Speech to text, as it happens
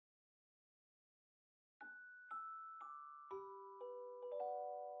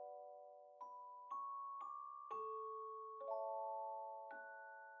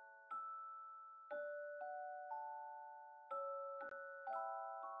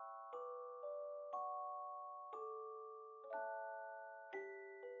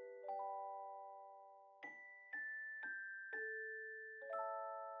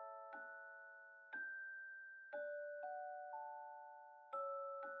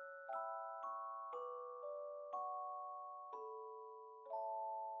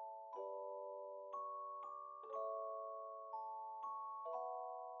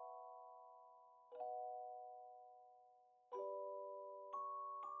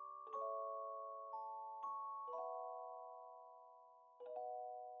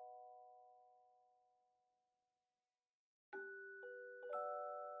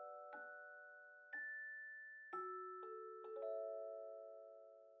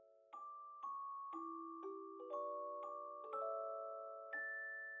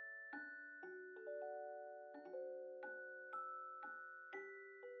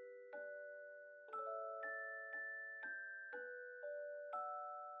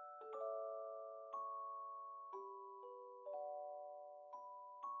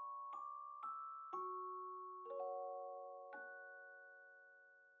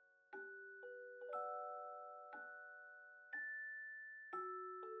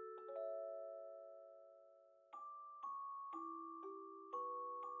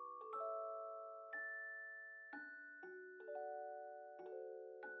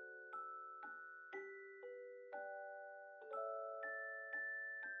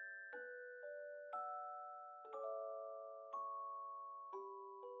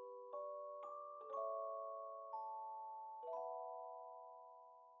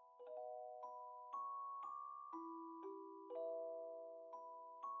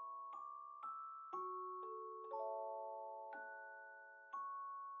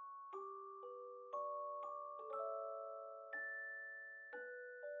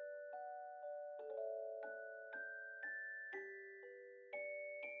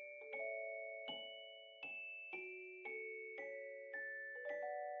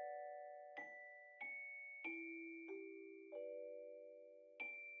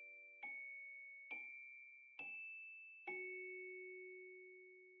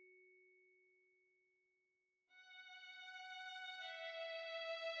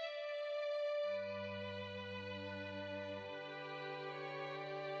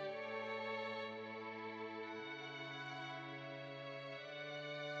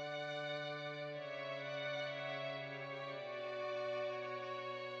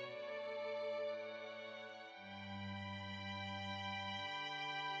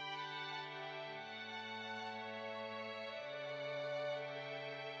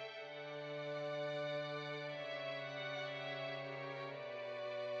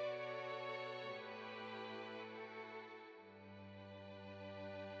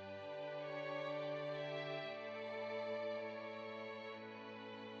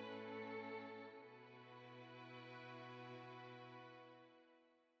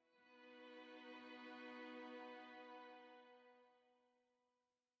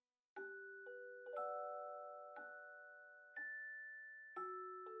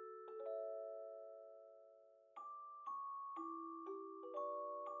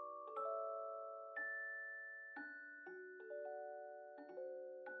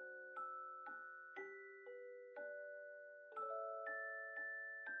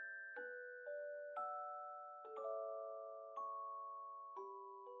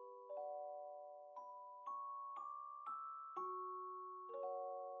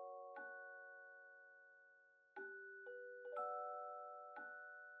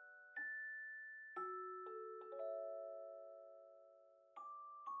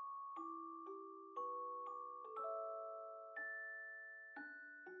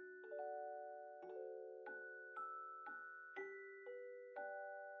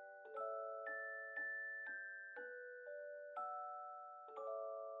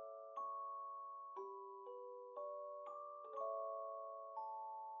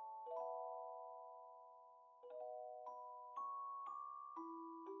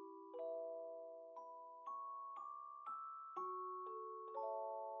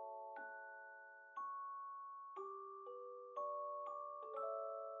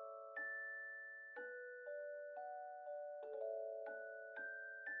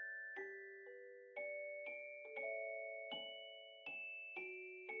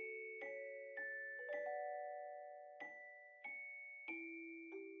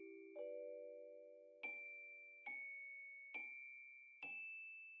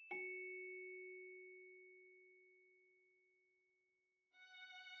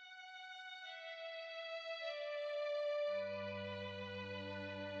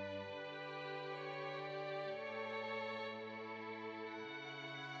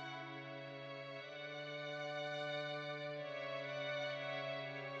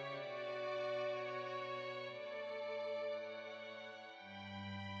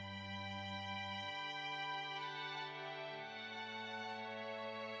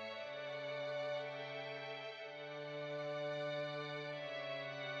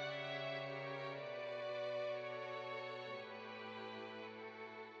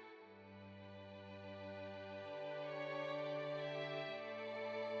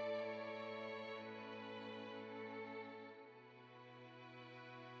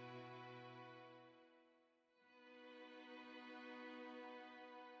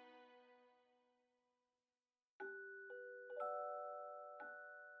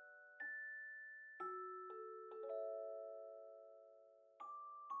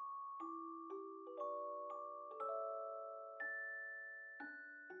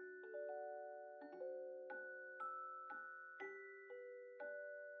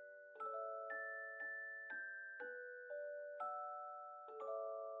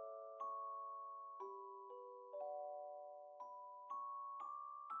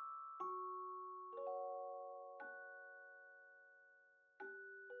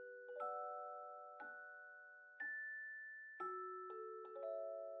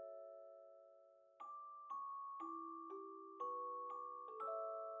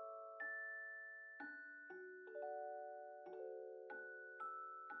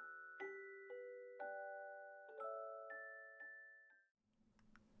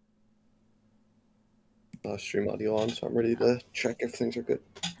stream audio on, so I'm ready to check if things are good.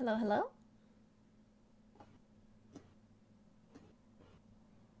 Hello, hello.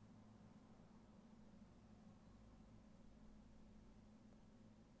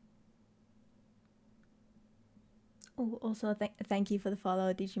 Oh, also thank you for the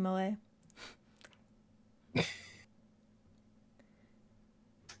follow, Digimoe.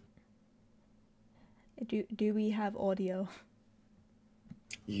 Do we have audio?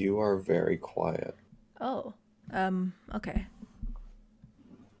 You are very quiet. Oh, okay.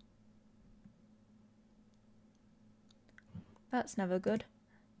 That's never good.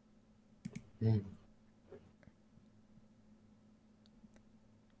 Mm.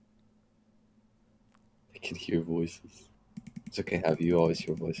 I can hear voices. It's okay, have you always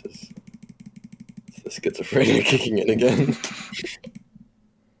hear voices. It's the schizophrenia kicking in again.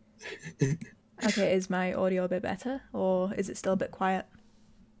 Okay, is my audio a bit better, or is it still a bit quiet?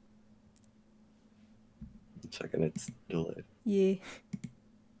 Second, it's delayed. Yeah.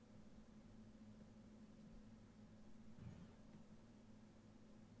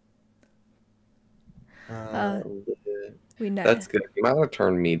 We know. That's good. You might want to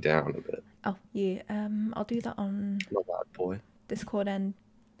turn me down a bit. Oh, yeah. I'll do that on I'm a loud boy. Discord and...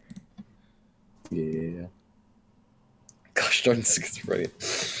 Yeah. Gosh darn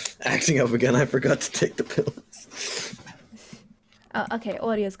schizophrenia. Acting up again, I forgot to take the pills. Oh, okay,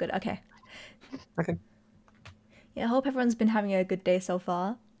 audio's good, okay. Okay. Yeah, I hope everyone's been having a good day so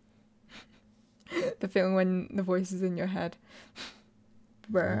far. The feeling when the voice is in your head.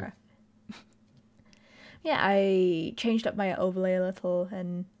 Brr. Yeah, I changed up my overlay a little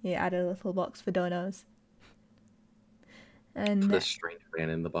and added a little box for donos. And Put a strange man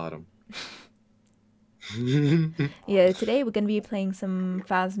in the bottom. yeah, today we're gonna be playing some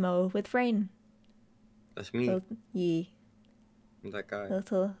Phasmo with Rain. That's me. So, yeah. I'm that guy.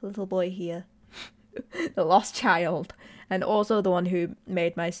 Little boy here. The lost child. And also the one who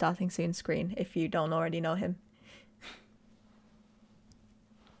made my starting soon screen, if you don't already know him.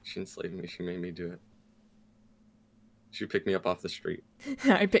 She enslaved me, she made me do it. She picked me up off the street.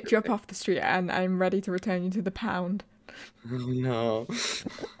 I picked you up off the street and I'm ready to return you to the pound. Oh no.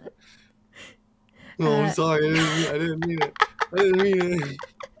 No, I'm sorry, I didn't mean it. I didn't mean it.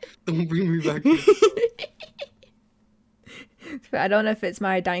 Don't bring me back here. I don't know if it's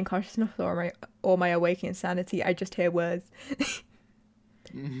my dying consciousness or my awakening sanity. I just hear words.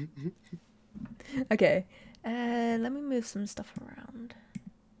 Okay, let me move some stuff around.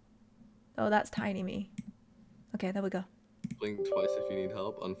 Oh, that's tiny me. Okay, there we go. Blink twice if you need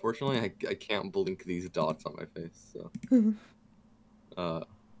help. Unfortunately, I can't blink these dots on my face, so.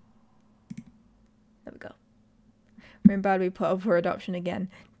 There we go. Remember, we put up for adoption again.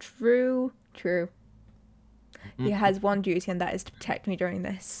 True. He has one duty, and that is to protect me during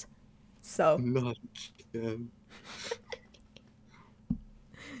this. So. Not again.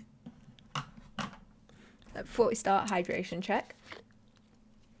 Before we start, hydration check.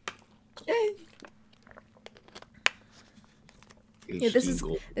 Yeah, this is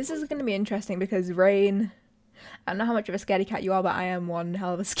going to be interesting because Rain. I don't know how much of a scaredy cat you are, but I am one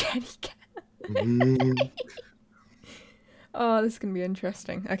hell of a scaredy cat. Oh, this is gonna be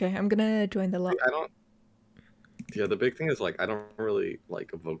interesting. Okay, I'm gonna join the lot. Yeah, the big thing is like I don't really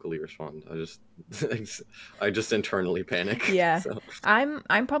like vocally respond. I just internally panic. Yeah, so.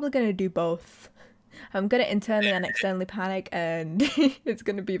 I'm probably gonna do both. I'm gonna internally and externally panic, and it's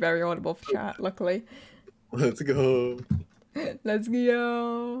gonna be very audible for chat. Luckily. Let's go. Let's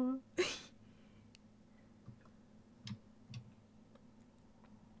go.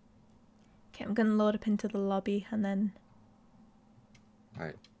 Okay, I'm gonna load up into the lobby and then.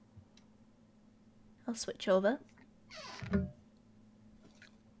 Alright. I'll switch over.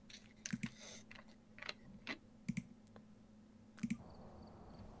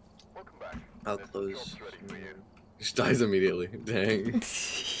 I'll close. Just dies immediately. Dang.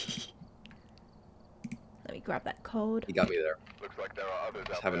 Let me grab that code. He got me there. Looks like there are others.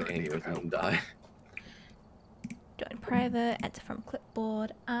 Just have an aneurysm and die. Join private, enter from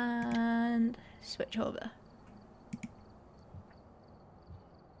clipboard, and switch over.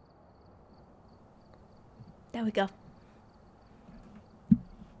 There we go.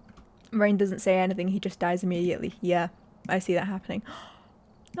 Rain doesn't say anything, he just dies immediately. Yeah, I see that happening.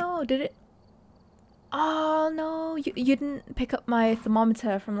 No, did it? Oh no, you didn't pick up my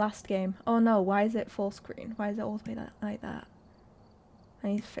thermometer from last game. Oh no, why is it full screen? Why is it all the way like that? I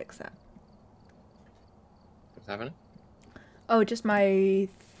need to fix that. What's happening? Oh, just my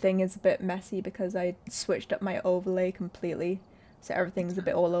thing is a bit messy because I switched up my overlay completely. So everything's a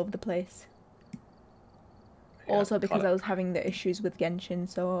bit all over the place. Also because I was having the issues with Genshin,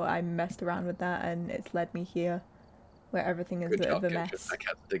 so I messed around with that, and it's led me here, where everything is a bit of a mess. I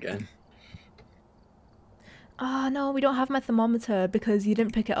kept it again. Ah, no, we don't have my thermometer because you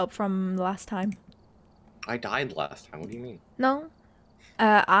didn't pick it up from last time. I died last time. What do you mean? No,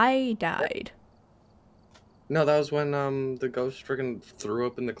 I died. No, that was when the ghost freaking threw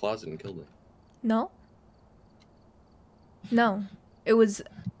up in the closet and killed me. No. No, it was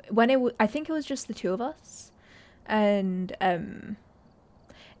when I think it was just the two of us, and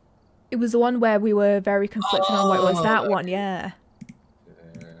it was the one where we were very conflicted on what it was. That one, yeah.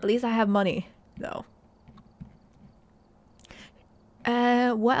 At least I have money, though.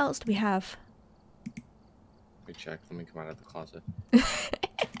 What else do we have? Let me check. Let me come out of the closet.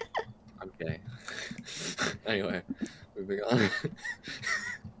 I'm kidding. Anyway, moving on.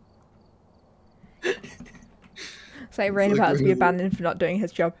 It's like Rain about to be abandoned for not doing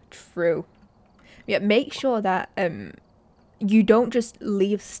his job. True. Yeah, make sure that you don't just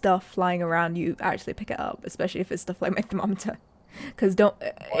leave stuff lying around. You actually pick it up, especially if it's stuff like my thermometer. Because don't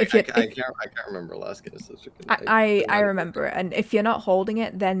I can't remember last game. I remember it, and if you're not holding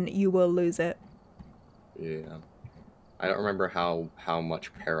it, then you will lose it. Yeah. I don't remember how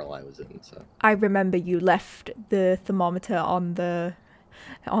much peril I was in, so. I remember you left the thermometer on the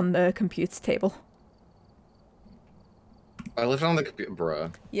computer table. I left it on the computer,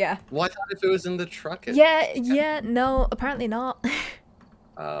 bruh. Yeah. Well, I thought if it was in the truck. No, apparently not.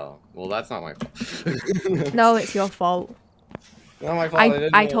 Oh, well, that's not my fault. No, it's your fault. Not my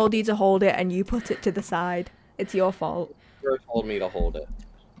fault. I told you to hold it, and you put it to the side. It's your fault. You told me to hold it.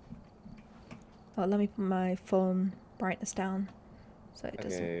 Oh, let me put my phone brightness down, so it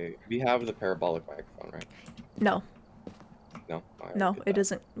doesn't. Okay, we have the parabolic microphone, right? No. No. No, it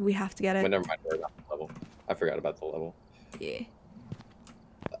doesn't. We have to get it. But never mind. We're about the level. I forgot about the level. Yeah.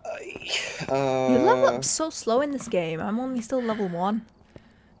 You level up so slow in this game. I'm only still level 1.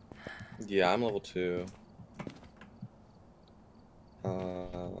 Yeah, I'm level 2. We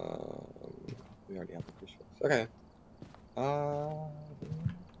already have the crucifix. Okay.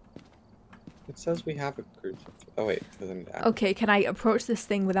 It says we have a crucifix. Oh wait, doesn't add. Okay, can I approach this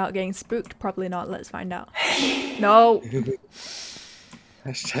thing without getting spooked? Probably not. Let's find out. No.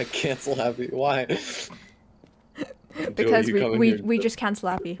 Hashtag cancel happy. Why? Because we just cancel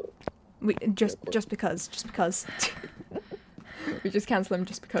happy. We just because. We just cancel him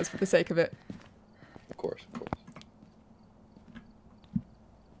just because for the sake of it. Of course.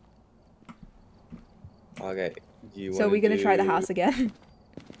 Okay. So we're gonna try the house again.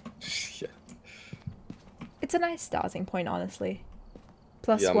 Yeah. It's a nice starting point, honestly.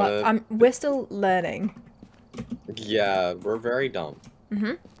 Plus, yeah, we're still learning. Yeah, we're very dumb.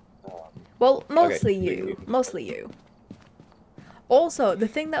 Well, mostly you. Also, the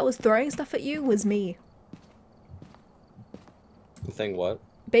thing that was throwing stuff at you was me. The thing what?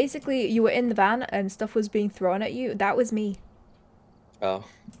 Basically, you were in the van and stuff was being thrown at you. That was me. Oh.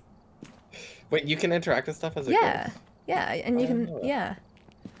 Wait, you can interact with stuff as it goes? Yeah, and you can, yeah.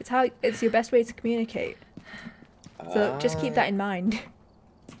 It's your best way to communicate. So just keep that in mind.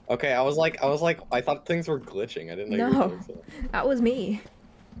 Okay, I was like, I thought things were glitching. I didn't know you were doing so. That was me.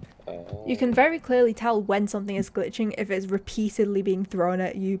 You can very clearly tell when something is glitching if it's repeatedly being thrown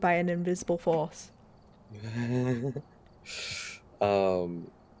at you by an invisible force.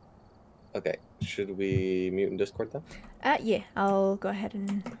 Okay, should we mute in Discord then? Yeah, I'll go ahead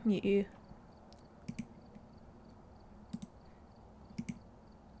and mute you.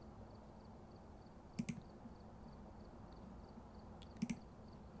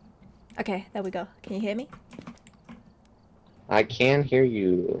 Okay, there we go. Can you hear me? I can hear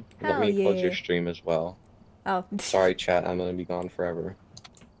you. Let me close your stream as well. Oh. Sorry, chat. I'm gonna be gone forever.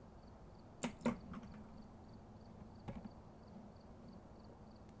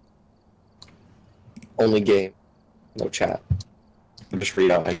 Only game, no chat. I'll just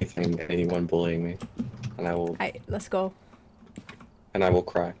read out anyone bullying me, and I will. Let's go. And I will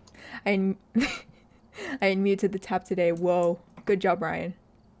cry. I muted the tab today. Whoa, good job, Ryan.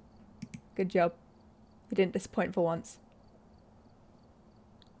 Good job. You didn't disappoint for once.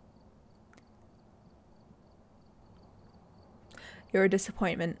 You're a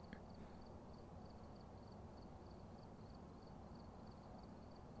disappointment.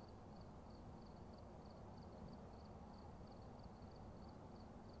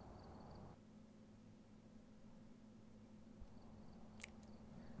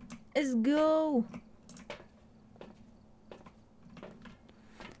 Let's go.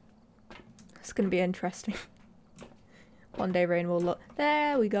 It's gonna be interesting. One day Rain will look.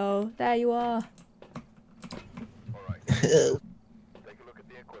 There we go. There you are. Alright. Take a look at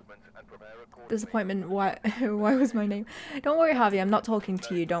the Disappointment. Why? Why was my name? Don't worry, Harvey. I'm not talking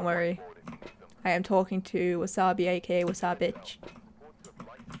to you. Don't worry. I am talking to Wasabi, aka Wasabitch.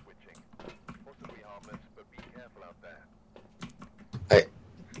 Hey,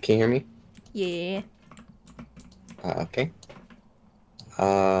 can you hear me? Yeah. Okay.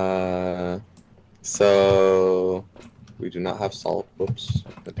 So we do not have salt. Whoops.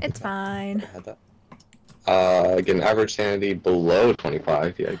 It's fine. I had that. Get an average sanity below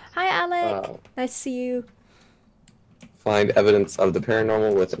 25. Yeah. Hi, Alec. Nice to see you. Find evidence of the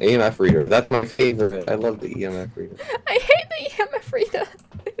paranormal with an EMF reader. That's my favorite. I love the EMF reader. I hate the EMF reader.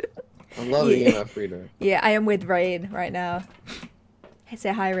 I love the EMF reader. Yeah, I am with Rain right now. Hey,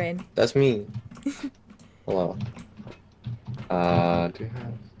 say hi, Rain. That's me. Hello. Do you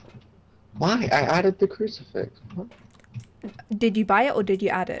have... Why? I added the crucifix. What? Did you buy it or did you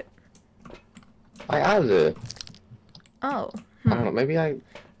add it? I added it. Oh. I don't know. Maybe I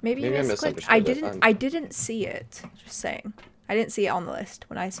misclicked. I didn't see it. Just saying. I didn't see it on the list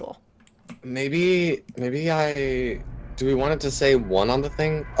when I saw. Maybe I... Do we want it to say 1 on the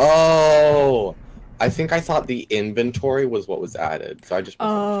thing? Oh! I think I thought the inventory was what was added, so I just...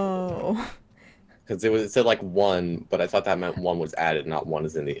 Oh. Because it said like 1, but I thought that meant 1 was added, not 1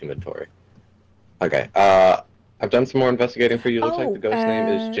 is in the inventory. Okay, I've done some more investigating for you. Looks like the ghost name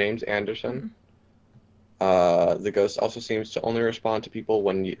is James Anderson. The ghost also seems to only respond to people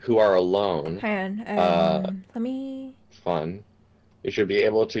who are alone. Hang on, let me... Fun. You should be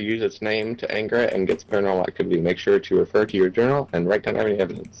able to use its name to anger it and get paranormal activity. Make sure to refer to your journal and write down any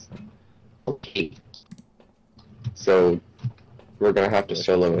evidence. Okay. So, we're gonna have to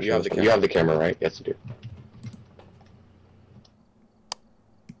solo. You have the camera, right? Yes, you do.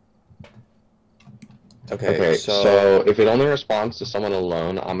 Okay, so if it only responds to someone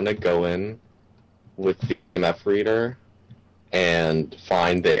alone, I'm gonna go in with the EMF reader and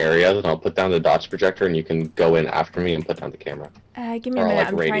find the area, and I'll put down the dots projector, and you can go in after me and put down the camera. Give me a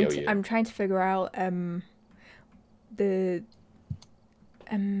minute. I'm trying to figure out the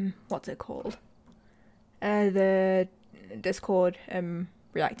what's it called? The Discord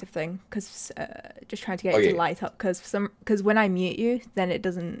reactive thing, because just trying to get it to light up, because when I mute you, then it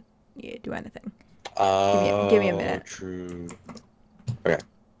doesn't do anything. Give me a minute. True. Okay.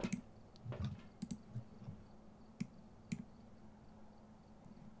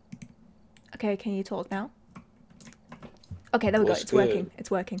 Okay, can you talk now? Okay, there we go. It's working. It's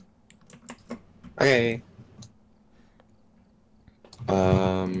working. Okay.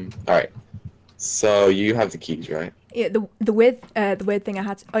 All right. So you have the keys, right? Yeah. The weird thing I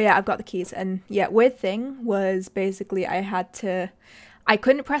had to... Oh yeah, I've got the keys. And yeah, weird thing was basically I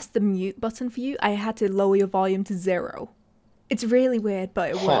couldn't press the mute button for you. I had to lower your volume to 0. It's really weird, but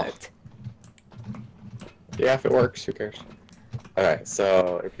it worked. Yeah, if it works, who cares? Alright,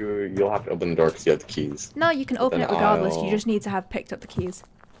 so if you'll have to open the door because you have the keys. No, you can open it regardless. You just need to have picked up the keys.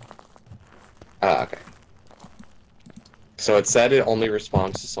 Ah, okay. So it said it only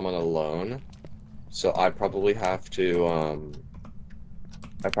responds to someone alone. So I probably have to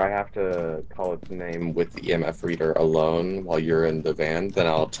call its name with the EMF reader alone while you're in the van. Then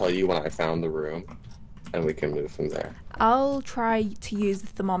I'll tell you when I found the room, and we can move from there. I'll try to use the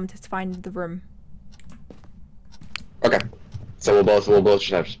thermometer to find the room. Okay. So we'll both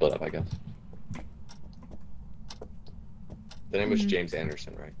just have to split up, I guess. The name was James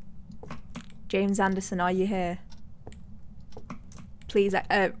Anderson, right? James Anderson, are you here? Please,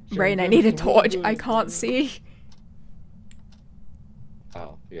 Rain, I need a torch. I can't see.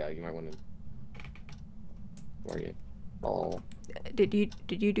 Oh, yeah, you might want to... Where are you? Oh. Did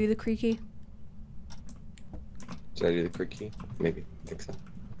you do the creaky? Did I do the creaky? Maybe. I think so.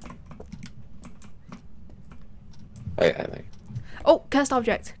 I Oh, cursed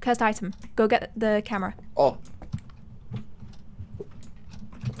object. Cursed item. Go get the camera. Oh.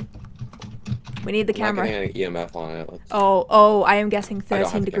 We need the camera. I'm not getting an EMF on it. Oh, I am guessing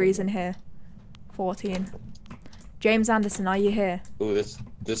 13 degrees in here. 14. James Anderson, are you here? Ooh,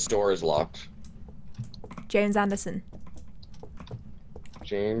 this door is locked. James Anderson.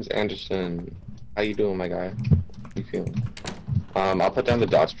 James Anderson. How you doing, my guy? How you feeling? I'll put down the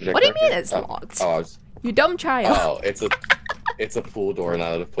dots projector. What do you mean it's locked? You dumb child. Oh, it's a pull door,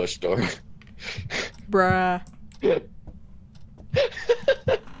 not a push door. Bruh.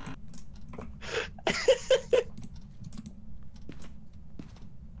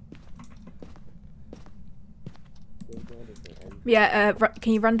 Yeah,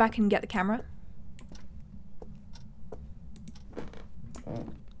 can you run back and get the camera?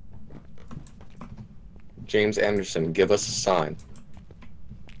 James Anderson, give us a sign.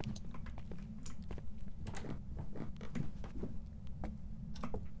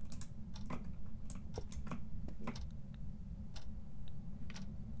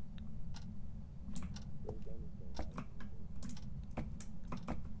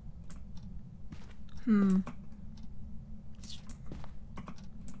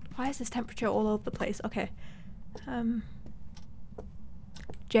 Why is this temperature all over the place? Okay.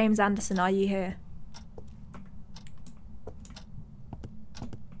 James Anderson, are you here?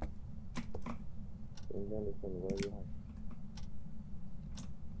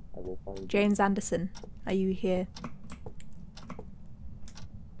 James Anderson, are you here?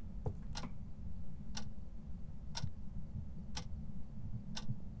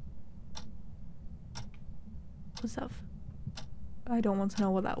 What's that? I don't want to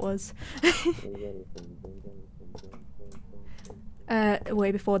know what that was.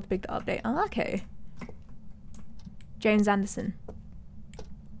 Way before the big update. Oh, okay. James Anderson.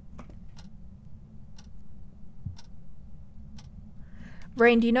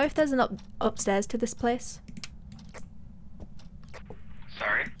 Rain, do you know if there's an upstairs to this place?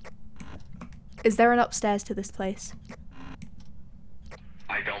 Sorry? Is there an upstairs to this place?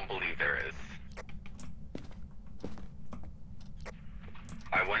 I don't believe there is.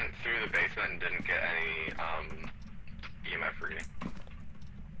 I went through the basement and didn't get any EMF reading.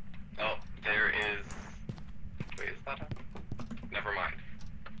 Oh, there is... Wait, is that up? Never mind.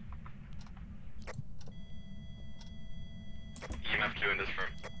 EMF 2 in this room.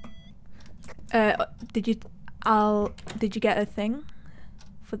 Did you get a thing?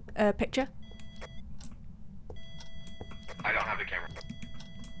 For a picture? I don't have the camera.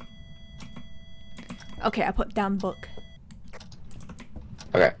 Okay, I put down book.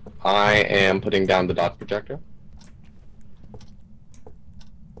 Okay, I am putting down the dot projector.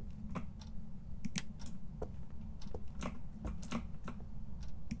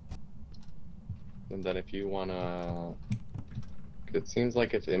 And then if you wanna... It seems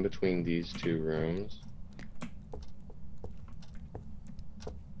like it's in between these two rooms.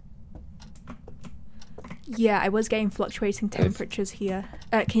 Yeah, I was getting fluctuating temperatures here.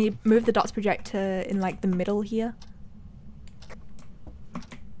 Can you move the dots projector in like the middle here?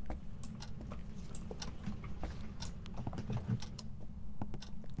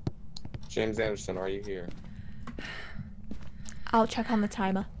 James Anderson, are you here? I'll check on the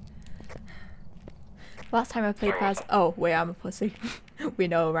timer. Last time I played Phas... Oh, wait, I'm a pussy. We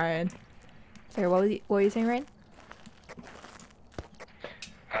know, Ryan. Sorry, what were you saying, Ryan?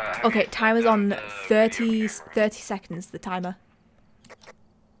 Okay, timer's on 30 seconds, the timer.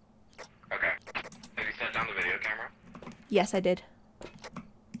 Okay. Have you set down the video camera? Yes, I did.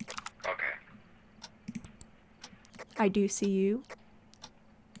 Okay. I do see you.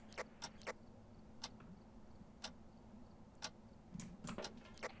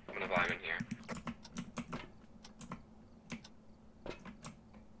 I'm gonna vibe in here.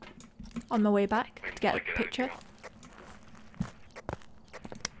 On my way back to get a picture.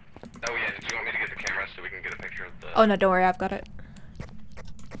 Oh yeah, did you want me to get the camera so we can get a picture of the... Oh no, don't worry, I've got it.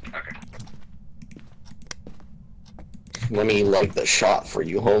 Okay. Let me like the shot for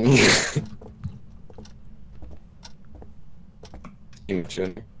you, homie. You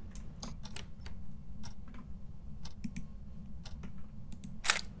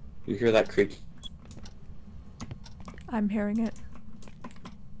hear that creak? I'm hearing it.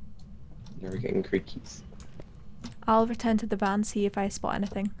 Now we're getting creakies. I'll return to the van, see if I spot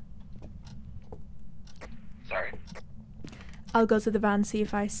anything. Sorry. I'll go to the van, see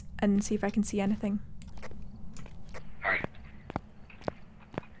if I can see anything. Alright.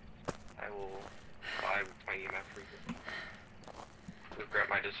 I will vibe with my EMF reader. Regret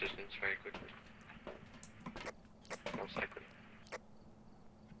my decisions very quickly. Most likely.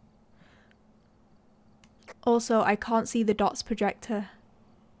 Also, I can't see the dots projector.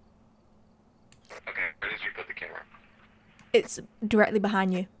 Okay, where did you put the camera? It's directly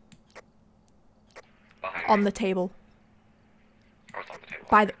behind you. Behind on me? the table. Oh, it's on the table.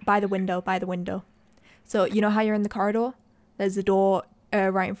 By the window. So you know how you're in the corridor? There's a door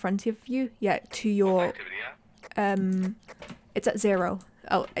right in front of you. Yeah, to your What's the activity at? It's at 0.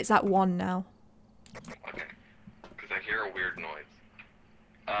 Oh, it's at 1 now. Okay. Because I hear a weird noise.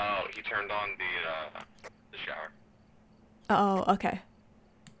 Oh, he turned on the shower. Oh, okay.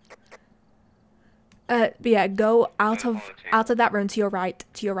 But yeah, go out of that room to your right.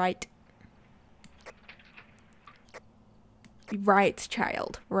 Right,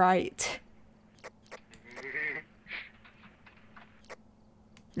 child. Right.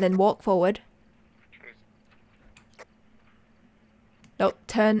 Then walk forward. No,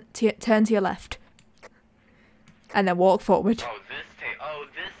 turn to your left. And then walk forward. Oh, this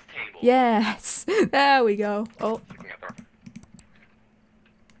table. Yes. There we go. Oh.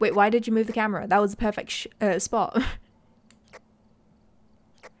 Wait, why did you move the camera? That was a perfect spot. I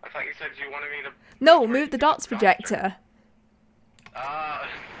thought you said you wanted me to... No, move the dots projector.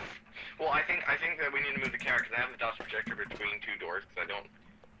 Well, I think that we need to move the camera because I have the DOS projector between two doors because I don't.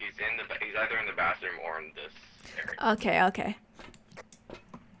 He's either in the bathroom or in this area. Okay, okay.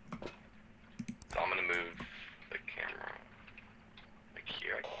 So I'm gonna move the camera like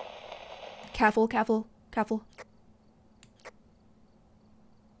here. Careful, careful, careful.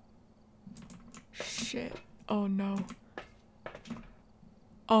 Shit. Oh no.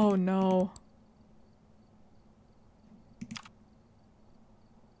 Oh no.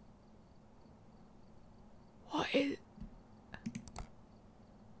 What is...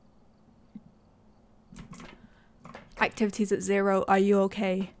 Activities at 0. Are you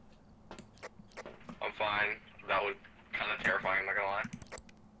okay? I'm fine. That was kind of terrifying, I'm not gonna lie.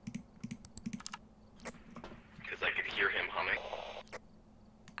 Because I could hear him humming.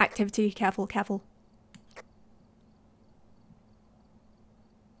 Activity, careful, careful.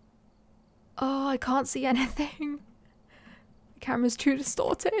 Oh, I can't see anything. The camera's too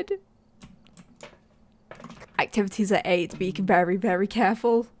distorted. Activities at 8. Be very, very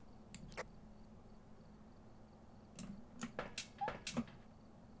careful.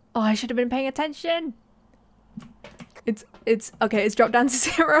 Oh, I should have been paying attention. It's okay. It's dropped down to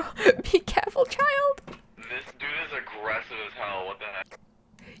 0. Be careful, child. This dude is aggressive as hell. What the heck?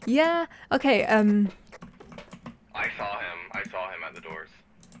 Yeah. Okay. I saw him at the doors.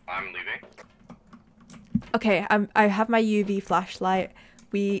 I'm leaving. Okay. I have my UV flashlight.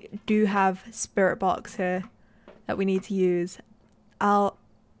 We do have spirit box here that we need to use. Alright,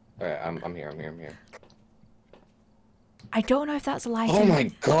 I'm here. I don't know if that's a lighting. Oh my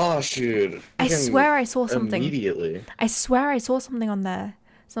gosh, dude. I swear I saw something. Immediately. I swear I saw something on there.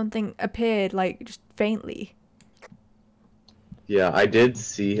 Something appeared, like, just faintly. Yeah, I did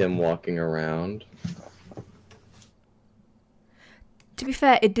see him walking around. To be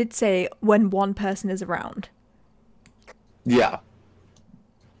fair, it did say when one person is around. Yeah.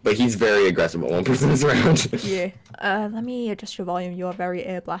 But he's very aggressive when one person is around. Yeah. Let me adjust your volume. You are very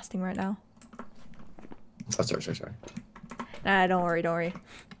ear blasting right now. Oh, sorry. Nah, don't worry.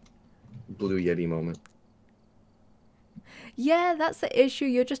 Blue Yeti moment. Yeah, that's the issue.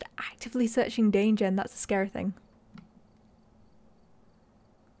 You're just actively searching danger, and that's the scary thing.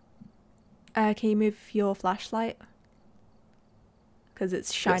 Can you move your flashlight? Because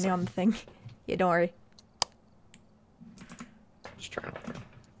it's shining on the thing. Yeah, don't worry. Just trying to...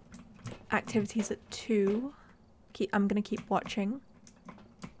 Activities at 2. I'm gonna keep watching.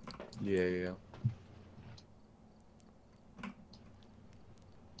 Yeah.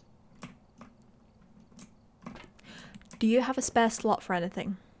 Do you have a spare slot for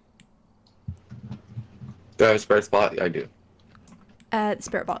anything? Do I have a spare spot? I do. The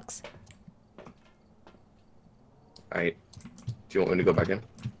spirit box. Alright. Do you want me to go back in?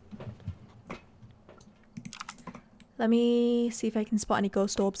 Let me see if I can spot any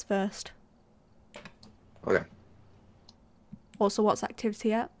ghost orbs first. Okay. Also, what's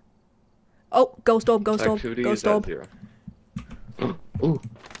activity at? Oh, ghost orb. Activity Ghost is at orb. 0. Ooh.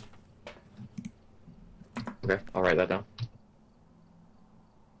 Okay, I'll write that down.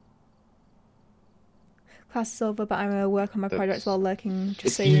 Class is over, but I'm gonna work on my projects while lurking,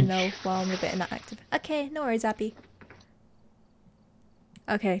 just so you know, while I'm a bit inactive. Okay, no worries, Abby.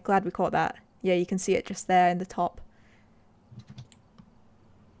 Okay, glad we caught that. Yeah, you can see it just there in the top.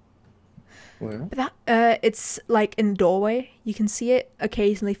 Where? But that, it's like in the doorway. You can see it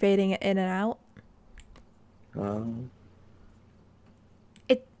occasionally fading in and out.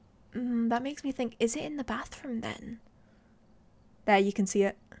 That makes me think, is it in the bathroom then? There, you can see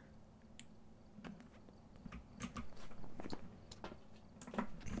it.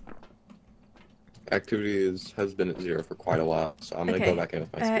 Activity has been at 0 for quite a while, so I'm gonna go back in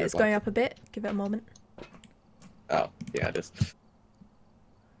with my spirit it's box. going up a bit. Give it a moment. Oh, yeah, it is.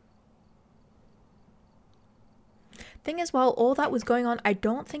 Thing is, while all that was going on, I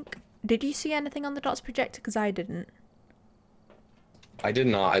don't think... Did you see anything on the DOTS projector? Because I didn't. I did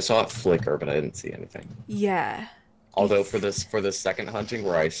not. I saw it flicker, but I didn't see anything. Yeah. Although for the second hunting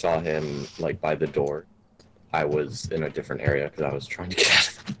where I saw him like by the door, I was in a different area because I was trying to get out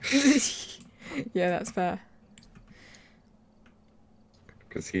of it. Yeah, that's fair.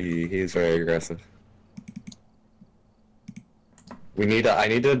 Because he's very aggressive. I need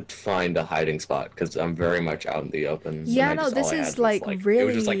to find a hiding spot because I'm very much out in the open. Yeah, no, this is like really... It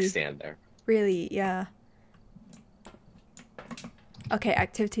was just like stand there. Really, yeah. Okay,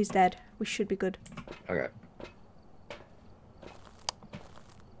 activity's dead. We should be good. Okay.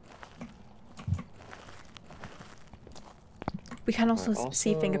 We can also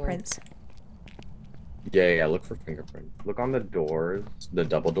see fingerprints. Yeah, look for fingerprints. Look on the doors, the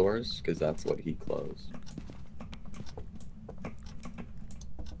double doors, because that's what he closed.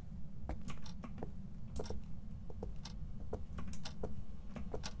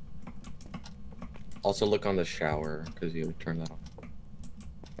 Also look on the shower, because you turn that off.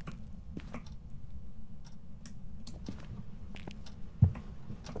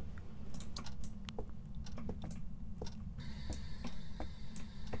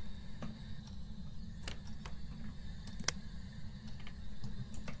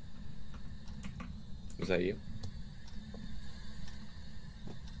 Was that you?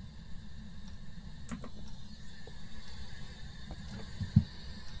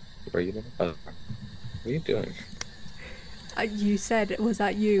 Where are you living? Oh, what are you doing? You said, was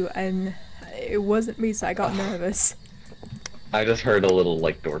that you? And it wasn't me, so I got nervous. I just heard a little,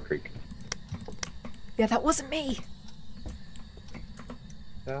 like, door creak. Yeah, that wasn't me!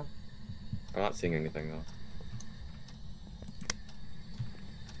 Yeah. I'm not seeing anything, though.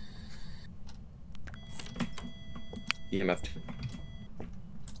 EMF 2.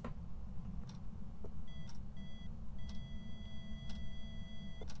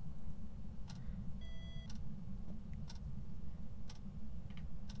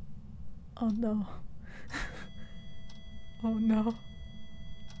 Oh no. Oh no.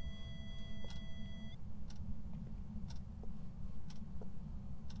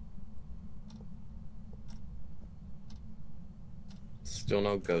 Still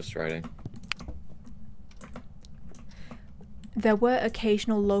no ghost writing. There were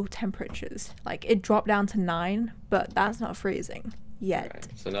occasional low temperatures. Like, it dropped down to 9, but that's not freezing yet. Okay,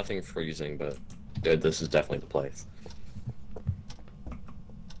 so nothing freezing, but dude, this is definitely the place.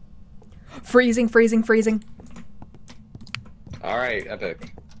 Freezing, freezing, freezing. Alright,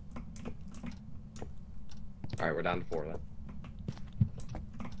 epic. Alright, we're down to 4 then.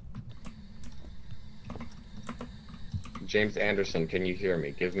 James Anderson, can you hear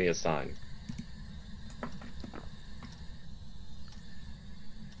me? Give me a sign.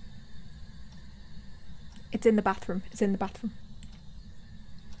 It's in the bathroom. It's in the bathroom.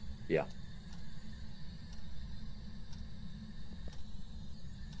 Yeah.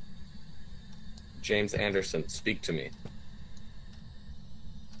 James Anderson, speak to me.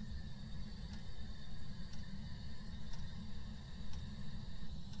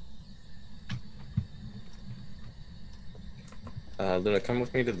 Luna, come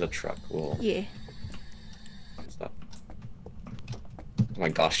with me to the truck. Yeah. Stop. Oh my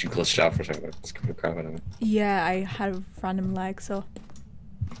gosh, you glitched out for a second. Let's go crap out of me. Yeah, I had a random lag, so.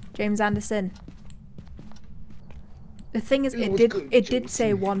 James Anderson. The thing is, it did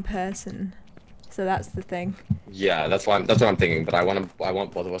say one person, so that's the thing. Yeah, that's what I'm thinking. But I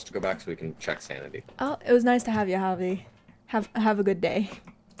want both of us to go back so we can check sanity. Oh, it was nice to have you, Harvey. Have a good day.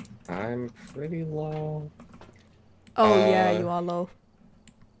 I'm pretty low. Oh yeah, you are low.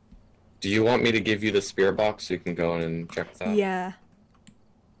 Do you want me to give you the spirit box so you can go in and check that? Yeah.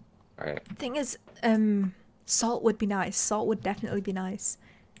 Alright. Thing is, salt would be nice. Salt would definitely be nice.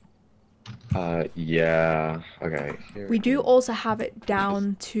 Yeah. Okay. We do also have it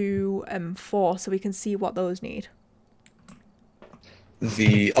down to 4, so we can see what those need.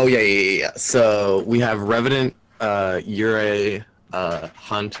 Oh yeah. So we have Revenant, Yurei,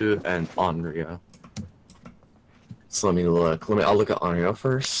 Hantu, and Onryo. So let me look. I'll look at Onryo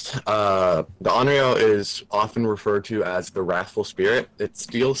first. The Onryo is often referred to as the Wrathful Spirit. It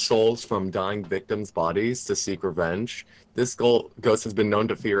steals souls from dying victims' bodies to seek revenge. This ghost has been known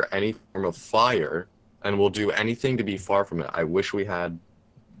to fear any form of fire and will do anything to be far from it. I wish we had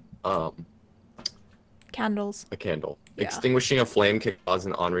candles. A candle. Yeah. Extinguishing a flame can cause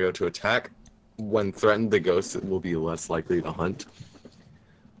an Onryo to attack. When threatened, the ghost will be less likely to hunt.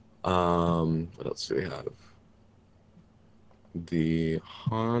 What else do we have? The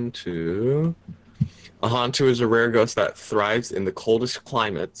Hantu. A Hantu is a rare ghost that thrives in the coldest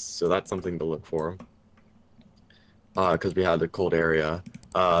climates, so that's something to look for. Because we had the cold area.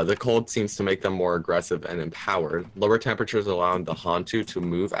 The cold seems to make them more aggressive and empowered. Lower temperatures allow the Hantu to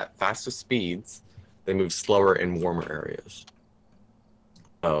move at faster speeds. They move slower in warmer areas.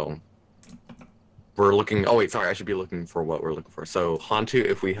 Oh. We're looking... Oh, wait, sorry. I should be looking for what we're looking for. So, Hantu,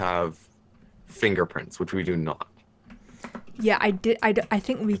 if we have fingerprints, which we do not. Yeah, I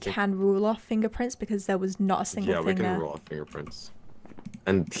think we can rule off fingerprints because there was not a single thing there. Yeah, we can rule off fingerprints.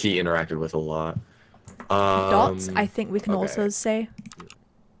 And he interacted with a lot. Dots, I think we can also say.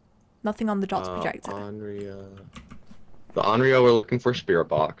 Nothing on the dots projector. Onryo. The Onryo, we're looking for spirit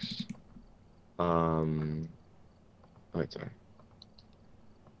box. Wait, sorry.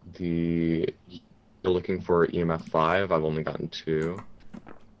 We're looking for EMF 5. I've only gotten 2.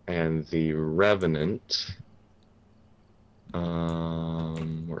 And the Revenant.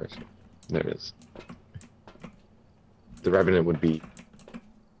 Where is it? There it is. The Revenant would be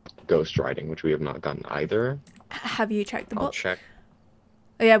ghost writing, which we have not gotten either. Have you checked the book? I'll check.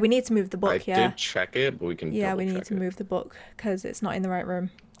 Oh yeah, we need to move the book, I did check it, but we can Yeah, we need to move the book, because it's not in the right room.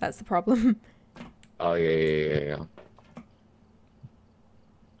 That's the problem. Oh, yeah.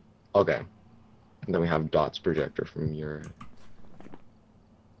 Okay. And then we have Dot's projector from your...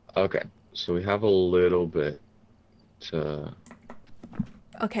 Okay, so we have a little bit to...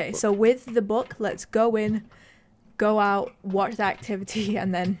 Okay, so with the book, let's go in, go out, watch the activity,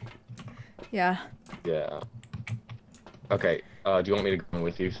 and then... Yeah. Yeah. Okay, do you want me to go in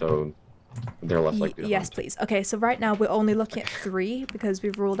with you so they're less likely to Yes, hunt? please. Okay, so right now we're only looking at 3 because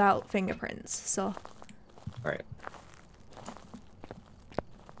we've ruled out fingerprints, so... Alright.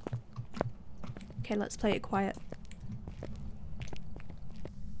 Okay, let's play it quiet.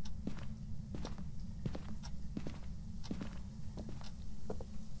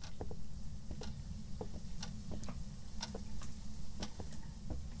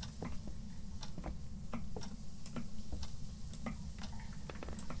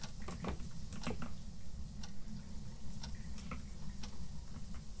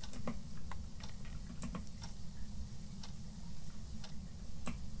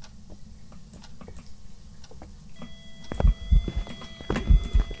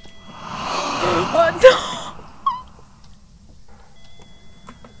 Oh no!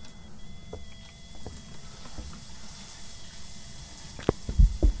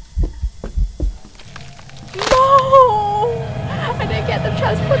 No! I didn't get the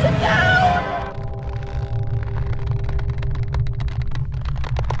chance to put it down!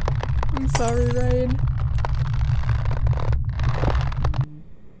 I'm sorry, Rain.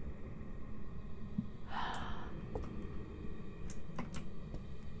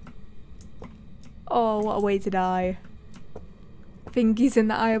 Oh, what a way to die. Fingies in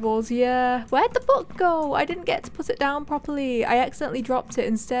the eyeballs, yeah. Where'd the book go? I didn't get to put it down properly. I accidentally dropped it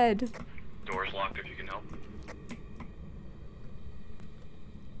instead. Door's locked if you can help.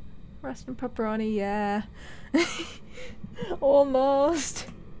 Rest and pepperoni, yeah. Almost.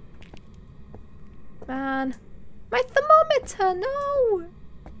 Man. My thermometer, no!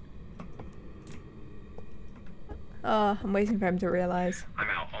 Oh, I'm waiting for him to realise. I'm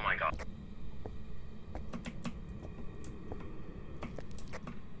out, oh my god.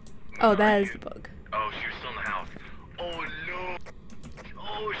 Oh, there's the book. Oh, she was still in the house. Oh no!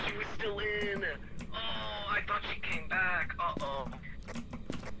 Oh, she was still in! Oh, I thought she came back. Uh-oh.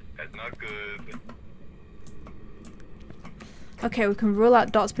 That's not good. Okay, we can rule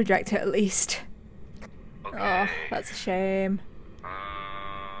out Dot's projector at least. Okay. Oh, that's a shame.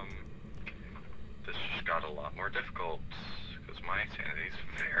 This just got a lot more difficult, because my sanity's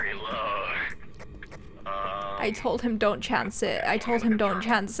very low. I told him don't chance it. I told him don't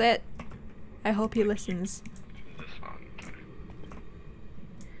chance it. I hope he listens. This one.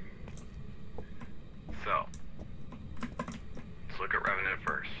 So, let's look at Revenant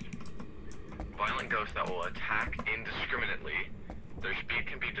first. Violent ghosts that will attack indiscriminately. Their speed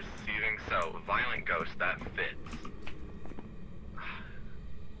can be deceiving, so violent ghosts that fits.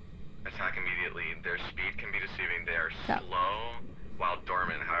 Attack immediately. Their speed can be deceiving. They are slow while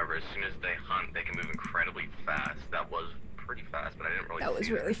dormant. However, as soon as they hunt, they can move incredibly fast. That was pretty fast, but I didn't really. That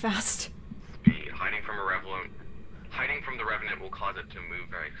was really fast. Speed. Hiding from the Revenant will cause it to move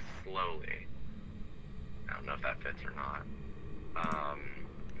very slowly. I don't know if that fits or not.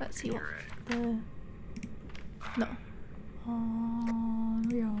 Let's see what the... No. Oh,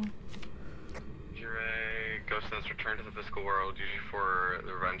 real. You're a ghost that's returned to the physical world, usually for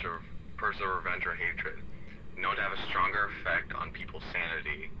the revenge of personal revenge or hatred. Known to have a stronger effect on people's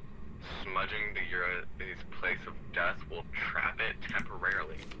sanity. Smudging the Uri's place of death will trap it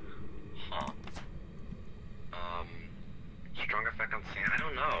temporarily. Huh. Strong effect on sanity? I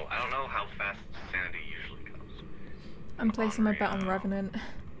don't know. I don't know how fast sanity usually goes. I'm placing my bet on Revenant.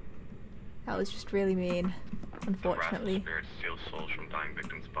 That was just really mean, unfortunately. The spirit steals souls from dying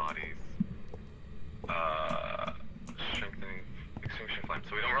victims' bodies. Strengthening, extinguishing flame.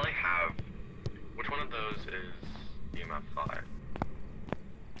 So we don't really have... Which one of those is EMF 5?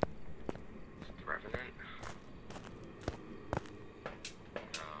 Is it the Revenant?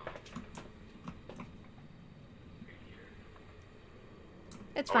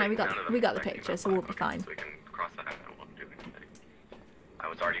 It's fine, we got the picture, so we'll be fine. So we can cross that out and won't do anything. I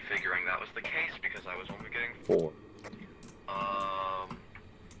was already figuring that was the case because I was only getting 4.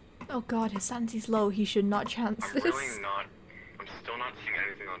 Oh god, his sanity's low, he should not chance this. I'm still not seeing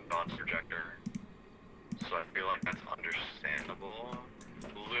anything on Dot's projector. So I feel like that's understandable.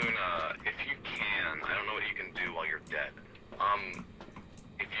 Luna, if you can, I don't know what you can do while you're dead.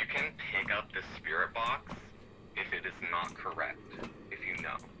 If you can pick up the spirit box, if it is not correct, if you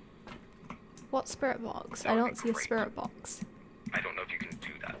know. What spirit box? I don't see a spirit box. I don't know if you can do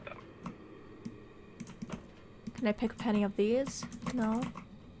Can I pick up any of these? No.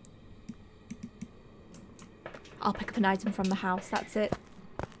 I'll pick up an item from the house, that's it.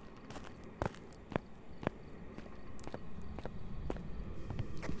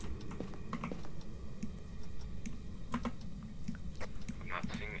 I'm not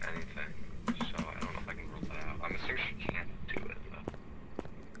seeing anything, so I don't know if I can rule that out. I'm assuming she can't do it, though.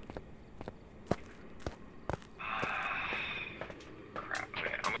 Crap,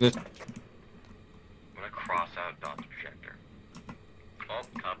 okay, I'm gonna cross out Dot's projector. Oh,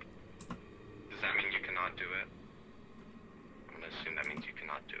 cup. Does that mean you cannot do it? I'm gonna assume that means you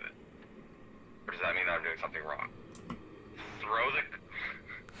cannot do it. Or does that mean that I'm doing something wrong? Throw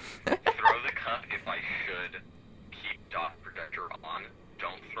the cup if I should keep Dot projector on.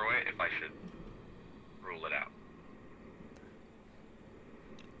 Don't throw it if I should rule it out.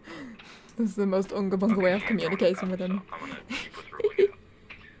 This is the most unga bunga way of communicating with him. So I'm gonna keep with ruling it out.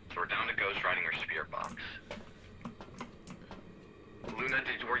 So we're down to ghost riding or spirit box. Luna,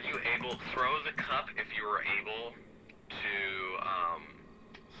 were you able throw the cup if you were able to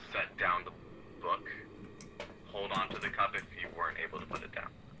set down the book? Hold on to the cup if you weren't able to put it down.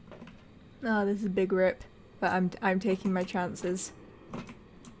 Oh, this is a big rip, but I'm taking my chances.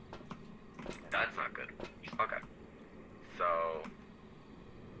 That's not good. Okay. So,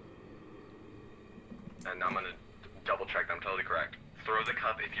 and I'm gonna double check that I'm totally correct. Throw the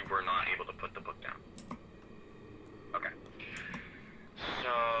cup if you were not able to put the book down. Okay.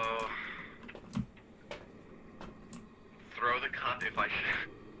 So, throw the cup if I should.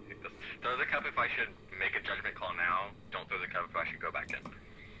 Throw the cup if I should make a judgment call now. Don't throw the cup if I should go back in.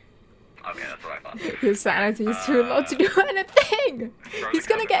 Okay, that's what I thought. His sanity is too low to do anything! He's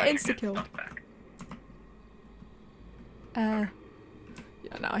gonna get insta-killed. Yeah,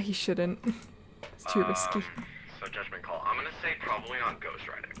 no, he shouldn't. It's too risky. So judgment call. I'm gonna say probably on ghost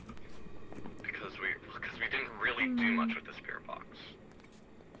riding. Because we didn't really do much with the spirit box.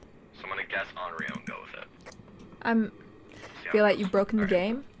 So I'm gonna guess Onryo and go with it. Feel like you've broken the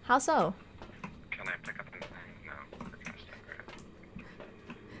game? How so? Can I pick up anything? No.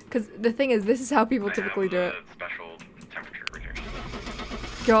 Because the thing is, this is how people typically do it. Special temperature readers.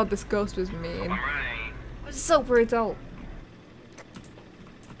 God, this ghost was mean. I'm ready. It was so brutal.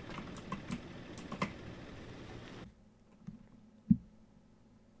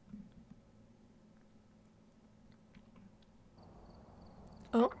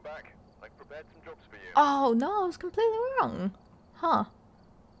 Oh. Back. I've prepared some jobs for you. Oh no, I was completely wrong. Huh.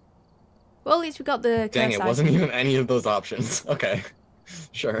 Well, at least we got the Dang, curse it wasn't item. even any of those options. Okay.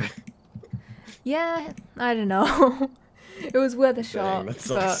 Sure. Yeah, I don't know. It was worth a shot, that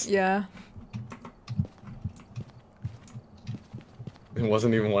sucks. but yeah. It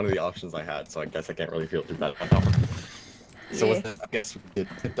wasn't even one of the options I had, so I guess I can't really feel too bad about that one. So Yeah. was that, I guess, did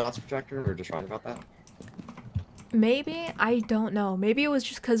Dot's projector, or just wrong about that? Maybe? I don't know. Maybe it was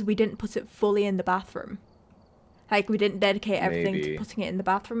just because we didn't put it fully in the bathroom. Like, we didn't dedicate everything to putting it in the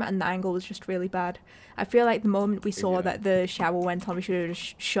bathroom, and the angle was just really bad. I feel like the moment we saw that the shower went on, we should have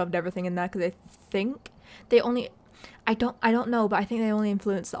just shoved everything in there, because I think they only... I don't know, but I think they only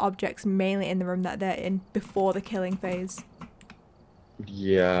influence the objects mainly in the room that they're in before the killing phase.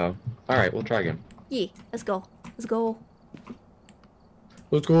 Yeah. Alright, we'll try again. Yeah, let's go. Let's go.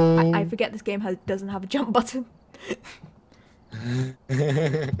 Let's go! I forget this game doesn't have a jump button. You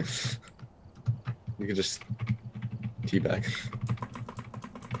could just teabag.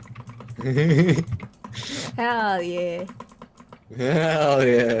 Hell yeah. Hell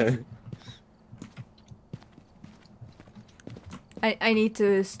yeah. I need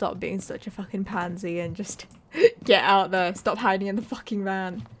to stop being such a fucking pansy and just get out there. Stop hiding in the fucking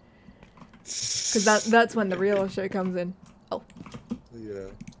van. Because that's when the real shit comes in. Oh. Yeah.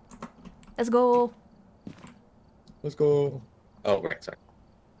 Let's go. Let's go. Oh, right, sorry.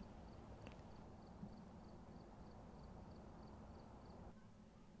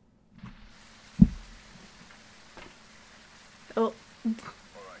 Oh. Alright,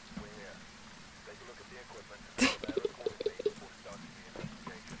 we're here. Take a look at the equipment and prepare accordingly before starting the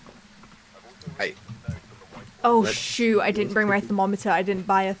investigation. I've also Hey. written some notes on the whiteboard. Oh Let's- shoot, I didn't bring my thermometer. I didn't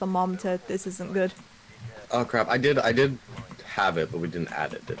buy a thermometer. This isn't good. Oh crap, I did have it, but we didn't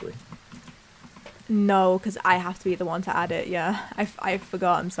add it, did we? No, because I have to be the one to add it, yeah. I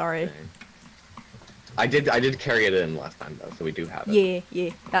forgot, I'm sorry. Okay. I did carry it in last time though, so we do have it.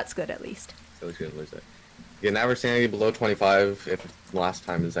 Yeah, that's good at least. So we shouldn't lose it. Again, average sanity below 25. If last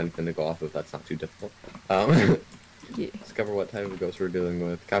time is anything to go off of, that's not too difficult. Yeah. Discover what type of ghost we're dealing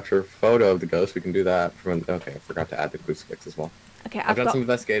with. Capture a photo of the ghost. We can do that. Okay, I forgot to add the crucifix as well. Okay, I've I've done got... some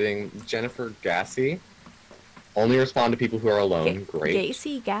investigating. Jennifer Gassy. Only respond to people who are alone. Great.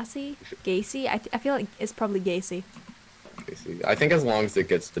 Gacy? I feel like it's probably Gacy. Gacy. I think as long as it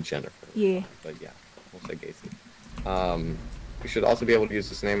gets to Jennifer. Yeah. But yeah, we'll say Gacy. You should also be able to use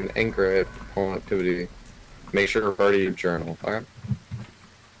this name in Encrypt, home activity. Make sure to refer to your journal. Okay.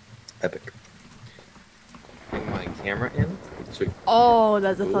 Epic. Bring my camera in. Sweet. Oh,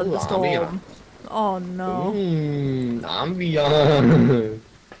 there's a Ooh, thunderstorm. ambiance. Oh no. Ambiance.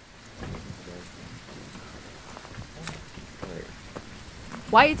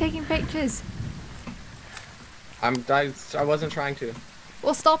 Why are you taking pictures? I wasn't trying to.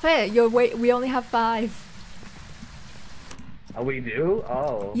 Well, stop it. We only have 5. Oh, we do?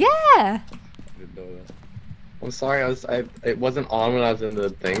 Oh. Yeah. I didn't know that. I'm sorry. It wasn't on when I was in the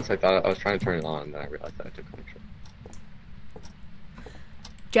thing, so I thought I was trying to turn it on, and then I realized that I took a picture.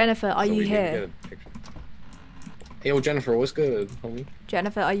 Jennifer, are you here? Hey, yo, Jennifer, what's good, homie?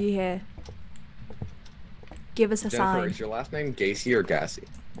 Jennifer, are you here? Give us a sign. Jennifer, is your last name Gacy or Gassy?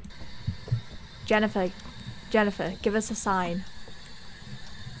 Jennifer, give us a sign.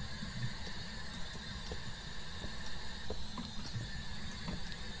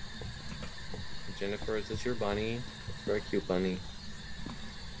 Jennifer, is this your bunny? It's a very cute bunny.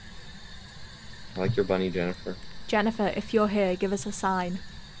 I like your bunny, Jennifer. Jennifer, if you're here, give us a sign.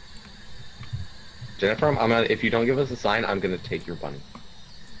 Jennifer, if you don't give us a sign, I'm gonna take your bunny.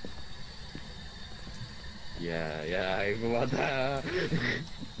 Yeah, I want that.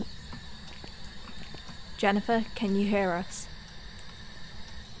 Jennifer, can you hear us?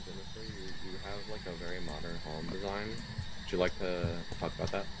 Jennifer, you have like a very modern home design. Would you like to talk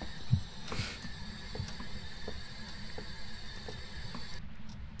about that?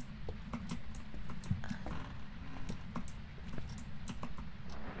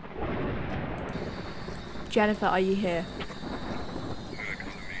 Jennifer, are you here?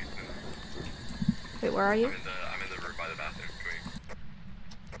 Wait, where are you? I'm in the room by the bathroom.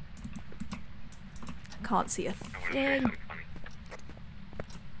 I can't see a I want to show you thing. something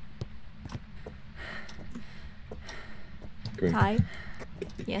funny. Hi.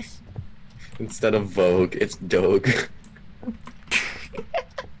 Yes. Instead of Vogue, it's Doge.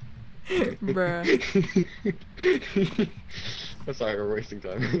 Bruh. I'm sorry, we're wasting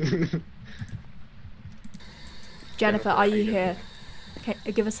time. Jennifer, are you here?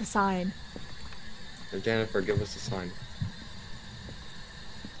 Give us a sign. Jennifer, give us a sign.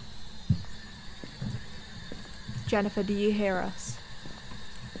 Jennifer, do you hear us?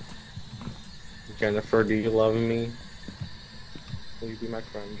 Jennifer, do you love me? Will you be my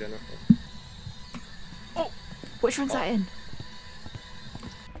friend, Jennifer? Oh! Which one's that in?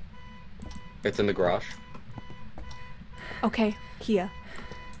 It's in the garage. Okay, here.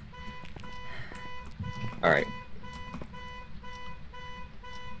 Alright.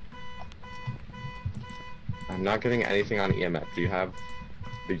 I'm not getting anything on EMF. Do you have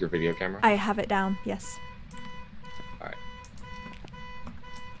your video camera? I have it down, yes. Alright.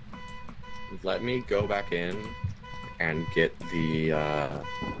 Let me go back in and get the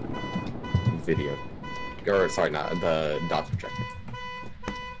video. Or, sorry, not the dots projector.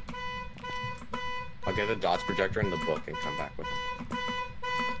 I'll get the dots projector and the book and come back with it.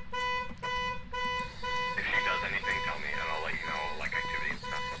 If she does anything, tell me, and I'll let you know, like, activity and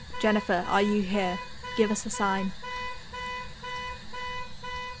stuff. Jennifer, are you here? Give us a sign.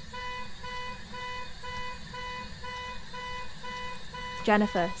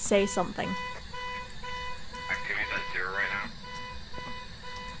 Jennifer, say something. Activity's at 0 right now.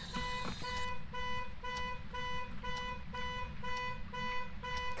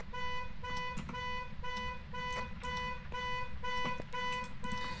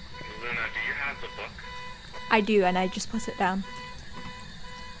 Luna, do you have the book? I do, and I just put it down.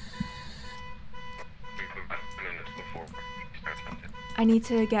 We put 5 minutes before she starts hunting. I need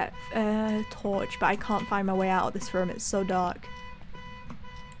to get a torch, but I can't find my way out of this room. It's so dark.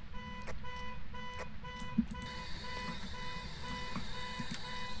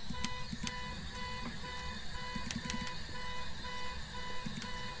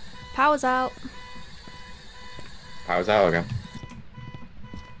 Power's out. Power's out, okay.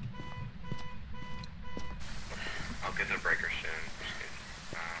 I'll get the breaker soon.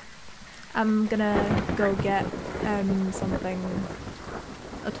 I'm gonna go get something.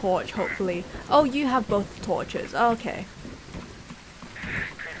 A torch, hopefully. Oh, you have both torches. Okay.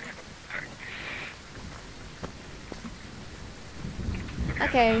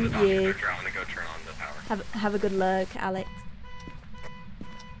 Okay, I'm yeah. gonna go turn on the power. Have a good luck, Alex.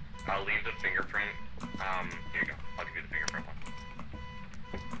 I'll leave the fingerprint. Here you go. I'll give you the fingerprint one.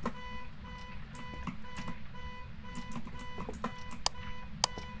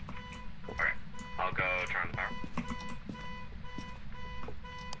 Okay. I'll go turn on the power.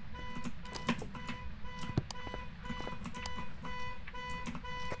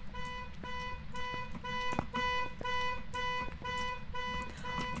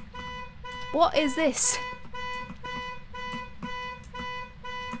 What is this?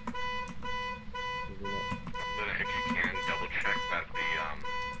 Luna, if you can double check that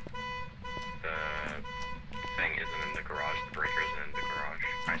the thing isn't in the garage, the breaker isn't in the garage.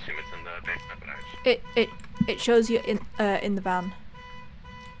 I assume it's in the basement, but It shows you in the van.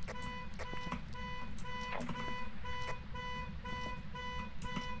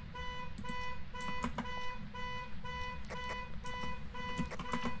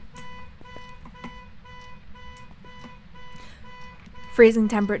 Freezing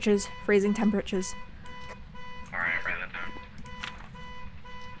temperatures, freezing temperatures. Alright, write that down.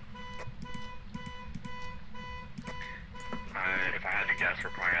 If I had to guess,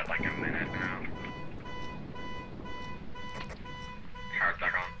 we're probably at like a minute now. Power's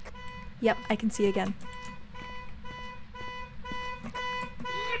back on. Yep, I can see again.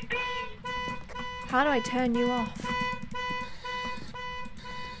 How do I turn you off?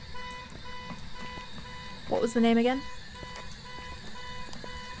 What was the name again?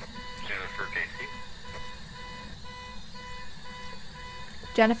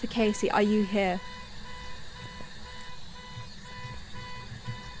 Jennifer Casey, are you here?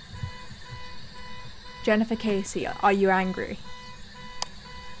 Jennifer Casey, are you angry?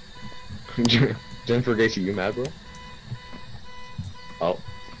 Jennifer Casey, you mad, bro? Oh.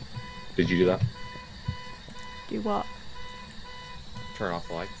 Did you do that? Do what? Turn off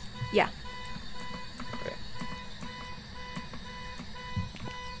the lights? Yeah. Okay.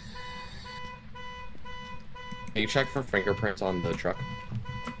 Can you check for fingerprints on the truck?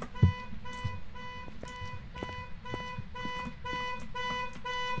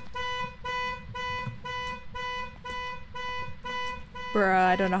 Bruh,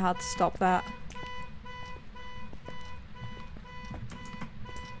 I don't know how to stop that.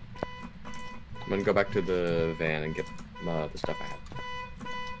 I'm gonna go back to the van and get the stuff I have.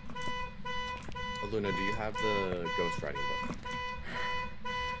 Luna, do you have the ghost writing book?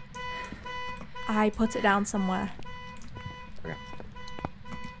 I put it down somewhere. Okay.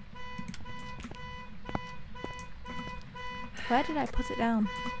 Where did I put it down?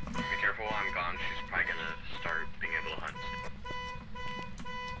 Be careful while I'm gone, she's probably gonna start being able to hunt.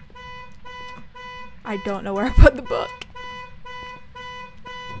 I don't know where I put the book.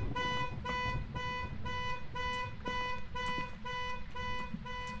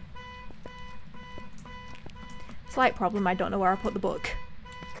 Slight problem, I don't know where I put the book.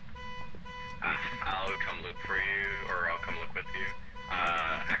 I'll come look for you, or I'll come look with you.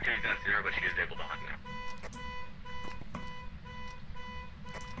 Activity's at 0, but she is able to hunt now.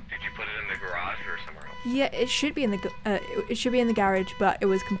 Did you put it in the garage or somewhere else? Yeah, it should be in the it should be in the garage, but it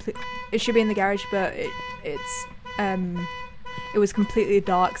was it should be in the garage, but it was completely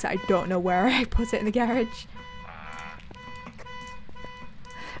dark, so I don't know where I put it in the garage.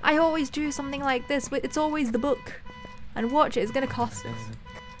 I always do something like this, but it's always the book. And watch it, it's gonna cost us.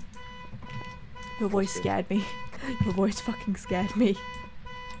 Your voice scared me. Your voice fucking scared me.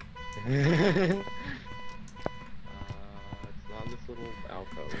 It's not this little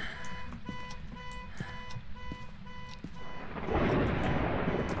alcove.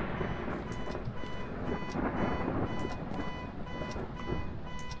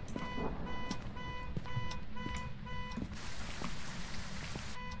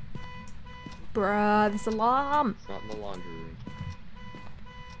 Bruh, this alarm! It's not in the laundry room.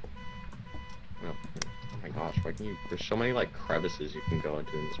 No. Oh my gosh, why can you... There's so many, like, crevices you can go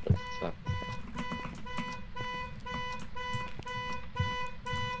into in this place. It's not...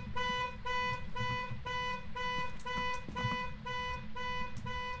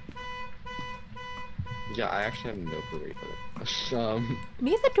 Yeah, I actually have no clue where you put it.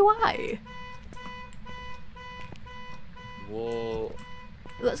 Neither do I. Well...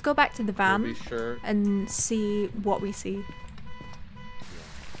 Let's go back to the van We'll be sure. and see what we see.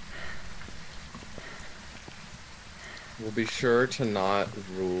 We'll be sure to not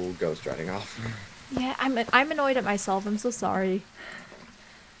rule ghost writing off. Yeah, I'm annoyed at myself. I'm so sorry.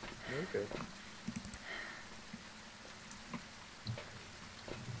 Okay.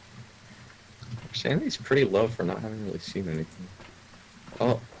 Sanity's pretty low for not having really seen anything.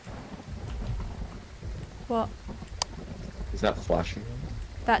 Oh. What? Is that flashing?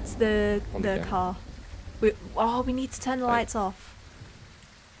 That's the Okay. car. We need to turn the lights off.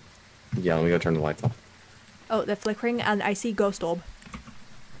 Yeah, let me go turn the lights off. Oh, they're flickering, and I see ghost orb.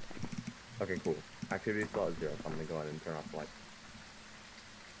 Okay, cool. Activity still at 0, so I'm gonna go ahead and turn off the lights.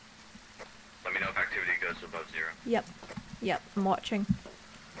 Let me know if activity goes above 0. Yep, I'm watching.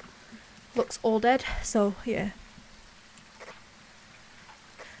 Looks all dead, so yeah.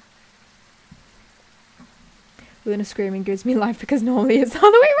 Luna screaming gives me life because normally it's the other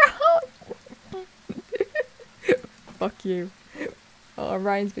way around. Fuck you. Oh,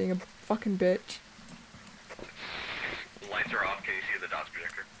 Ryan's being a fucking bitch. The lights are off. Can you see the dots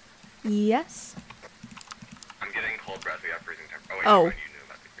projector? Yes. I'm getting cold breath. We have freezing temperature. Oh. You knew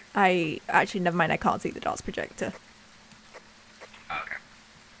about the freezing. I actually, never mind, I can't see the dots projector. Oh, okay.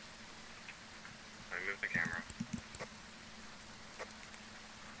 Let me move the camera.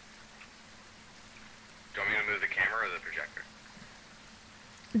 Do you want me to move the camera or the projector?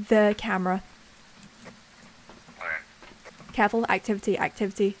 The camera. Okay. Careful,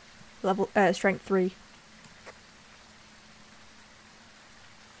 activity. Level, strength 3.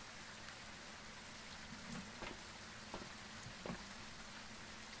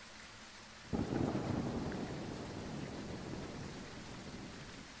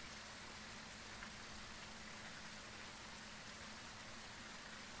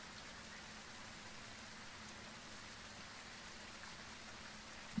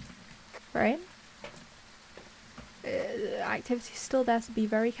 Right? Activity's still there, so be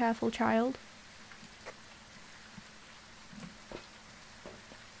very careful, child.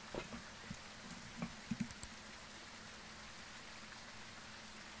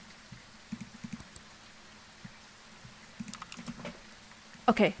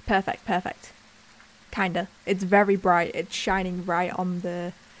 Okay, perfect. Kinda. It's very bright. It's shining right on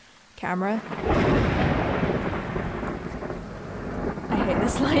the camera. I hate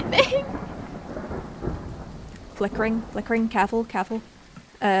this lightning. Flickering, careful.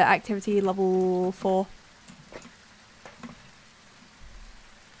 Activity level 4.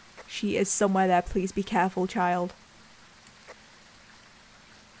 She is somewhere there, please be careful, child.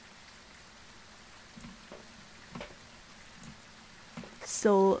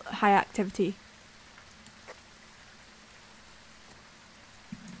 Still high activity.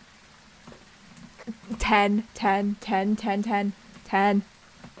 Ten.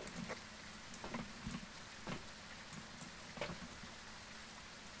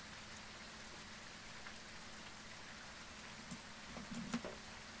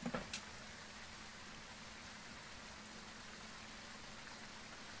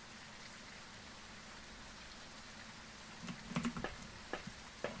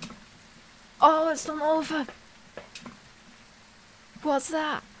 Oh, it's not over. What's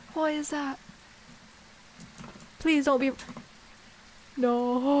that? What is that? Please don't be...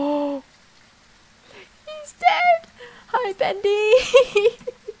 No. He's dead. Hi, Bendy.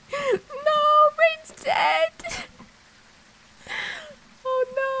 No, Rain's dead. Oh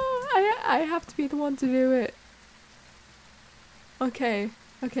no. I have to be the one to do it. Okay.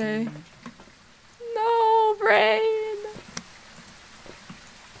 No, Rain.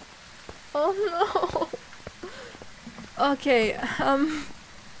 Oh no. Okay,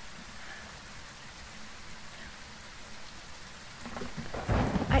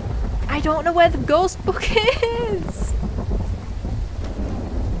 I don't know where the ghost book is.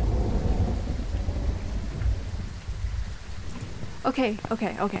 Okay.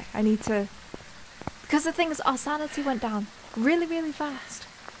 I need to, because the thing is, our sanity went down really fast.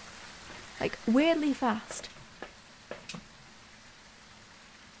 Like, weirdly fast.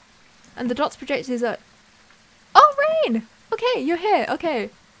 And the dots projectors are... Oh, Rain! Okay, you're here. Okay.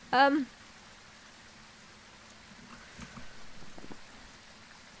 I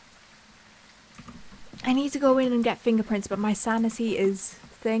need to go in and get fingerprints, but my sanity is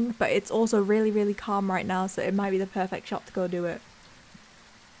thing. But it's also really calm right now, so it might be the perfect shot to go do it.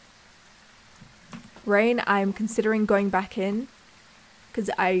 Rain, I'm considering going back in. Because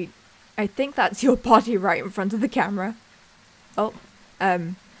I think that's your body right in front of the camera. Oh,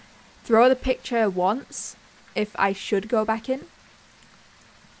 throw the picture once if I should go back in.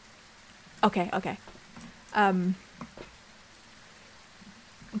 Okay.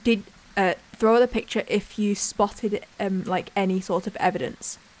 Throw the picture if you spotted like any sort of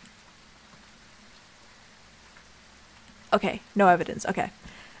evidence. Okay, no evidence. Okay.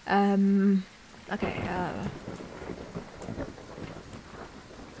 Okay.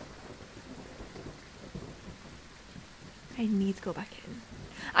 I need to go back in.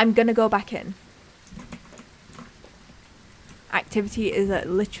 I'm gonna go back in. Activity is at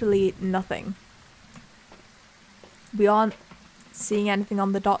literally nothing. We aren't seeing anything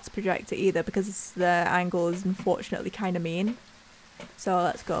on the dots projector either because the angle is unfortunately kind of mean. So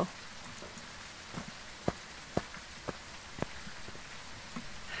let's go.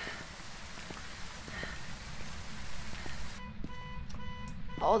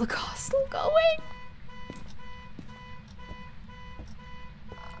 Oh, the car's still going.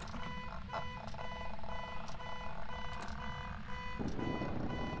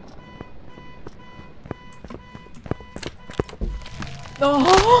 Oh! No!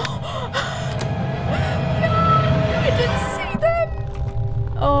 I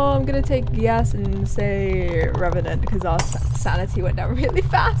I'm gonna take yes and say Revenant because our sanity went down really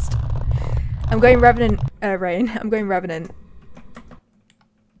fast. I'm going Revenant, Rain. I'm going Revenant.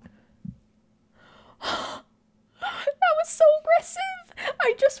 That was so aggressive!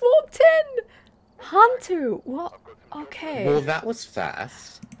 I just walked in! Hantu! What? Okay. Well, that was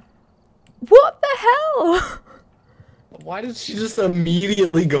fast. What the hell? Why did she just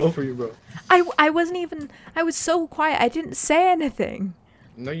immediately go for you, bro? I wasn't even, I was so quiet, I didn't say anything.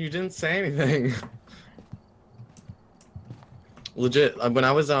 No, you didn't say anything. Legit, when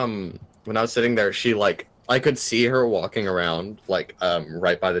I was sitting there, she like, I could see her walking around like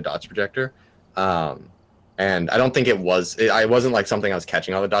right by the dots projector. And I don't think it wasn't like something I was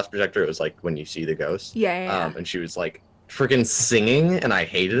catching on the dots projector. It was like when you see the ghost. Yeah. And she was like freaking singing, and I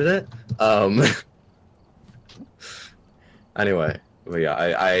hated it. Anyway, but yeah,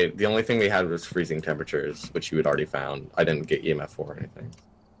 I the only thing we had was freezing temperatures, which you had already found. I didn't get EMF 4 or anything.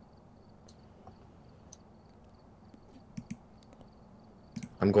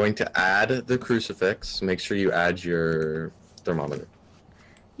 I'm going to add the crucifix. Make sure you add your thermometer.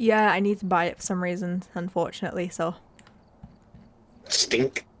 Yeah, I need to buy it for some reason, unfortunately, so.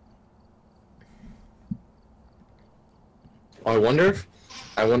 Stink. I wonder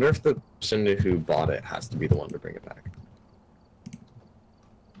if the person who bought it has to be the one to bring it back.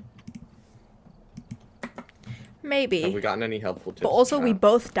 Maybe. Have we gotten any helpful tips? But also we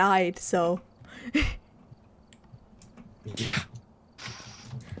both died, so.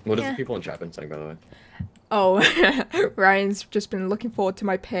 What have the people in chat been saying, by the way? Oh, Ryan's just been looking forward to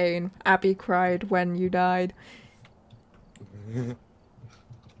my pain. Abby cried when you died.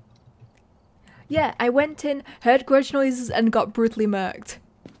 Yeah, I went in, heard grudge noises, and got brutally murked.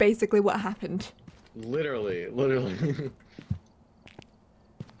 Basically what happened. Literally.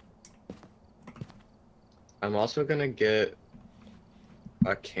 I'm also gonna get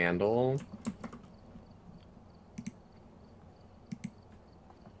a candle.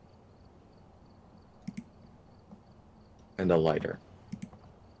 And a lighter.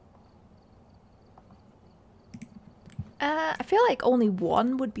 I feel like only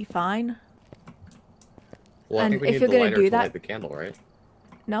one would be fine. Well, I think we if need you're the gonna lighter do to that, light the candle, right?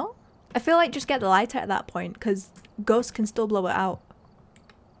 No? I feel like just get the lighter at that point, because ghosts can still blow it out.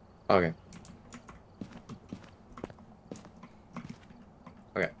 Okay.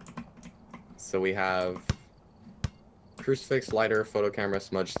 Okay. So we have crucifix, lighter, photo camera,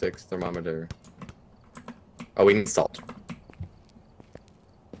 smudge sticks, thermometer. Oh, we need salt.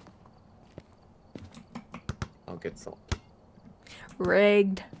 I'll get salt.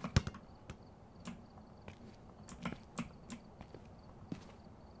 Rigged.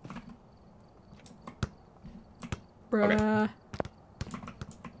 Bruh. Okay.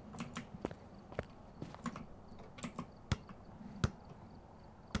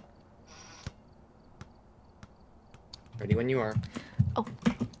 Ready when you are. Oh.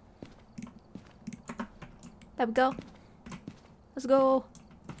 There we go. Let's go.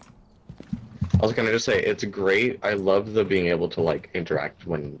 Also, can I just say, it's great. I love the being able to, like, interact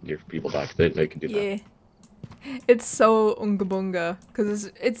when your people die, 'cause they can do that. Yeah. It's so unga bunga,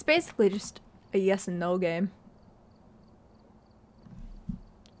 because it's basically just a yes and no game.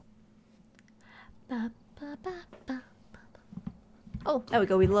 Oh, there we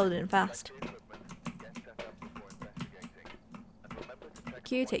go, we loaded in fast.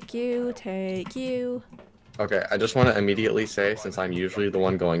 Take you. Okay, I just want to immediately say, since I'm usually the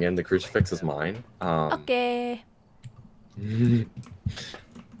one going in, the crucifix is mine. Okay.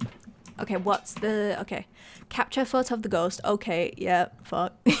 Okay, what's the... Okay. Capture photo of the ghost. Okay, yeah,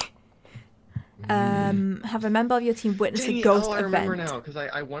 fuck. Have a member of your team witness a ghost I event. remember now, because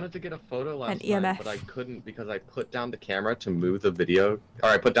I wanted to get a photo last An time, EMF. but I couldn't because I put down the camera to move the video. Or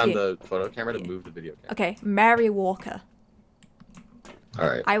I put down the photo camera to move the video camera. Okay, Mary Walker.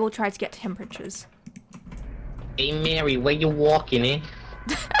 Alright. I will try to get temperatures. Hey Mary, where you walking, eh?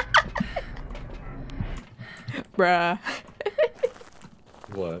 Bruh.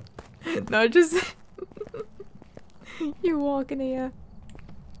 What? No, just... You walking here.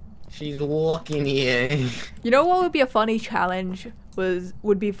 She's walking here. You know what would be a funny challenge?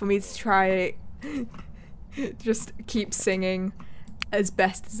 Would be for me to try... just keep singing as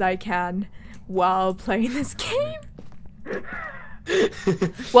best as I can while playing this game.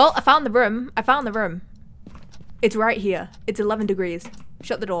 Well, I found the room. It's right here. It's 11 degrees.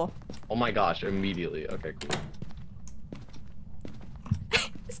 Shut the door. Oh my gosh, immediately. Okay, cool.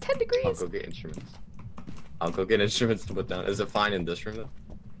 It's 10 degrees. I'll go get instruments. I'll go get instruments to put down. Is it fine in this room then?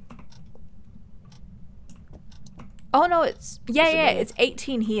 Oh no, it's... Yeah, it's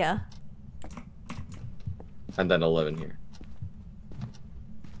 18 here. And then 11 here.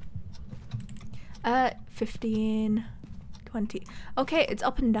 15, 20. Okay, it's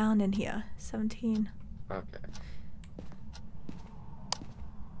up and down in here. 17. Okay.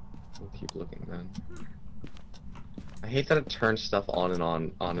 We'll keep looking then. I hate that it turns stuff on and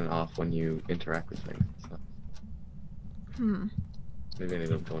off when you interact with things and stuff. Maybe I need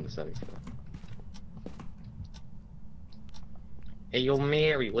to go into settings for that. Hey, yo,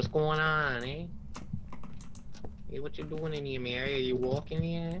 Mary, what's going on, eh? Hey, what you doing in here, Mary? Are you walking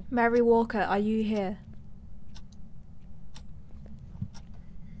here? Mary Walker, are you here?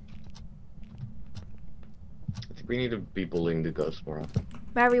 I think we need to be bullying the ghost more often.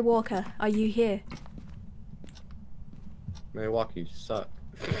 Mary Walker, are you here? Mary Walker, you suck.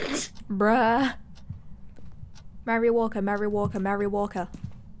 Bruh. Mary Walker, Mary Walker, Mary Walker.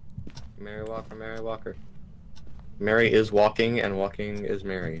 Mary Walker, Mary Walker. Mary is walking, and walking is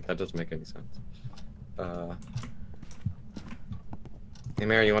Mary. That doesn't make any sense. Hey,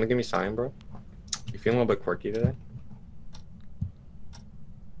 Mary, you want to give me a sign, bro? You feeling a little bit quirky today?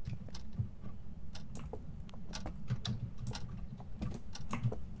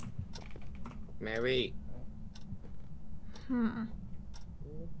 Mary.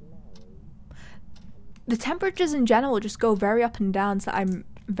 The temperatures in general just go very up and down, so I'm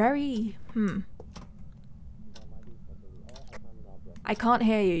very, I can't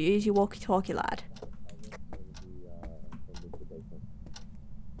hear you. Use your walkie-talkie, lad.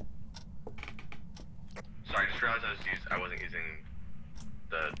 Sorry, I just realized I wasn't using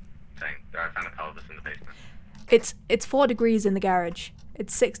the thing. I found a pelvis in the basement. It's 4 degrees in the garage.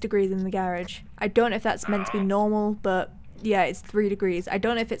 It's 6 degrees in the garage. I don't know if that's meant to be normal, but yeah, it's 3 degrees. I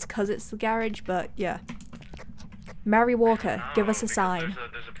don't know if it's because it's the garage, but yeah. Mary Walker, give us a sign.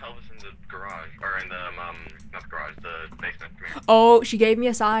 There's a pelvis in the garage, or in the, not the garage, the basement. Oh, she gave me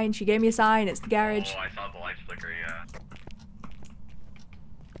a sign. She gave me a sign. It's the garage. Oh, I saw the light flicker,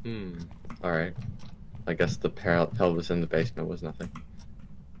 yeah. Alright. I guess the pelvis in the basement was nothing.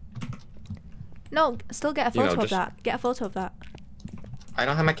 No, still get a photo of that. Get a photo of that. I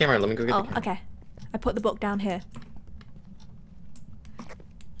don't have my camera. Let me go get the camera. Okay. I put the book down here.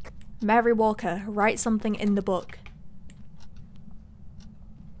 Mary Walker, write something in the book.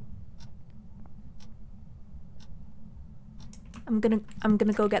 I'm gonna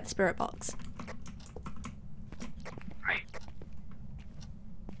go get the spirit box. Right.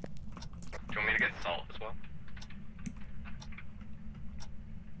 Do you want me to get salt as well?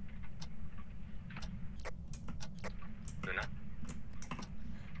 Luna?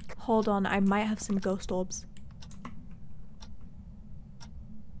 Hold on, I might have some ghost orbs.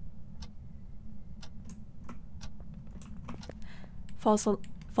 False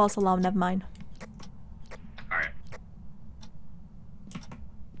alarm, never mind.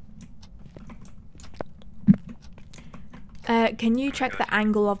 Can you check the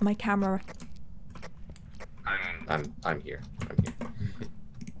angle of my camera? I'm here.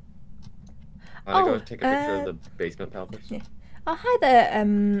 I'm go take a picture of the basement pelvis. Yeah. Oh, hi there,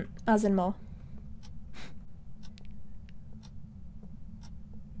 Azinmo.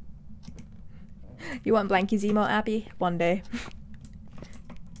 You want Blanky's emote, Abby? One day.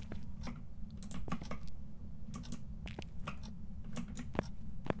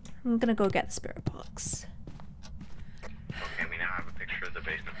 I'm gonna go get the spirit box. Okay, we now have a picture of the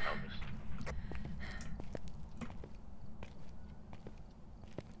basement pelvis.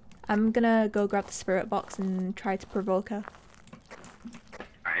 I'm gonna go grab the spirit box and try to provoke her.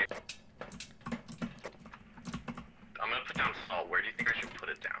 Alright. I'm gonna put down salt. Where do you think I should put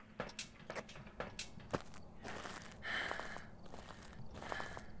it down?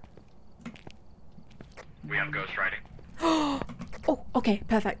 We have ghost riding. Oh, okay,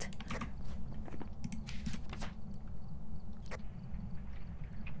 perfect.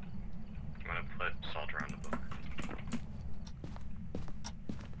 I'm gonna put salt around the book.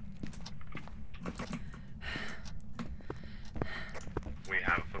 We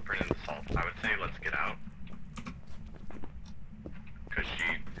have a footprint in the salt. I would say let's get out. Because she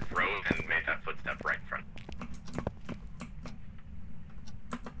rose and made that footstep right in front.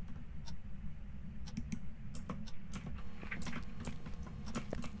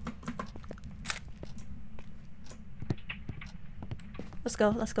 Let's go,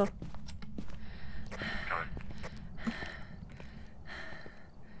 let's go.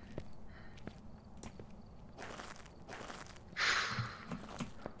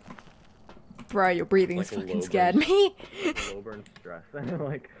 Bro, your breathing is fucking scared me. Low burn stress.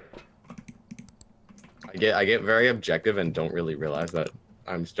 Like, I get very objective and don't really realize that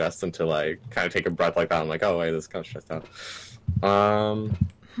I'm stressed until I kind of take a breath like that. I'm like, oh wait, this is kind of stressed out.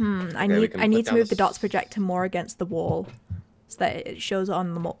 I need to move the dots projector more against the wall so that it shows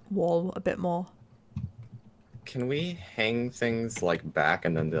on the wall a bit more. can we hang things like back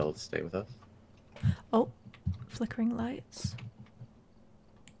and then they'll stay with us? Oh, flickering lights.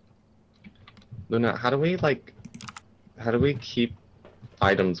 Luna, how do we keep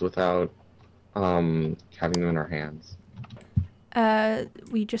items without having them in our hands?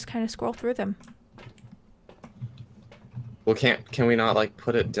 We just kind of scroll through them. Well, can we not like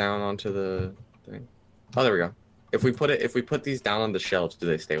put it down onto the thing? Oh, there we go. If we put these down on the shelves, do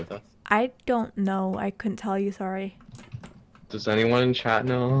they stay with us? I don't know. I couldn't tell you, sorry. Does anyone in chat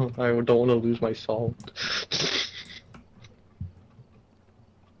know? I don't want to lose my salt.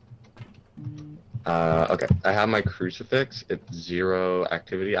 Okay. I have my crucifix. It's 0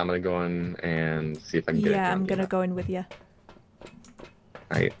 activity. I'm gonna go in and see if I can get it. Yeah, I'm gonna go in with you.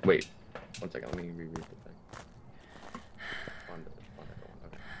 Alright, wait. 1 second. Let me reread the thing.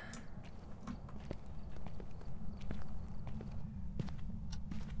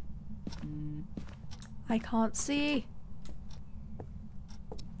 I can't see.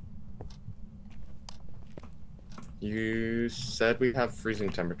 You said we have freezing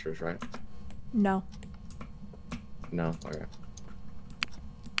temperatures, right? No. No? Okay.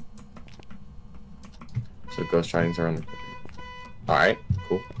 So ghost writings are on the... Alright,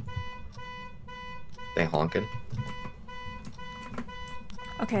 cool. They honking.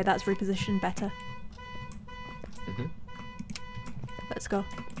 Okay, that's repositioned better. Mm-hmm. Let's go.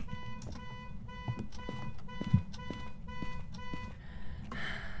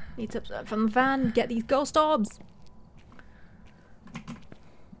 Need to from the van, get these ghost orbs.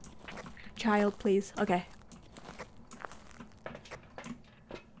 Child, please. Okay.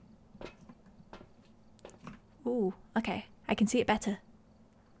 Ooh, okay. I can see it better.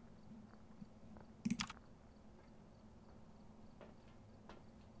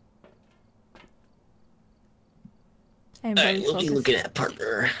 I'm very focused. Looking at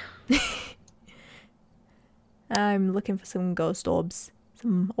partner. I'm looking for some ghost orbs.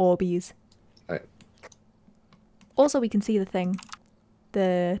 Some orbies. Alright. Also, we can see the thing.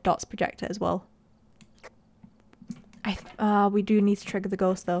 The dots projector as well. We do need to trigger the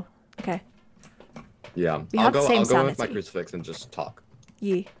ghost though. Okay. Yeah. We I'll have go the same with my sanity. crucifix and just talk.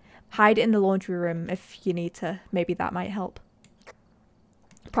 Yeah. Hide it in the laundry room if you need to. Maybe that might help.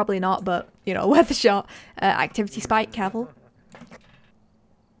 Probably not, but, you know, worth a shot. Activity spike, careful.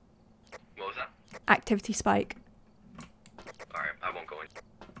 What was that? Activity spike. Alright, I won't go in.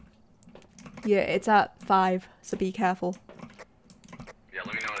 Yeah, it's at 5, so be careful. Yeah,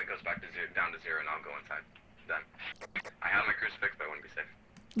 let me know when it goes back to down to 0 and I'll go inside. Then. I have my crucifix, but I wouldn't be safe.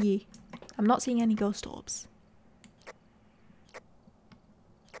 Yeah. I'm not seeing any ghost orbs.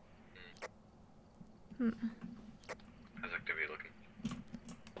 How's activity looking?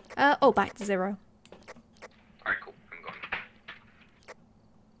 Oh, back to 0. Alright, cool. I'm going.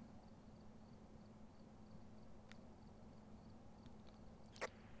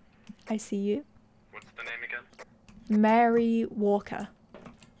 I see you. What's the name again? Mary Walker.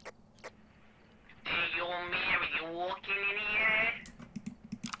 Hey, yo, Mary, you walking in here?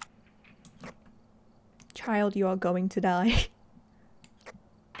 Child, you are going to die.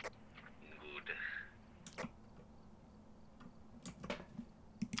 Good.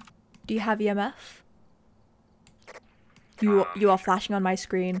 Do you have EMF? You are flashing on my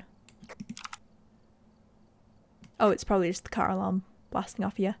screen. Oh, it's probably just the car alarm blasting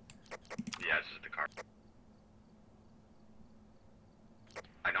off you. Yeah, it's just the car.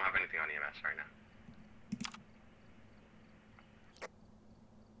 I don't have anything on EMS right now.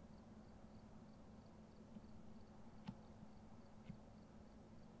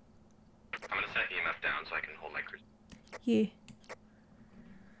 I'm gonna set EMF down so I can hold my cruise. Yeah.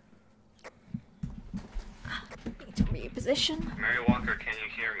 Need to reposition. Mary Walker, can you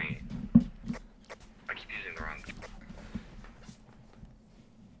hear me? I keep using the wrong.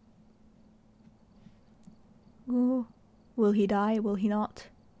 Ooh. Will he die? Will he not?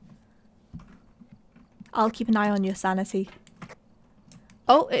 I'll keep an eye on your sanity.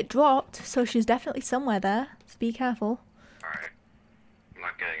 Oh, it dropped, so she's definitely somewhere there. So be careful. Alright. I'm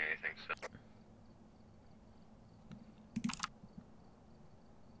not getting anything, so.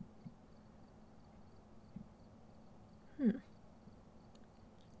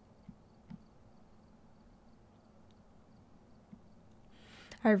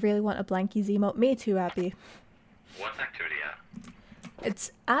 I really want a Blankies emote. Me too, Abby. What's activity at?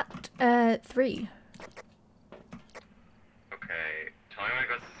 It's at 3. Okay. Tell me when it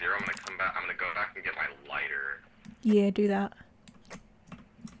goes to 0, I'm gonna come back. I'm gonna go back and get my lighter. Yeah, do that.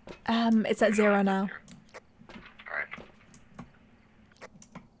 It's at 0 now. Alright.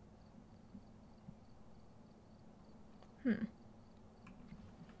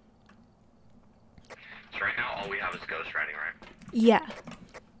 So right now, all we have is ghost writing, right? Yeah.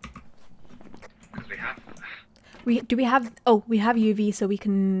 Because we have... We have UV so we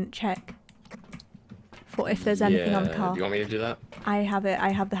can check for if there's anything on the car. Do you want me to do that? I have it. I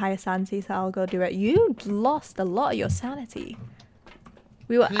have the highest sanity, so I'll go do it. You lost a lot of your sanity.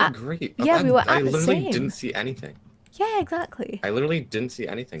 We were at... Great. Yeah, we were at the I literally same. didn't see anything. Yeah, exactly. I literally didn't see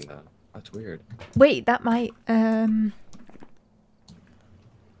anything, though. That's weird. Wait, that might...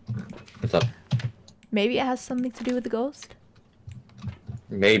 What's up? Maybe it has something to do with the ghost?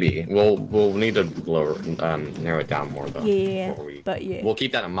 Maybe. We'll need to narrow it down more, though. Yeah, but yeah. We'll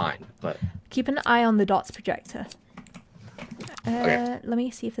keep that in mind, but... Keep an eye on the dots projector. Okay. Let me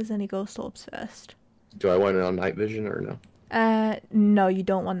see if there's any ghost orbs first. Do I want it on night vision or no? No, you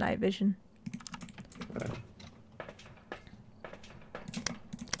don't want night vision.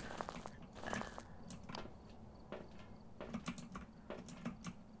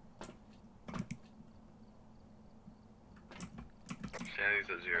 Sanity's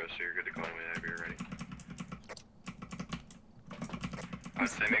at 0, so you're good to go whenever you're ready. I would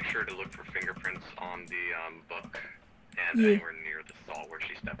say make sure to look for fingerprints on the book and anywhere near the stall where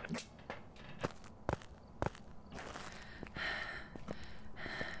she stepped in.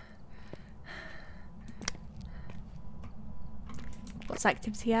 What's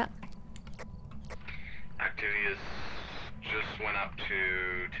activity at? Activity is just went up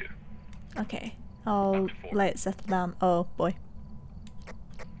to 2. Okay, I'll let it settle down. Oh boy.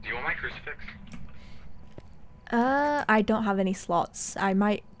 Do you want my crucifix? I don't have any slots. I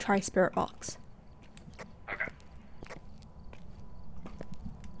might try Spirit Box. Okay.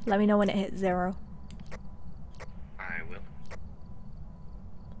 Let me know when it hits 0. I will.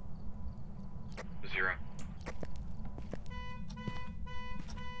 0.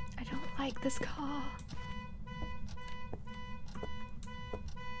 I don't like this car.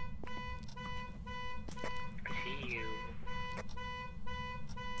 I see you.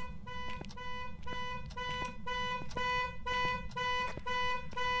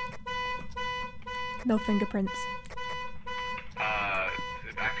 No fingerprints.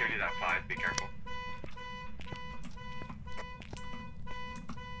 Activity's at 5, be careful.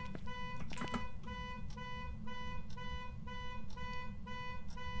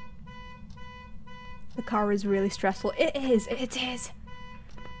 The car is really stressful. It is, it is.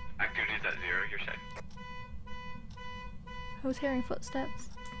 Activity's at 0, you're safe. I was hearing footsteps.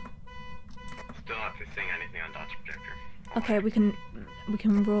 Still not seeing anything on Dot's projector. Okay, we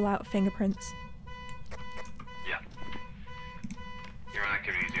can rule out fingerprints. Yeah. You're on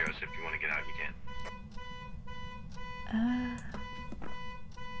activity 0, so if you want to get out, you can.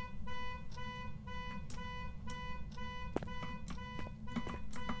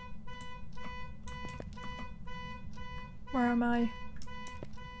 Where am I?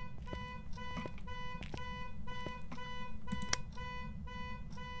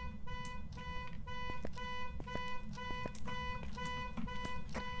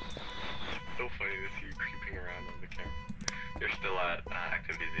 So funny to see you creeping around on the camera. You're still at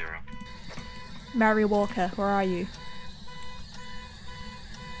activity 0. Mary Walker, where are you?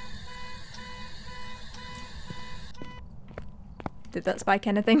 Did that spike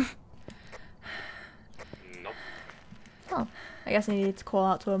anything? Nope. Oh, I guess I needed to call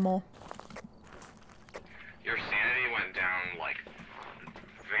out to her more. Your sanity went down, like,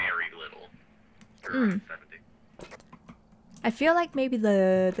 very little. You're around 70. I feel like maybe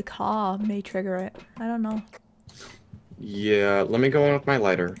the car may trigger it. I don't know. Yeah, let me go in with my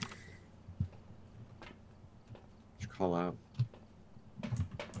lighter. Just call out.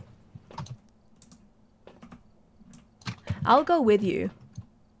 I'll go with you.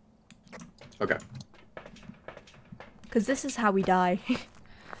 Okay. Because this is how we die.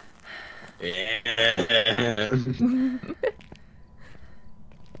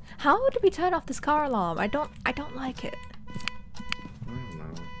 How do we turn off this car alarm? I don't like it. I don't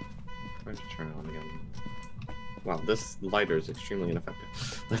know. Try to turn it on again. Wow, this lighter is extremely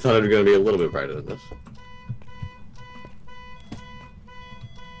ineffective. I thought it was going to be a little bit brighter than this.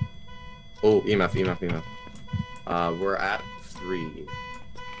 Oh, EMF. We're at 3.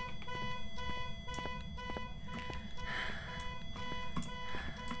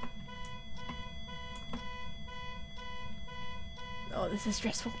 Oh, this is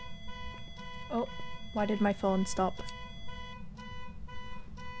stressful. Oh, why did my phone stop?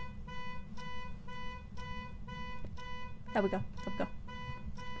 There we go. There we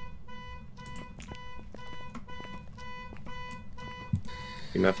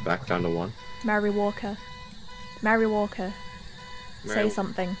go. EMF back down to 1. Mary Walker. Mary Walker. Say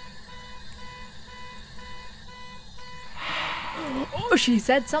something. Oh, she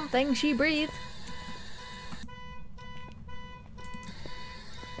said something. She breathed.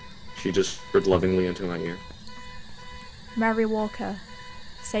 She just whispered lovingly into my ear. Mary Walker,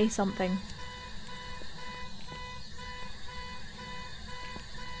 say something.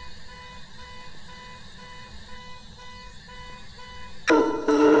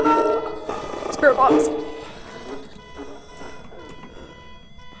 Spirit box.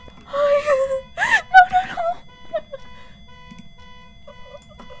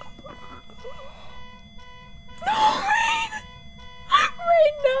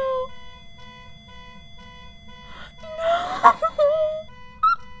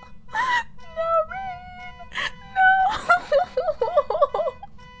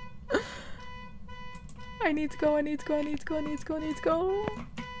 I need to go, I need to go, I need to go, I need to go, I need to go.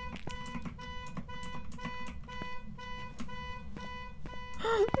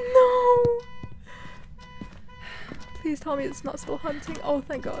 No! Please tell me it's not still hunting. Oh,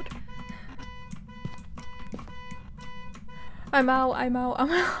 thank God. I'm out, I'm out,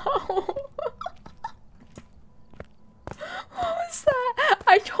 I'm out. What was that?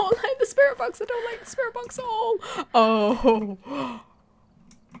 I don't like the spirit box, I don't like the spirit box at all. Oh.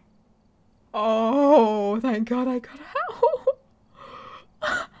 Oh, thank God I got out.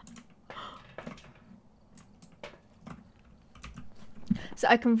 So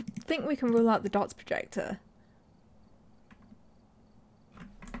I think we can rule out the dots projector.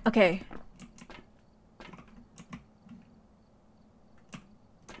 Okay.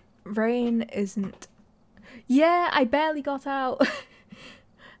 Rain isn't... Yeah, I barely got out.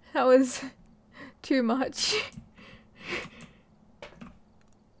 That was too much.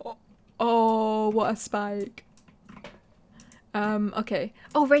 Oh, what a spike. Okay.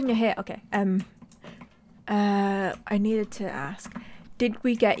 Oh, Rain, you're here. Okay. I needed to ask. Did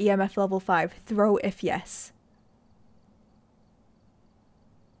we get EMF level 5? Throw if yes.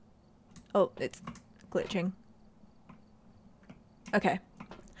 Oh, it's glitching. Okay.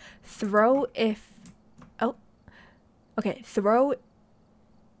 Throw if... Oh. Okay, throw...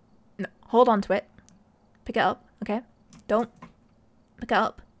 No, hold on to it. Pick it up, okay? Don't pick it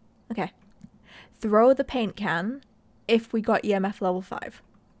up. Okay. Throw the paint can if we got EMF level 5.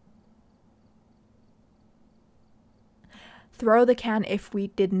 Throw the can if we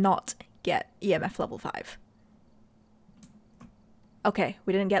did not get EMF level 5. Okay,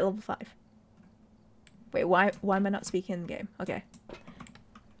 we didn't get level 5. Wait, why am I not speaking in the game? Okay.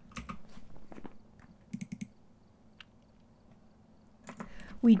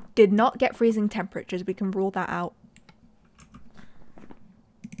 We did not get freezing temperatures. We can rule that out.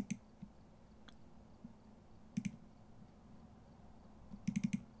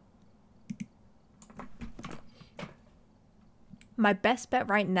 My best bet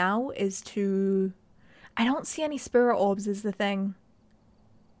right now is to... I don't see any spirit orbs is the thing.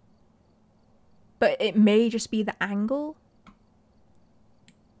 But it may just be the angle.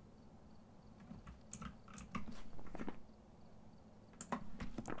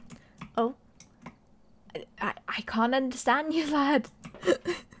 Oh. I can't understand you, lad.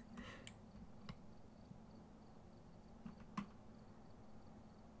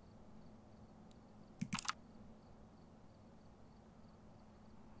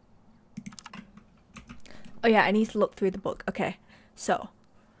 Oh yeah, I need to look through the book. Okay, so.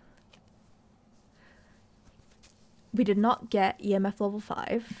 We did not get EMF level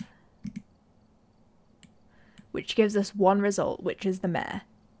 5. Which gives us one result, which is the mare.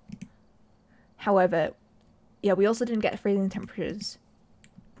 However, yeah, we also didn't get freezing temperatures.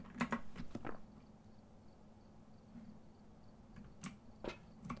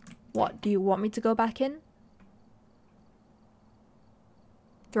 What, do you want me to go back in?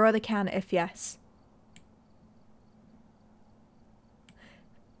 Throw the can if yes.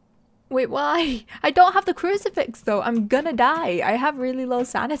 Wait, why? I don't have the crucifix though. I'm gonna die. I have really low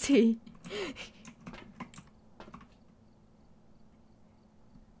sanity.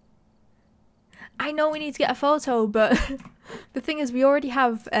 I know we need to get a photo, but the thing is we already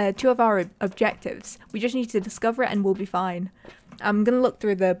have 2 of our objectives. We just need to discover it and we'll be fine. I'm gonna look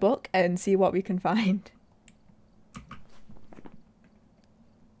through the book and see what we can find.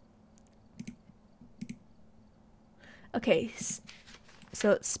 Okay,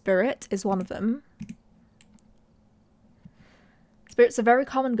 so spirit is one of them. Spirits are very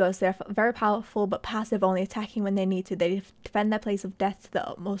common ghosts. They are very powerful but passive, only attacking when they need to. They defend their place of death to the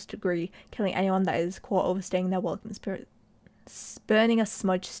utmost degree, killing anyone that is caught overstaying their welcome. Spirits burning a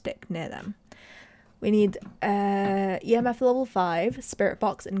smudge stick near them. We need EMF level 5, spirit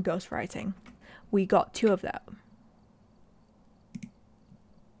box, and ghost writing. We got 2 of them.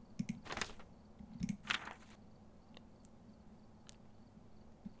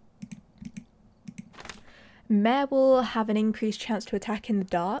 Mare will have an increased chance to attack in the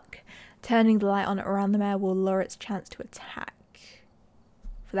dark. Turning the light on around the mare will lower its chance to attack.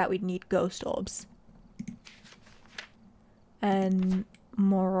 For that we'd need ghost orbs. And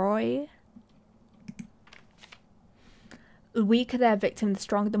Moroi. The weaker their victim, the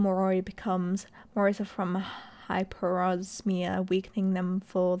stronger the Moroi becomes. Moroi are from hyperosmia, weakening them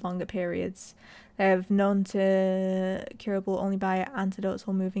for longer periods. They have known to curable only by antidotes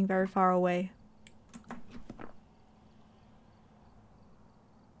or moving very far away.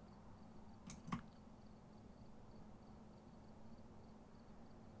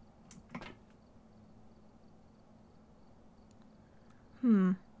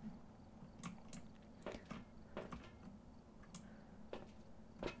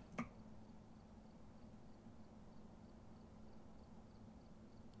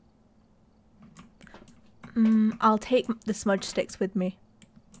 I'll take the smudge sticks with me.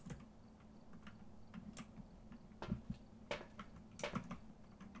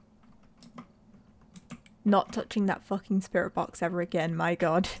 Not touching that fucking spirit box ever again, my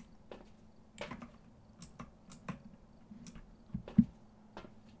god.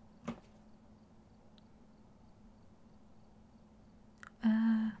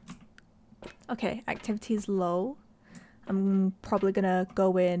 Okay, activity is low. I'm probably gonna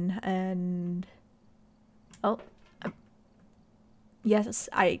go in and... Oh. Yes,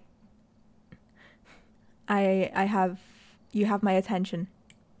 I have... You have my attention.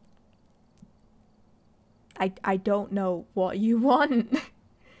 I don't know what you want,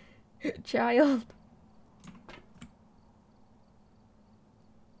 child.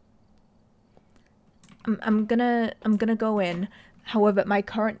 I'm gonna go in. However, my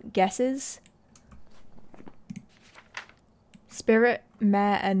current guesses: Spirit,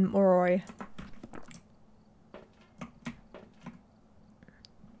 Mare, and Moroi.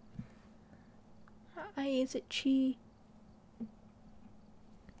 Is it Chi?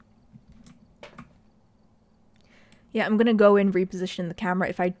 Yeah, I'm gonna go in, reposition the camera.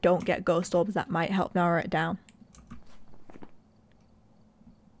 If I don't get ghost orbs, that might help narrow it down.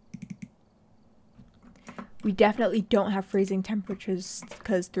 We definitely don't have freezing temperatures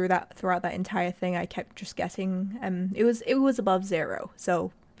because throughout that entire thing, I kept just guessing. It was above 0,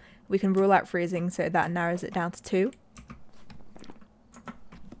 so we can rule out freezing, so that narrows it down to 2.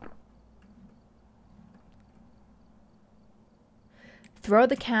 Throw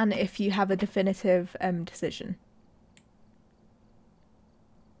the can if you have a definitive decision.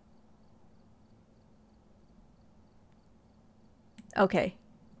 Okay.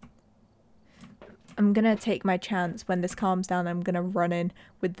 I'm gonna take my chance. When this calms down, I'm gonna run in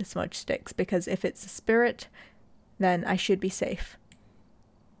with the smudge sticks, because if it's a spirit, then I should be safe.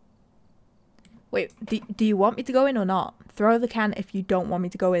 Wait, do you want me to go in or not? Throw the can if you don't want me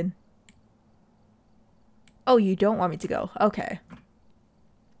to go in. Oh, you don't want me to go. Okay.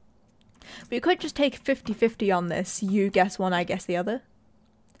 We could just take 50-50 on this. You guess one, I guess the other.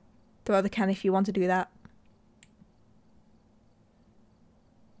 Throw the can if you want to do that.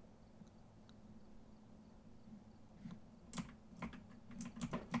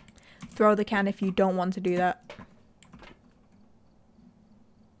 Throw the can if you don't want to do that.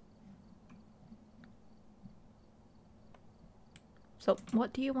 So,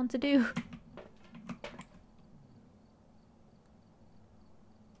 what do you want to do?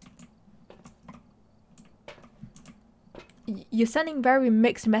 You're sending very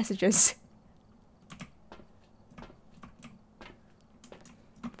mixed messages.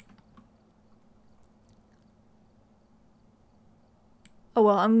 Oh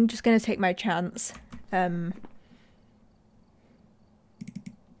well, I'm just gonna take my chance. I'm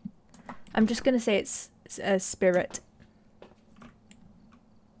just gonna say it's a spirit.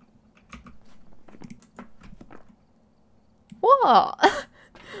 What?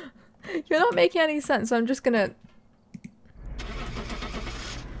 You're not making any sense, so I'm just gonna...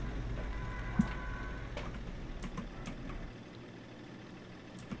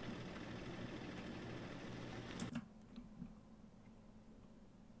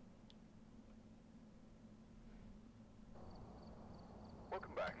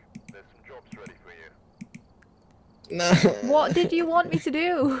 Welcome back. There's some jobs ready for you. No. What did you want me to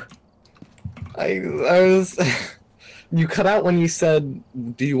do? I was... You cut out when you said,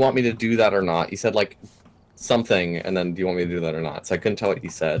 do you want me to do that or not? You said, like, something, and then, do you want me to do that or not? So I couldn't tell what you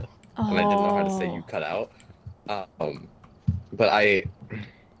said. Oh. And I didn't know how to say you cut out. But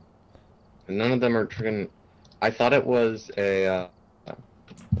none of them are freaking... I thought it was a...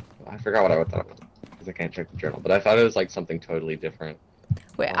 I forgot what I thought it was, because I can't check the journal. But I thought it was, like, something totally different.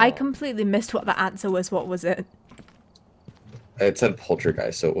 Wait, I completely missed what the answer was. What was it? It said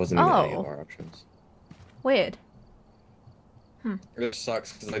poltergeist, so it wasn't in any of Oh. our options. Weird. It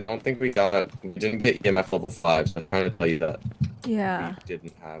sucks because I don't think we didn't get EMF level 5, so I'm trying to tell you that Yeah. we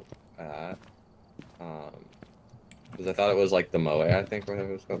didn't have that. Because I thought it was like the Moe, I think, or whatever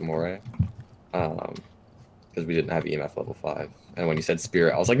it was called, Moray. Because we didn't have EMF level 5. And when you said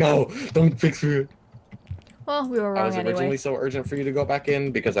Spirit, I was like, no, don't pick Spirit. Well, we were wrong I was originally anyway. so urgent for you to go back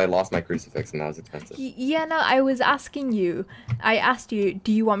in because I lost my crucifix and that was expensive. Yeah, no, I was asking you. I asked you,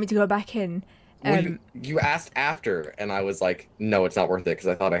 do you want me to go back in? Well, you asked after, and I was like, no, it's not worth it because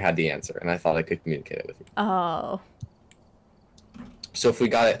I thought I had the answer and I thought I could communicate it with you. Oh. So if we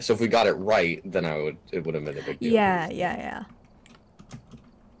got it right, then it would have been a big deal. Yeah.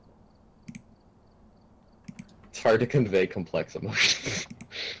 It's hard to convey complex emotions.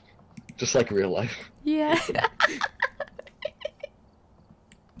 Just like real life. Yeah.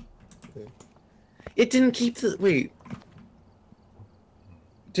 It didn't keep the wait.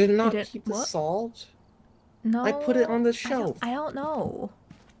 Did it not keep the what? salt? No. I put it on the shelf. I don't know.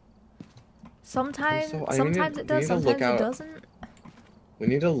 Sometimes it does, sometimes it doesn't. We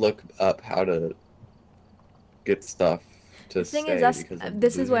need to look up how to get stuff to The thing is,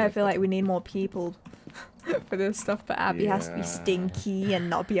 this is where I feel like we need more people for this stuff, but Abby has to be stinky and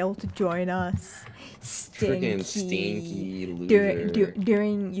not be able to join us. Freaking stinky loser.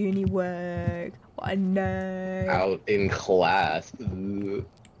 During uni work. What a nerd. Out in class. Ugh.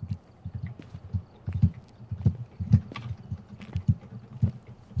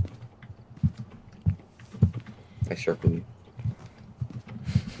 I sure believe.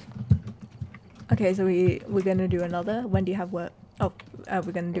 Okay, so we're gonna do another. When do you have work? Oh,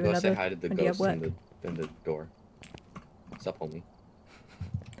 we're gonna do another. Say hi to the ghost in the door. What's up, homie?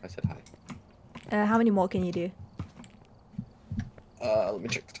 I said hi. How many more can you do? Let me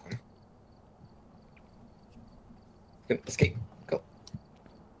check the time. Escape. Go.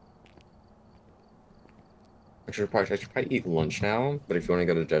 I should probably eat lunch now, but if you want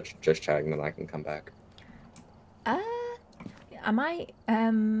to go to Judge Tag, then I can come back. I might,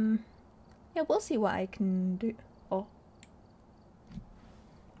 yeah, we'll see what I can do. Oh.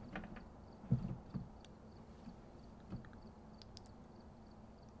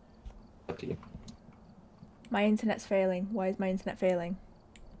 Up to you. My internet's failing. Why is my internet failing?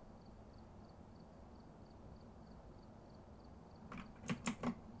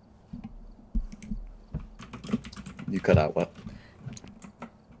 You cut out what?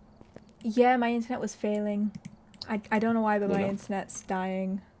 Yeah, my internet was failing. I don't know why, but my no. internet's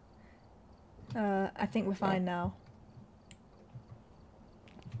dying. I think we're fine now.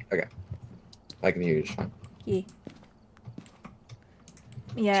 Okay. I can hear you just fine. Yeah.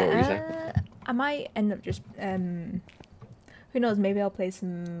 Yeah, So what were you saying? I might end up just, who knows, maybe I'll play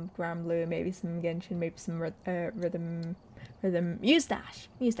some Grand Blue, maybe some Genshin, maybe some Rhythm, musedash,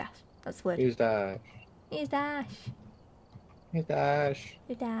 that's the word. Musedash.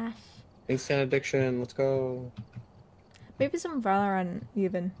 Musedash. Instant addiction, let's go. Maybe some Valorant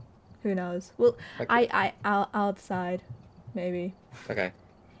even, who knows. Well, Okay. I'll decide, maybe. Okay.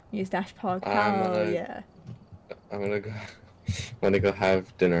 Musedash podcast, yeah. I'm gonna go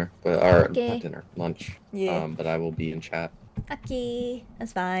have dinner, not dinner, lunch. Yeah. But I will be in chat. Okay,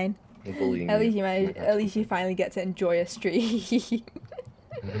 that's fine. Bullying At least you. at least you finally get to enjoy a stream.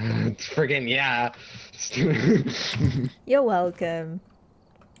 Friggin' yeah. You're welcome.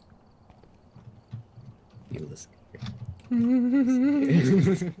 You listen.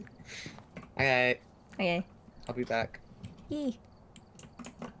 Alright. Okay. I'll be back. Yee.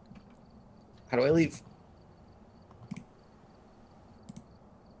 How do I leave?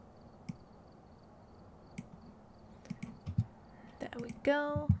 There we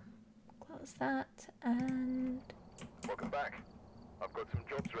go. Close that and. Welcome back. I've got some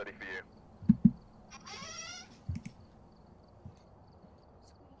jobs ready for you.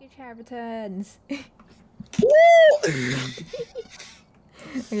 Squeaky chair returns. Woo!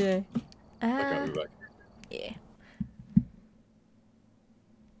 Okay. I'll be back. Yeah.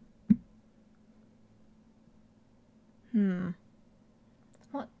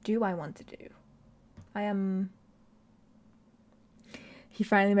 What do I want to do? He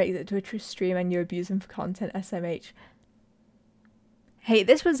finally makes it to a stream and you abuse him for content, SMH. Hey,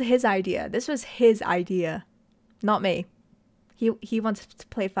 this was his idea. Not me. He wanted to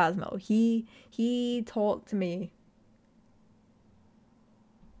play Phasmo. He talked to me.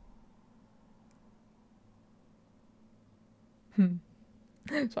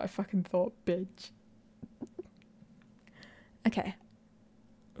 That's what I fucking thought, bitch. Okay.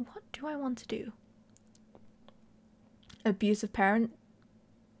 What do I want to do? Abusive parent?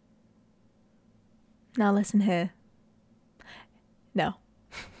 Now listen here. No.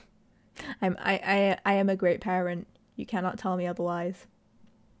 I am a great parent. You cannot tell me otherwise.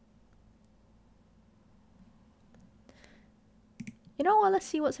 You know what? Let's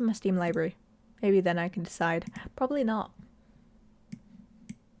see what's in my Steam library. Maybe then I can decide. Probably not.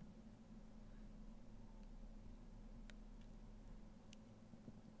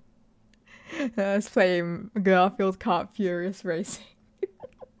 I was playing Garfield Kart Furious Racing.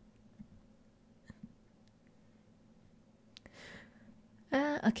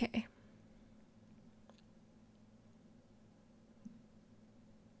 Okay.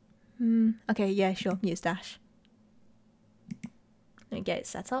 Okay, yeah, sure. musedash. Let me get it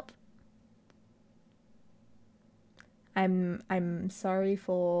set up. I'm sorry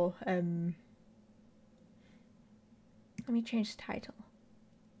for let me change the title.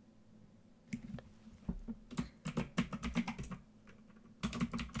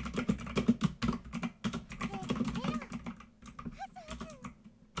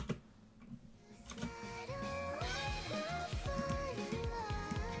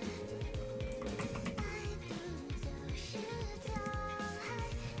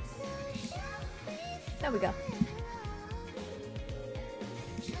 There we go.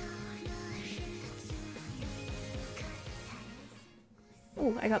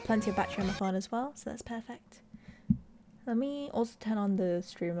 Oh, I got plenty of battery on my phone as well, so that's perfect. Let me also turn on the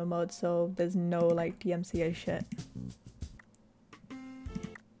streamer mode so there's no like DMCA shit.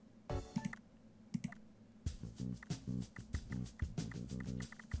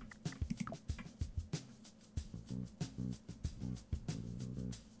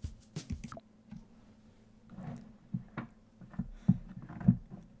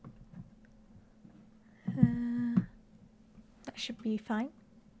 Should be fine.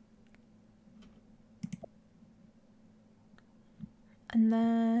 And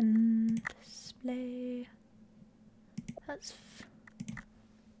then display. That's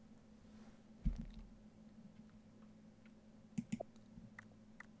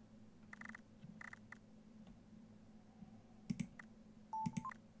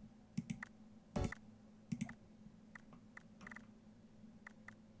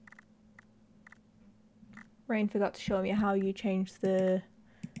Rain forgot to show me how you change the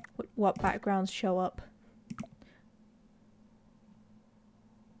what backgrounds show up.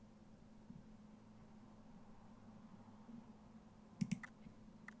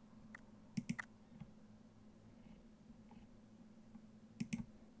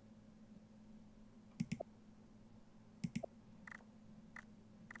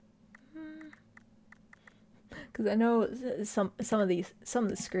 Because I know some of the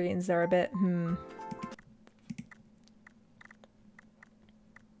screens are a bit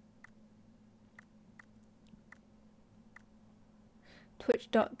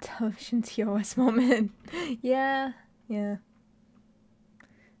Twitch.television TOS moment. Yeah.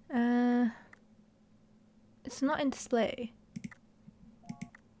 It's not in display.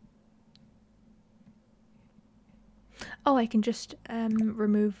 Oh, I can just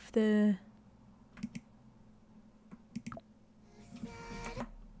remove the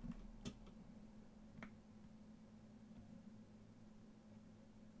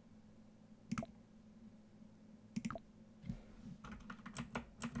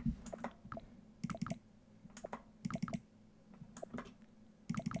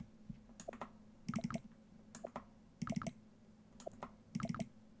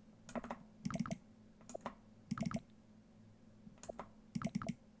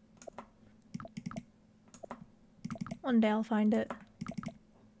One day I'll find it.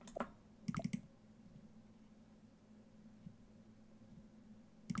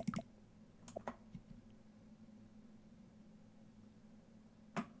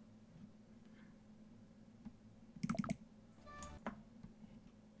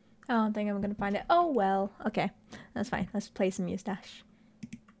 I don't think I'm gonna find it. Oh well. Okay, that's fine. Let's play some musedash.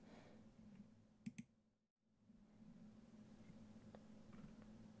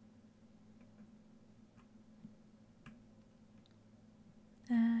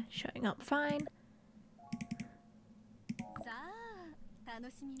 Showing up fine.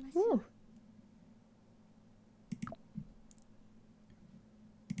 Ooh.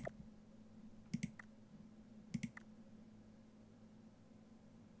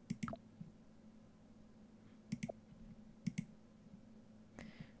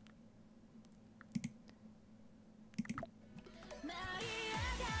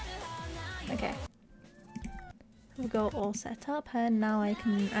 Okay. We'll go all set up and now I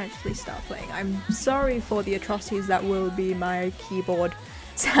can actually start playing. I'm sorry for the atrocities that will be my keyboard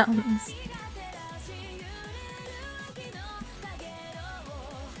sounds.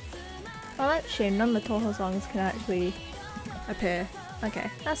 Oh, that's a shame. None of the Toho songs can actually appear. Okay,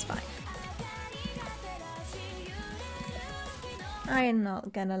 that's fine. I'm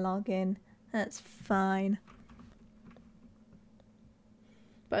not gonna log in. That's fine.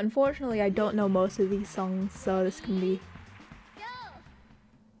 But unfortunately, I don't know most of these songs, so this can be...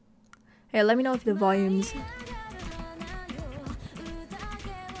 Hey, let me know if the volume's...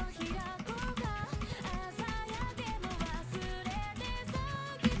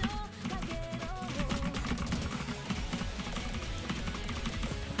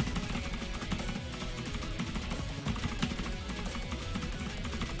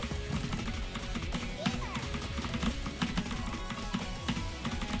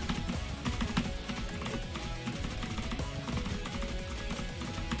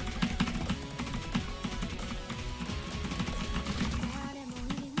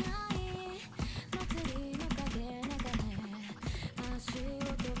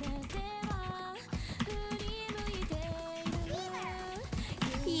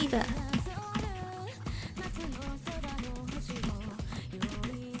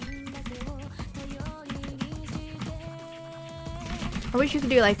 I wish you could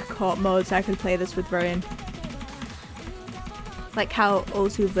do like a co-op mode so I could play this with Rowan. Like how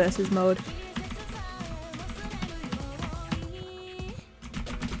Osu versus mode.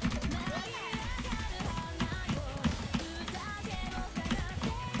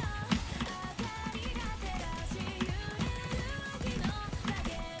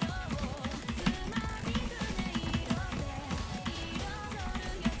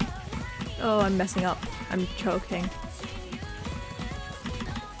 Oh, I'm messing up. I'm choking.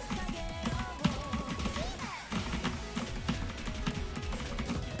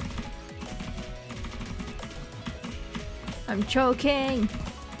 I'm choking!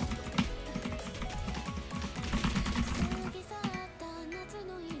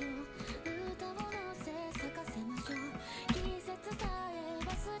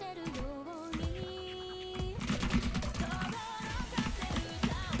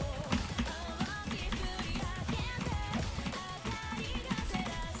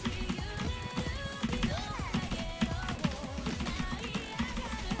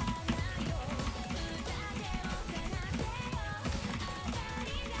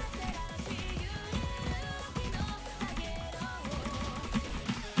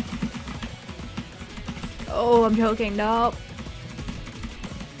 Oh, I'm choking. Nope.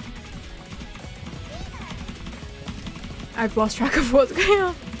 I've lost track of what's going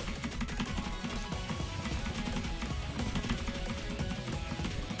on.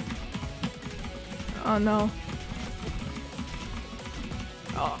 Oh no.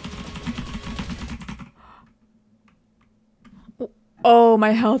 Oh. Oh,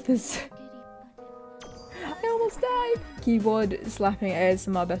 my health is... I almost died. Keyboard slapping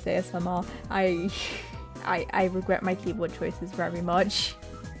ASMR, best ASMR. I regret my keyboard choices very much.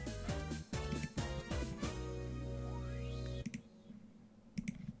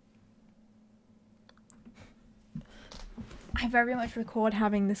 I very much record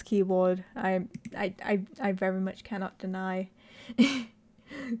having this keyboard. I very much cannot deny.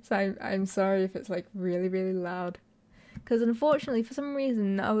 So I'm sorry if it's like really loud. Because unfortunately, for some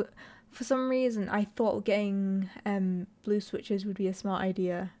reason I thought getting blue switches would be a smart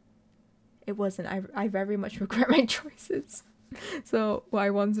idea. It wasn't. I very much regret my choices. So what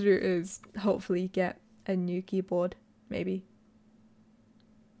I want to do is hopefully get a new keyboard, maybe.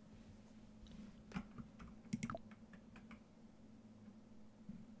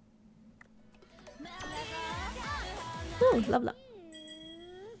 Oh, love that.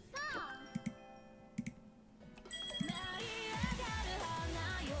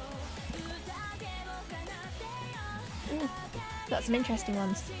 Ooh, got some interesting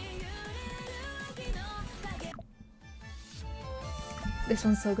ones. This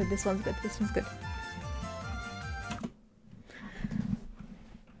one's so good, this one's good, this one's good.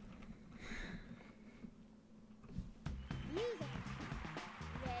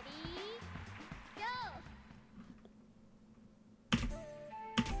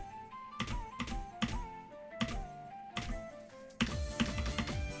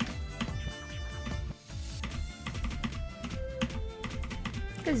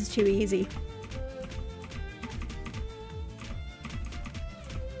 This is too easy.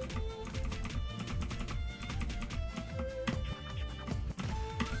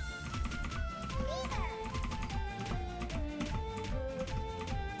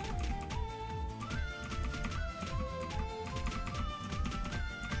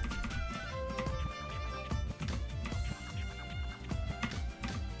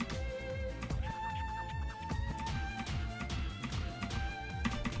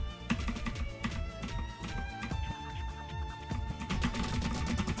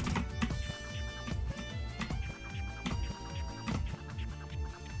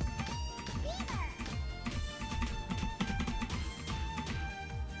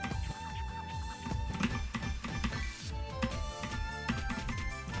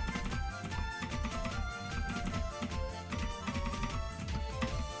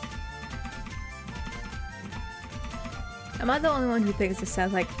 Am I the only one who thinks this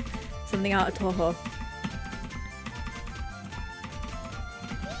sounds like something out of Toho?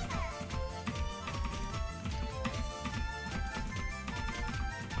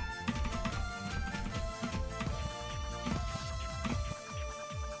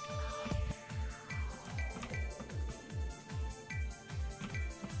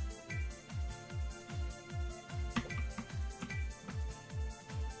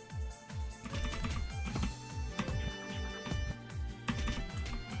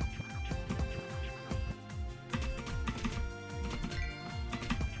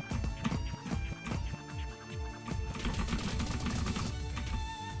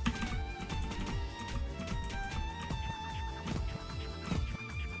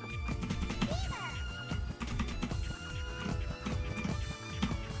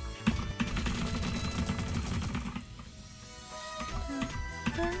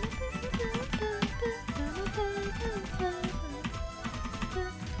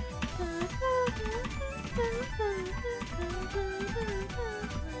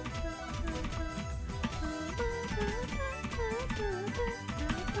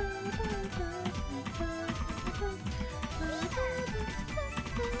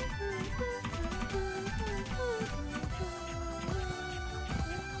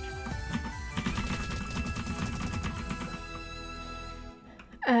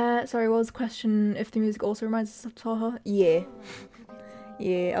 Sorry, what was the question? If the music also reminds us of Toho? Yeah.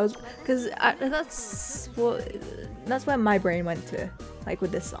 Yeah, I was, because that's where my brain went to, like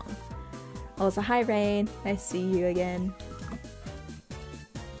with this song. Also, hi Rain, nice to see you again.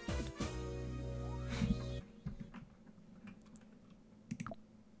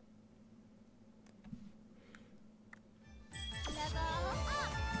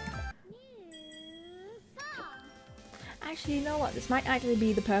 Actually, you know what? This might actually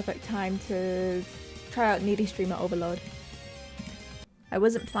be the perfect time to try out Needy Streamer Overload. I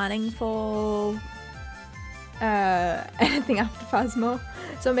wasn't planning for anything after Phasmo,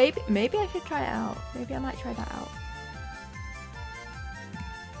 so maybe I should try it out. Maybe I might try that out.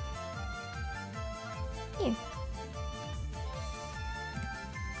 Yeah.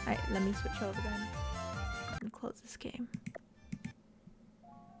 Alright, let me switch over then and close this game.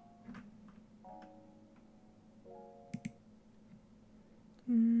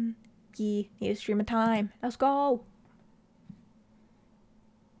 Yeah, need a stream of time. Let's go.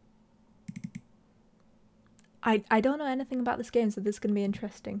 I don't know anything about this game, so this is gonna be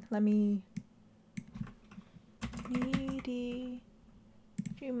interesting. Let me Needy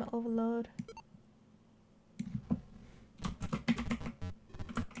Streamer Overload.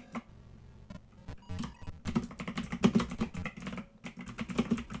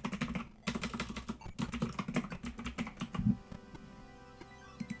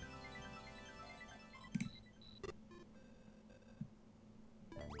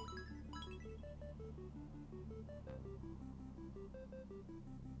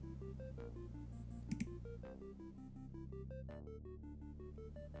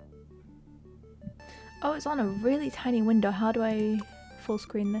 Oh, it's on a really tiny window. How do I full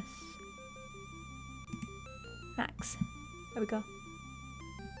screen this? Max. There we go.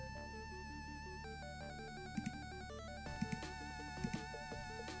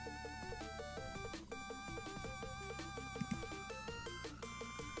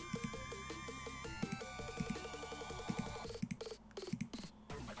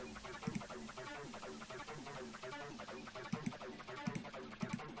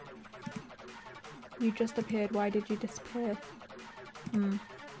 You just appeared. Why did you disappear?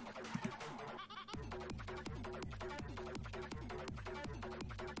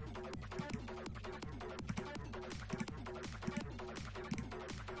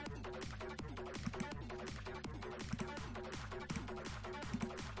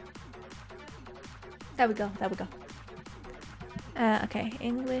 There we go, there we go. Okay,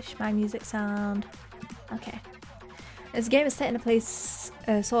 English, my music sound. Okay. This game is set in a place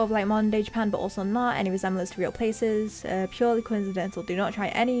sort of like modern day Japan, but also not any resemblance to real places. Purely coincidental. Do not try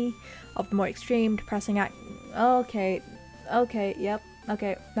any of the more extreme, depressing act. Okay, yep.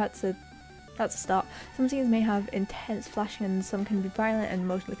 Okay, that's a start. Some scenes may have intense flashing and some can be violent and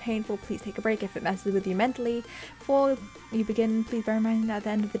emotionally painful. Please take a break if it messes with you mentally. Before you begin, please bear in mind that at the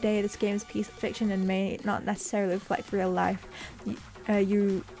end of the day, this game is a piece of fiction and may not necessarily reflect real life.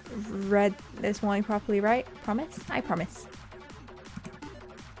 You read this warning properly, right? Promise? I promise.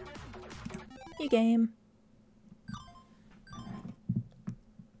 New game.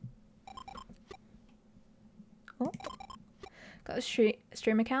 Oh. Got a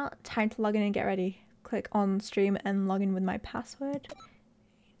stream account. Time to log in and get ready. Click on stream and log in with my password.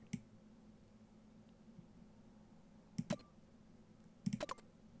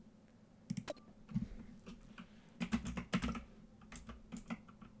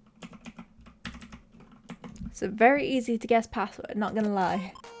 It's a very easy to guess password, not gonna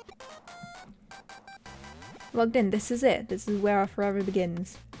lie. Logged in, this is it. This is where our forever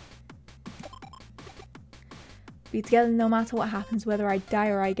begins. Be together no matter what happens, whether I die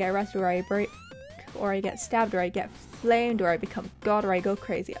or I get arrested or I break or I get stabbed or I get flamed or I become God or I go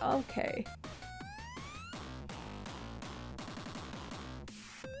crazy. Okay.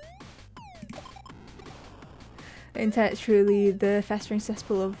 The internet is truly the festering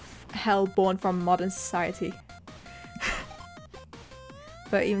cesspool of hell born from modern society.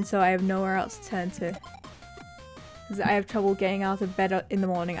 But even so, I have nowhere else to turn to. Because I have trouble getting out of bed in the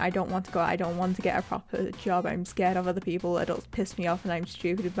morning. I don't want to go out. I don't want to get a proper job. I'm scared of other people. Adults piss me off and I'm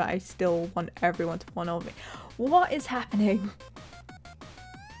stupid, but I still want everyone to fawn over me. What is happening?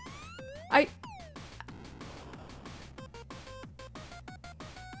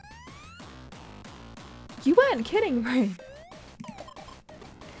 You weren't kidding, right?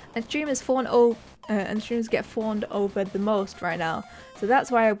 And streamers get fawned over the most right now. So that's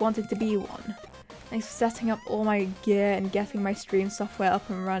why I wanted to be one. Thanks for setting up all my gear and getting my stream software up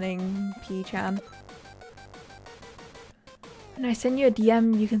and running, P-chan. When I send you a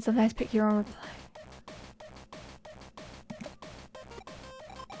DM, you can sometimes pick your own reply.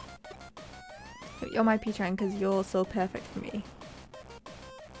 You're my P-chan because you're so perfect for me.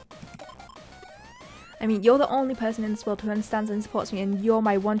 I mean, you're the only person in this world who understands and supports me, and you're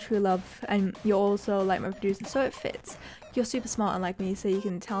my one true love, and you're also like my producer, so it fits. You're super smart unlike me, so you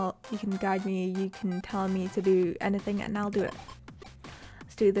can guide me, you can tell me to do anything, and I'll do it.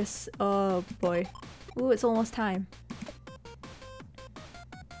 Let's do this. Oh boy. Ooh, it's almost time.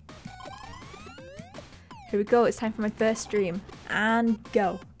 Here we go, it's time for my first stream. And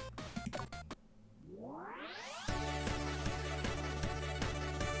go.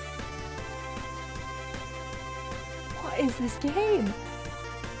 What is this game?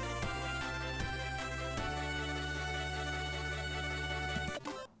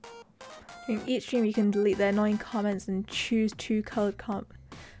 During each stream you can delete the annoying comments and choose two colored comment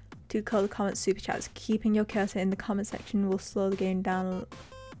super chats. Keeping your cursor in the comment section will slow the game down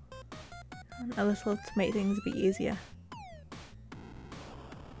a little to make things a bit easier.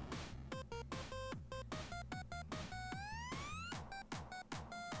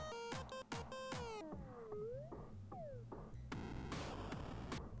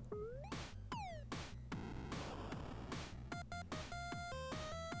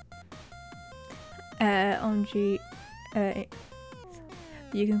 OMG,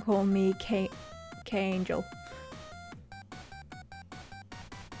 you can call me K-Angel.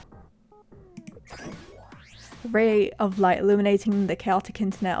 A ray of light illuminating the chaotic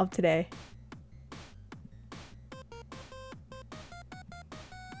internet of today.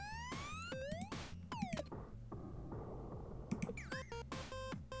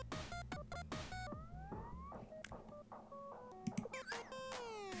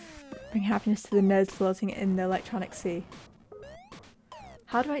 Bring happiness to the nerds floating in the electronic sea.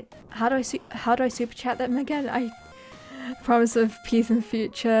 How do I super chat them again? I promise of peace in the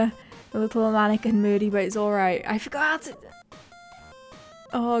future. A little manic and moody, but it's alright. I forgot it.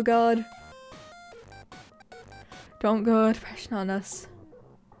 Oh god. Don't go depression on us.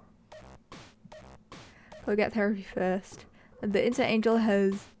 Go get therapy first. The internet angel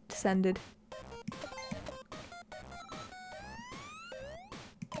has descended.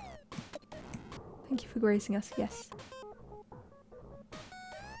 Thank you for gracing us, yes.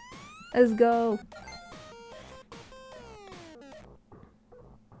 Let's go!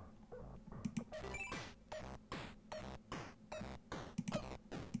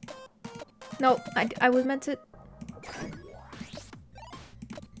 No, I was meant to...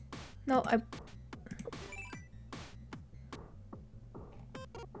 No,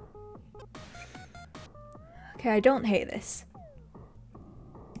 Okay, I don't hate this.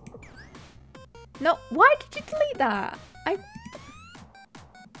 No, why did you delete that?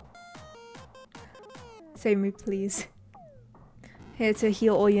 Save me, please. Here to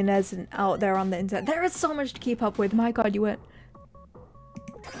heal all your nerds and out there on the internet. There is so much to keep up with. My god, you went.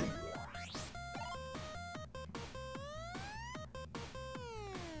 You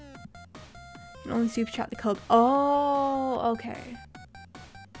can only super chat the code. Oh, okay.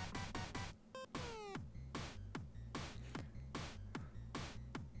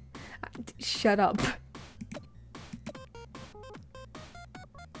 Shut up.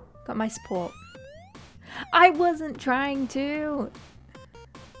 Got my support. I wasn't trying to.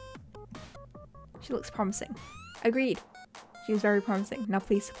 She looks promising. Agreed. She was very promising. Now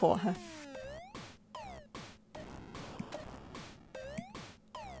please support her.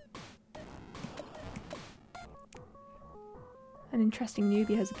 An interesting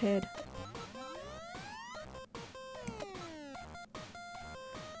newbie has appeared.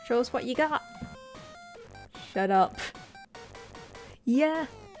 Show us what you got. Shut up. Yeah.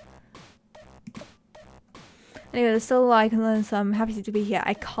 Anyway, there's still a lot I can learn, so I'm happy to be here.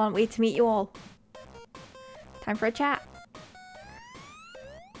 I can't wait to meet you all. Time for a chat.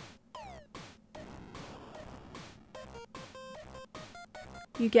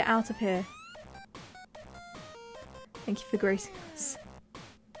 You get out of here. Thank you for gracing us.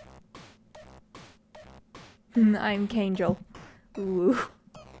 I'm Kangel. Ooh.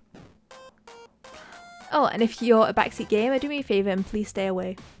 Oh, and if you're a backseat gamer, do me a favour and please stay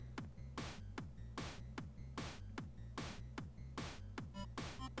away.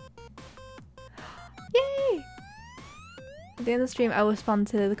 Yay! At the end of the stream, I will respond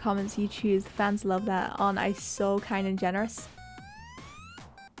to the comments you choose. The fans love that. Aren't I so kind and generous?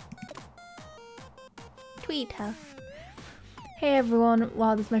 Tweeter. Hey everyone,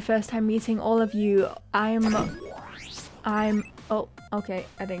 wow, this is my first time meeting all of you. I'm oh, okay,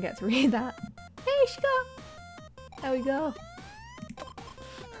 I didn't get to read that. Hey, Shika! There we go.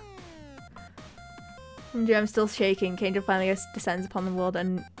 I'm still shaking. Kangel finally descends upon the world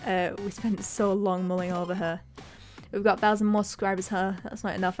and we spent so long mulling over her. We've got 1,000 more subscribers, huh? That's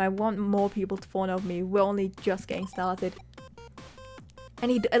not enough. I want more people to fawn over me. We're only just getting started. I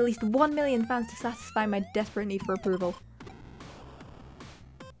need at least 1 million fans to satisfy my desperate need for approval.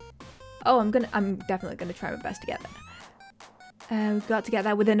 Oh, I'm definitely gonna try my best to get there. We've got to get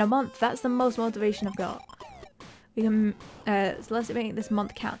there within a month. That's the most motivation I've got. We can, so let's make this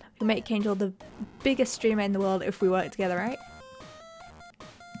month count. We can make Kangel the biggest streamer in the world if we work together, right?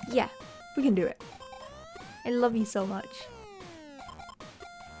 Yeah, we can do it. I love you so much.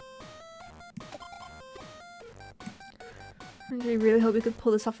 I really hope we could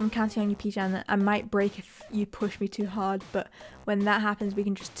pull this off. I'm counting on you, Pijan. I might break if you push me too hard, but when that happens, we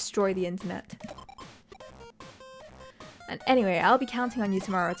can just destroy the internet. And anyway, I'll be counting on you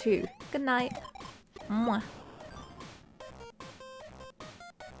tomorrow too. Good night. Mwah.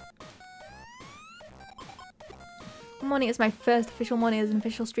 Morning is my first official morning as an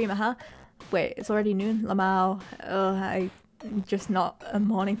official streamer, huh? Wait, it's already noon? Lamau. I'm just not a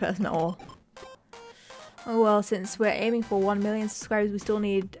morning person at all. Oh well, since we're aiming for 1 million subscribers, we still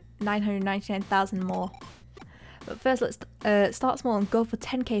need 999,000 more. But first, let's start small and go for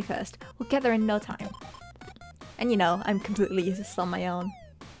 10k first. We'll get there in no time. And you know, I'm completely useless on my own.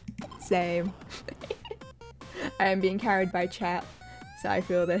 Same. I am being carried by chat, so I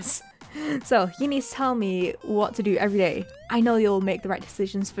feel this. So, you need to tell me what to do every day. I know you'll make the right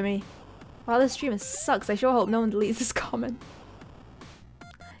decisions for me. While this streamer sucks, I sure hope no one deletes this comment.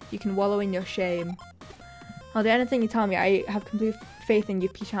 You can wallow in your shame. I'll do anything you tell me. I have complete faith in you,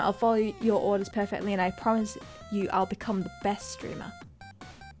 Picha. I'll follow your orders perfectly and I promise you I'll become the best streamer.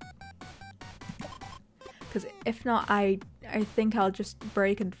 Because if not, I think I'll just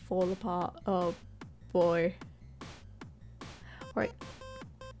break and fall apart. Oh boy. Right.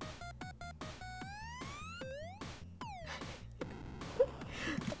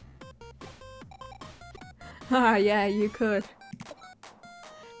 Ah, yeah, you could.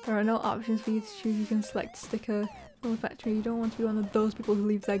 There are no options for you to choose. You can select sticker from the factory. You don't want to be one of those people who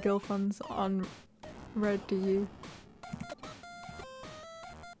leave their girlfriends on red, do you?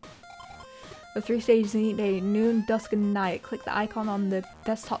 The 3 stages in each day, noon, dusk and night. Click the icon on the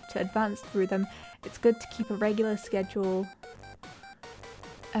desktop to advance through them. It's good to keep a regular schedule.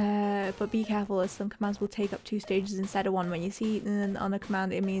 But be careful as some commands will take up 2 stages instead of 1. When you see on a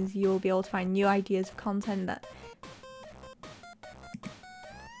command, it means you'll be able to find new ideas of content that...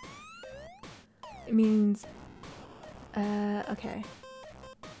 It means... okay.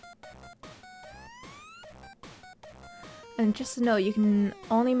 And just to know, you can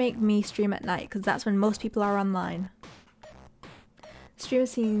only make me stream at night, because that's when most people are online. Streamer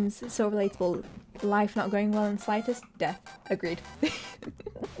seems so relatable. Life not going well in the slightest. Death. Agreed.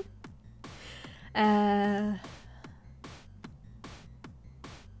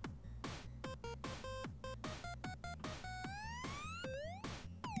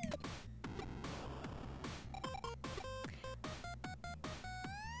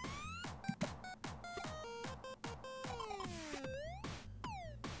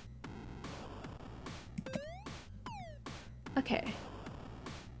 Okay.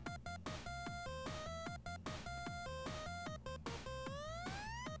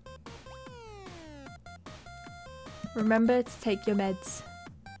 Remember to take your meds.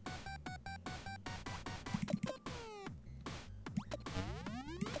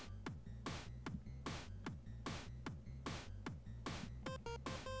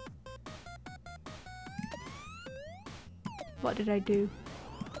 What did I do?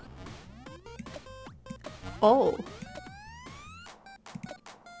 Oh.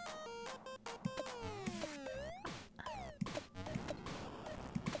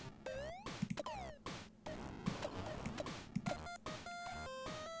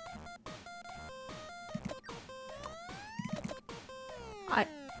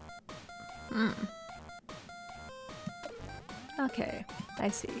 Okay, I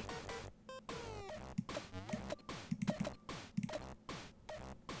see.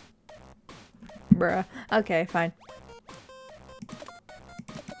 Bruh. Okay, fine.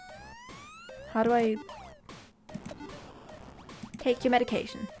 How do I take your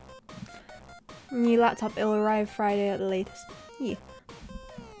medication? New laptop, it'll arrive Friday at the latest. Yeah.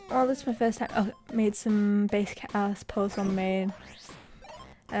 Well, this is my first time. Oh, made some basic ass posts on main.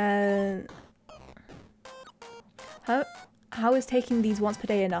 How is taking these once per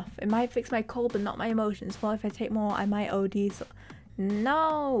day enough? It might fix my cold, but not my emotions. Well, if I take more, I might OD. So,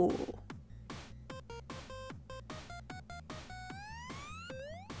 no.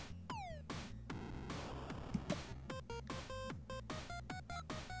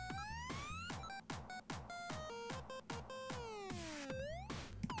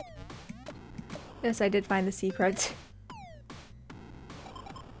 Yes, I did find the secret.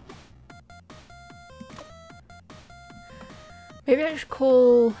 Maybe I should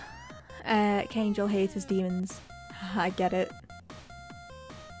call K-Angel haters demons. I get it.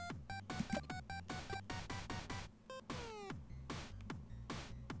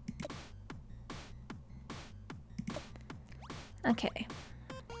 Okay.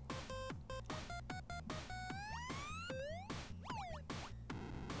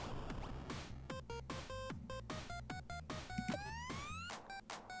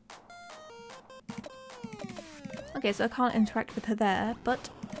 Okay, so I can't interact with her there,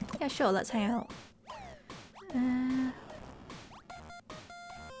 but yeah, sure, let's hang out.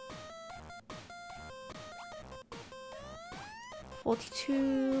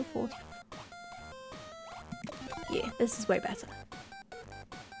 42, 40. Yeah, this is way better.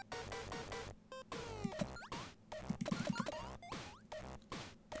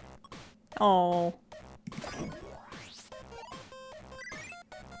 Oh.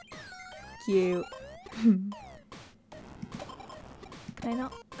 Cute. Can I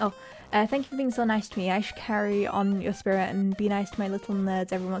not? Oh, thank you for being so nice to me. I should carry on your spirit and be nice to my little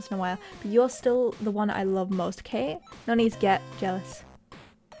nerds every once in a while. But you're still the one I love most, okay? No need to get jealous.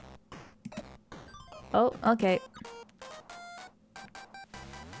 Oh, okay.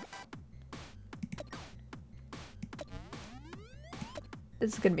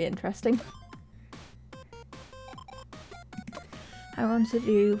 This is gonna be interesting. I want to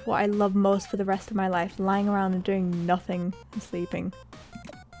do what I love most for the rest of my life, lying around and doing nothing and sleeping.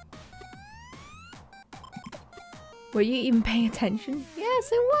 Were you even paying attention? Yes,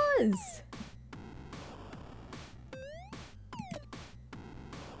 it was!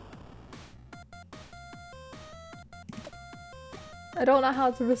 I don't know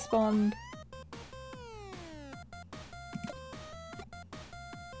how to respond.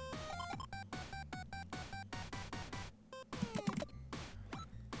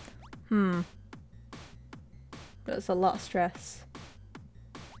 That's a lot of stress.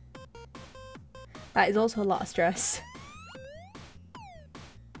 That is also a lot of stress.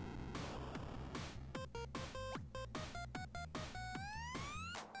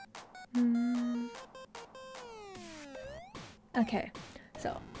 Okay,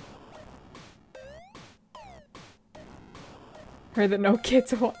 so. Heard that no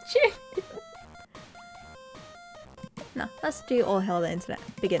kids are watching. No, let's do all hell the internet.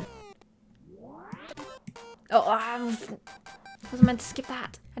 Begin. Oh, I wasn't meant to skip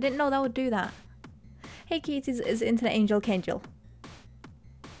that. I didn't know that would do that. Hey kids, is Internet Angel Kangel.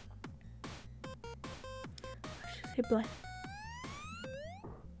 Hey, boy.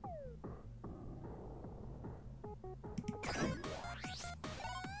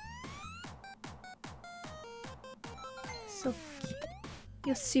 So cute.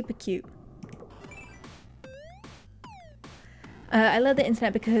 You're super cute. I love the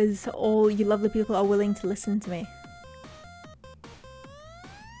internet because all you lovely people are willing to listen to me.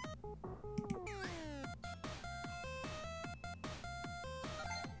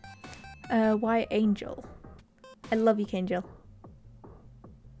 Why Angel? I love you, Angel.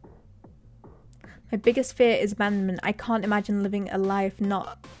 My biggest fear is abandonment. I can't imagine living a life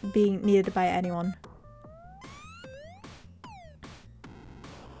not being needed by anyone.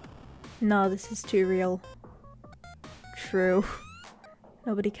 No, this is too real. True.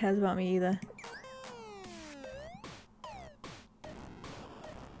 Nobody cares about me either.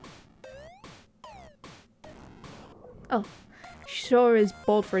 Oh, sure is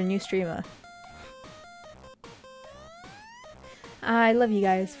bold for a new streamer. I love you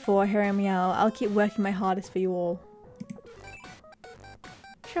guys for hearing me out. I'll keep working my hardest for you all.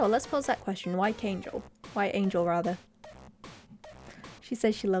 Sure, let's pose that question. Why Angel? Why Angel, rather? She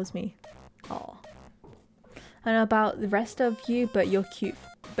says she loves me. Aw. I don't know about the rest of you, but you're cute.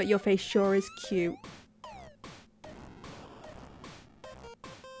 but your face sure is cute.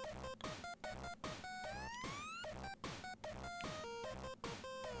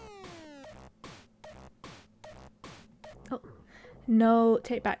 Oh, no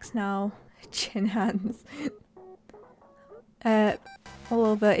take backs now. Chin hands. All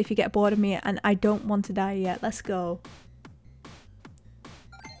over if you get bored of me, and I don't want to die yet. Let's go.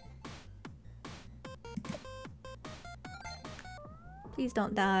 Please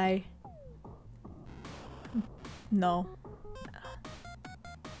don't die. No.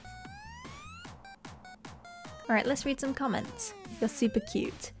 Alright, let's read some comments. You're super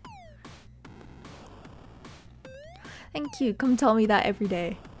cute. Thank you. Come tell me that every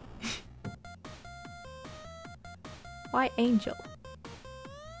day. Why angel?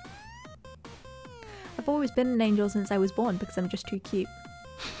 I've always been an angel since I was born because I'm just too cute.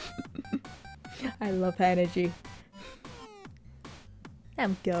 I love her energy.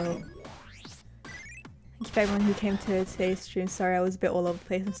 Go. Thank you for everyone who came to today's stream. Sorry I was a bit all over the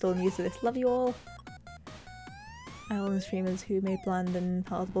place. I'm still new to this. Love you all. Island streamers who made bland and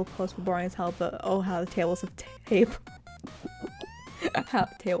palatable posts were boring as hell, but oh how the tables have tabled. How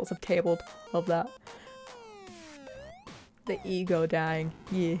the tables have tabled. Love that. The ego dying.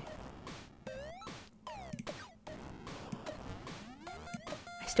 Yeah.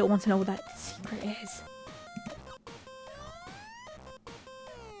 I still want to know what that secret is.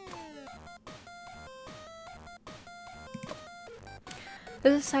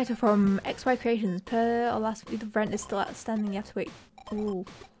 There's a cipher from XY Creations. Per or last week, the rent is still outstanding. You have to wait. Ooh.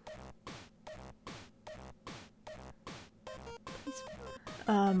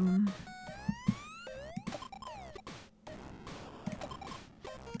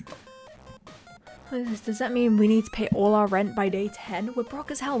 Please. Does that mean we need to pay all our rent by day 10? We're broke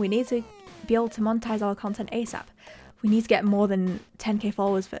as hell. We need to be able to monetize our content ASAP. We need to get more than 10k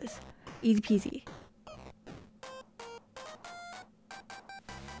followers first. Easy peasy.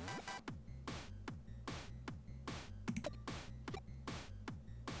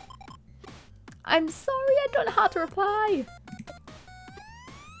 I'm sorry, I don't know how to reply.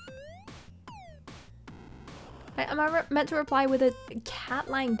 Am I meant to reply with a cat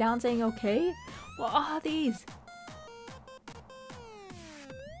lying down saying okay? What are these?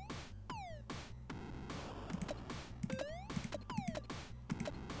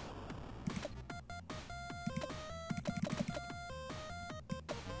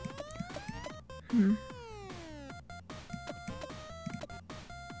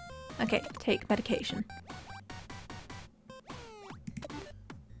 Okay, take medication.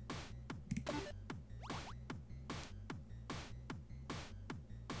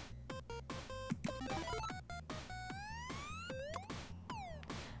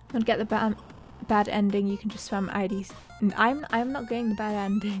 I'm gonna get the bad ending. You can just spam IDs. I'm not getting the bad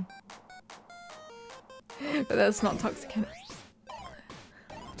ending. But that's not toxic.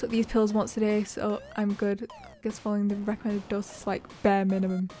 Took these pills once a day, so I'm good. I guess following the recommended dose is like bare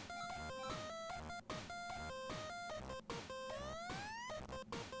minimum.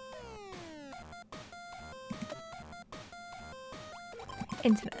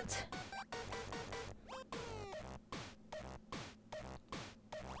 Internet.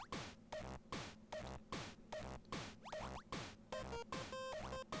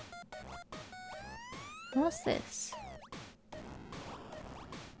 What's this?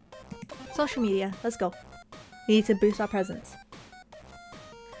 Social media. Let's go. We need to boost our presence.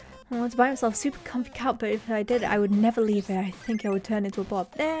 I want to buy myself a super comfy couch, but if I did, I would never leave it. I think I would turn into a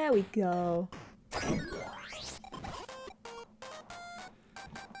blob. There we go.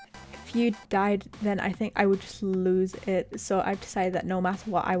 If you died, then I think I would just lose it. So I've decided that no matter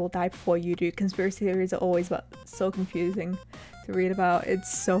what, I will die before you do. Conspiracy theories are always so confusing to read about.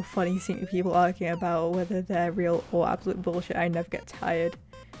 It's so funny seeing people arguing about whether they're real or absolute bullshit. I never get tired.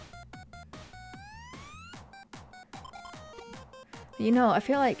 You know, I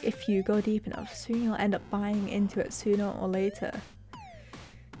feel like if you go deep enough, soon you'll end up buying into it sooner or later.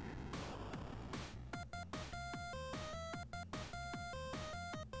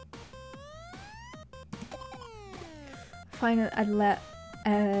 Fine, I'd let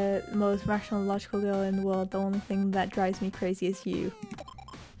the most rational, logical girl in the world. The only thing that drives me crazy is you.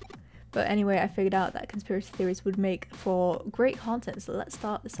 But anyway, I figured out that conspiracy theories would make for great content, so let's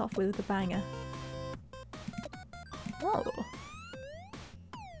start this off with a banger. Oh.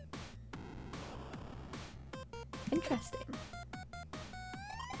 Interesting.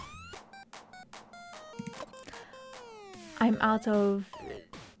 I'm out of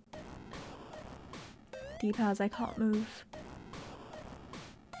D-pads, I can't move.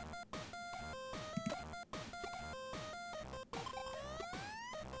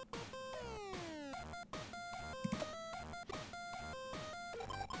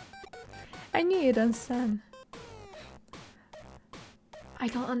 I knew you'd understand. I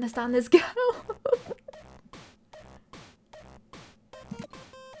don't understand this girl.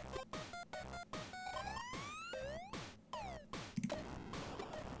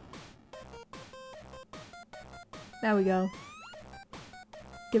 There we go.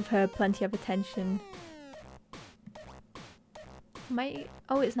 Give her plenty of attention.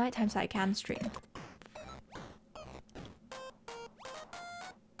 Oh, it's nighttime, so I can stream.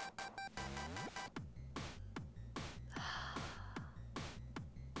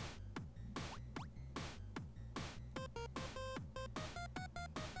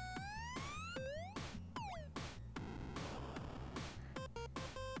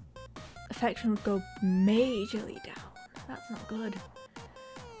 Affection would go majorly down. That's not good.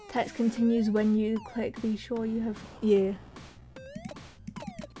 Text continues when you click. Be sure you have. Yeah.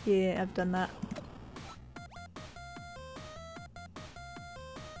 Yeah, I've done that.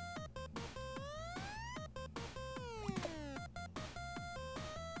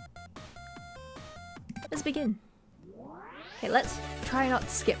 Let's begin. Okay, let's try not to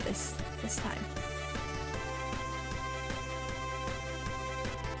skip this time.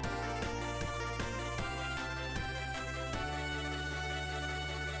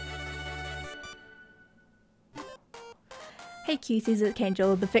 Hey cuties, it's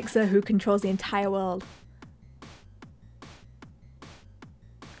Angel, the fixer who controls the entire world.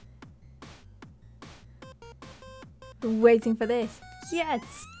 Waiting for this. Yes!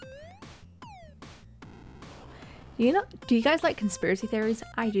 Do you guys like conspiracy theories?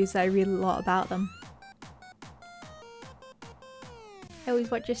 I do, so I read a lot about them. I always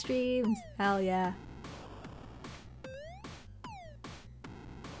watch your streams. Hell yeah.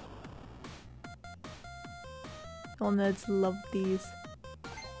 All nerds love these.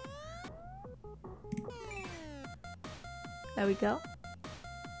 There we go.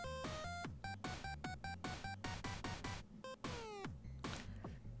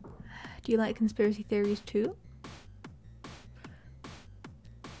 Do you like conspiracy theories too?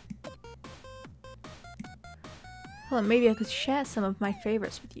 Well, maybe I could share some of my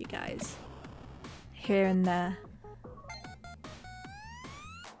favorites with you guys. Here and there.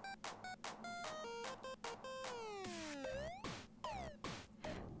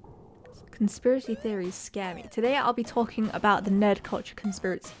 Conspiracy theories scare me. Today I'll be talking about the nerd culture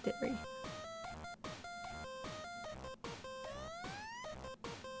conspiracy theory.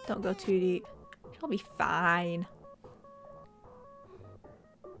 Don't go too deep. You'll be fine.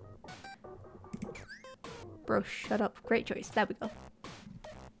 Bro, shut up. Great choice. There we go.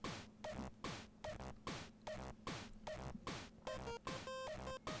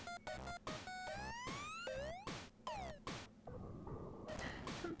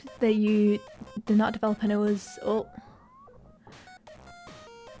 That you did not develop and it was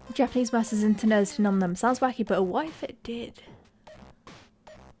Japanese masters into nerds to numb them. Sounds wacky, but what if it did?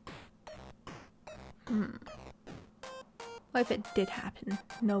 What if it did happen?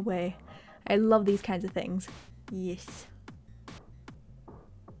 No way. I love these kinds of things. Yes.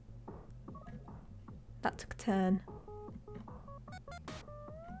 That took a turn.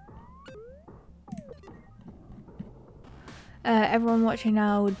 Everyone watching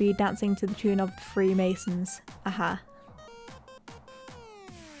now would be dancing to the tune of the Freemasons. Aha.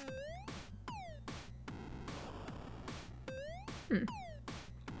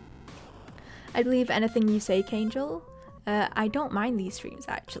 I believe anything you say, Kangel. I don't mind these streams,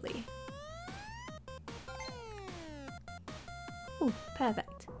 actually. Oh,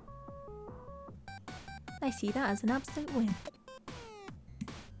 perfect. I see that as an absolute win.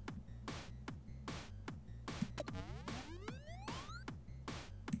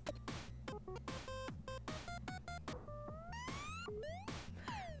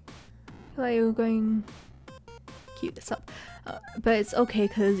 Like you're going cute this up, but it's okay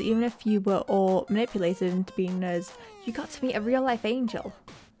because even if you were all manipulated into being nerds, you got to meet a real life angel.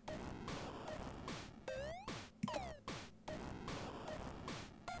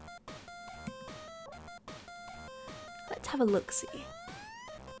 Let's have a look-see.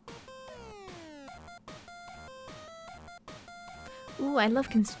 Ooh, I love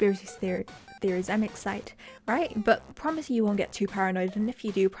conspiracy theories. I'm excited. Right, but promise you won't get too paranoid, and if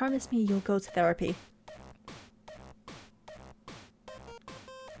you do, promise me you'll go to therapy.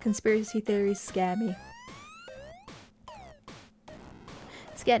 Conspiracy theories scare me.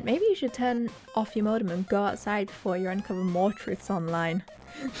 Scared, maybe you should turn off your modem and go outside before you uncover more truths online.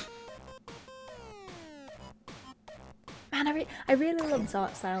 Man, I really love this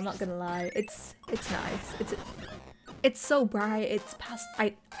art style, I'm not gonna lie. It's nice. It's so bright, it's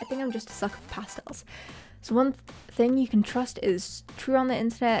I think I'm just a sucker for pastels. So one thing you can trust is true on the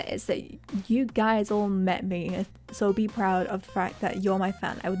internet is that you guys all met me, so be proud of the fact that you're my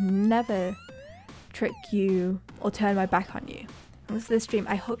fan. I would never trick you or turn my back on you. Thanks for this stream.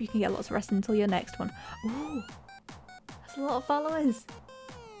 I hope you can get lots of rest until your next one. Ooh, that's a lot of followers.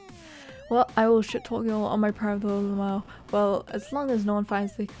 Well, I will shit talk you all on my private tomorrow. Well, as long as no one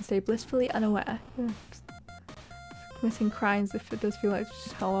finds they can stay blissfully unaware. Committing crimes if it does feel like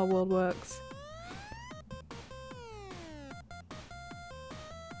just how our world works.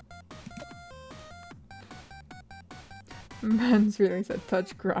 Man's feelings that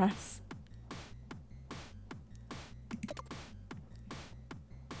touch grass.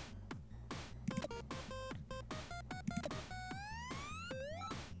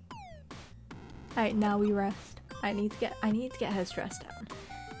 Alright, now we rest. I need to get her stressed down.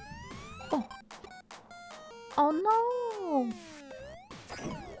 Oh. Oh no!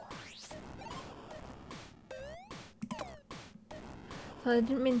 So I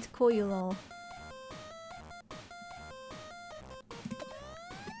didn't mean to call you lol.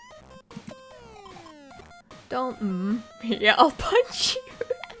 Don't yeah, I'll punch you.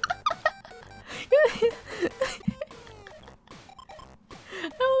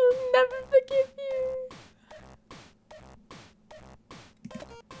 I will never forgive you.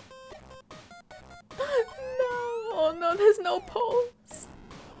 No, oh no, there's no pulse.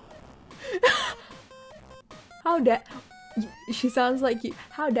 How dare she sounds like you.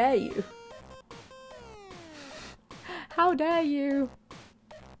 How dare you? How dare you?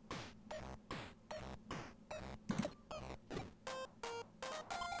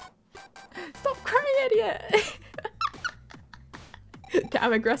 Stop crying, idiot!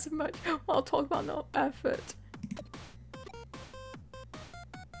 Damn aggressive much. Well, I'll talk about no effort.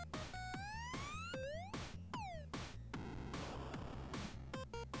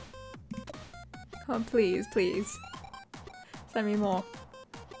 Come on, please, please. Send me more.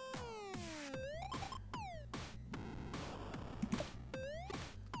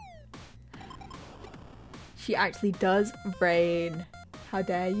 She actually does rain. How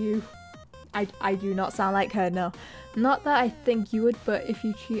dare you? I do not sound like her, no. Not that I think you would, but if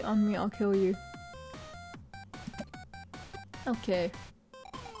you cheat on me, I'll kill you. Okay.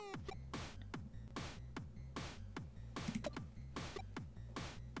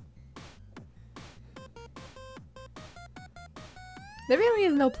 There really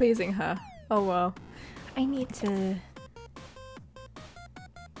is no pleasing her. Oh well. I need to...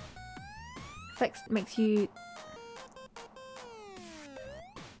 Effects makes you...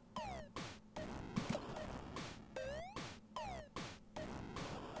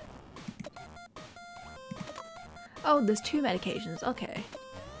 Oh, there's 2 medications, okay.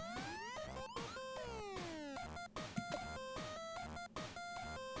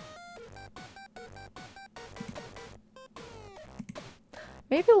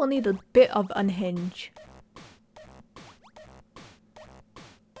 Maybe we'll need a bit of unhinge.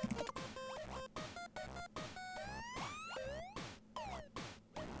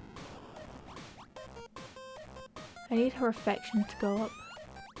 I need her affection to go up.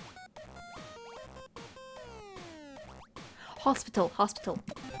 Hospital, hospital.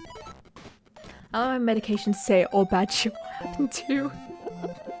 I don't know my medications say or bad shit will happen to.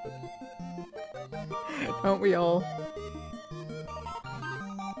 Don't we all?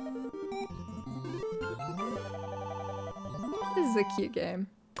 This is a cute game.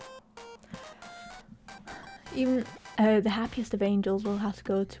 Even the happiest of angels will have to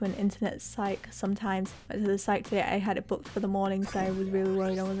go to an internet psych sometimes. I went to the psych today. I had it booked for the morning, so I was really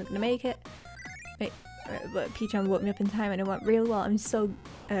worried I wasn't gonna make it. But P-Chan woke me up in time and it went real well. I'm so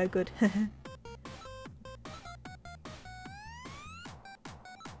good.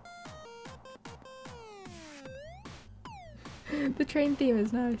 The train theme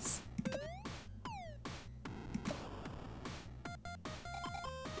is nice.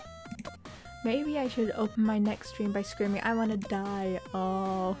 Maybe I should open my next stream by screaming, I wanna die.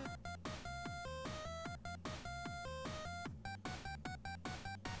 Oh.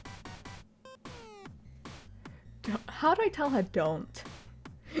 How do I tell her don't?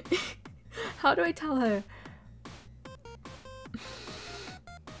 How do I tell her?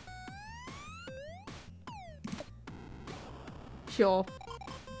 Sure.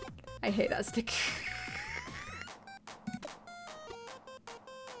 I hate that stick.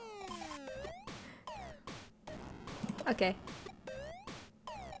 Okay.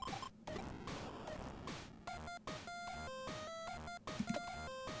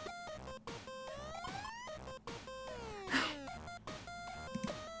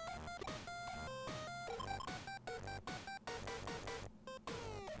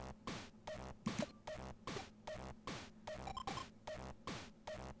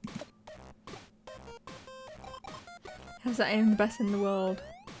 How's that aim the best in the world?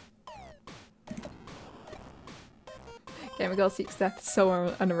 Gamer Girl Seeks Death,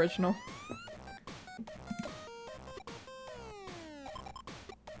 so unoriginal.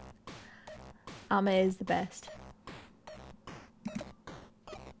 Armor is the best.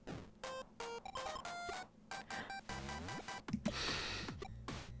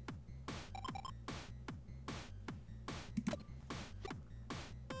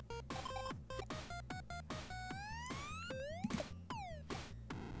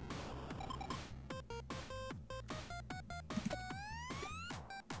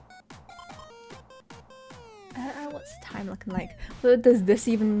 What's the time looking like? What does this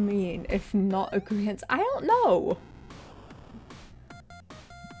even mean if not a coherence? I don't know!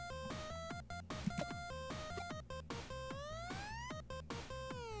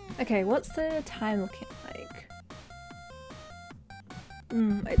 Okay, what's the time looking like?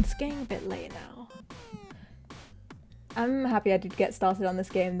 It's getting a bit late now. I'm happy I did get started on this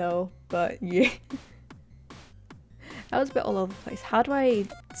game though, but yeah. That was a bit all over the place. How do I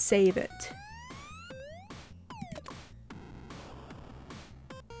save it?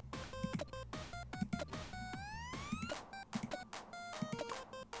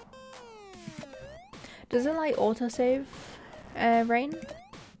 Does it like autosave, Rain?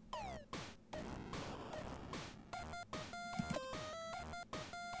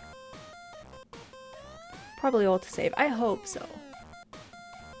 Probably autosave. I hope so.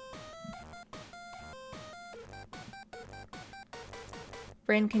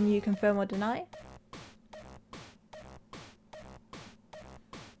 Rain, can you confirm or deny?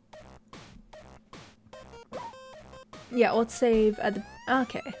 Yeah, autosave at the...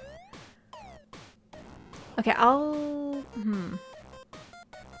 Okay. Okay, I'll...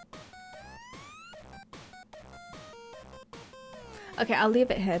 Okay, I'll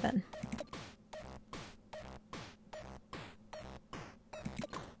leave it here then.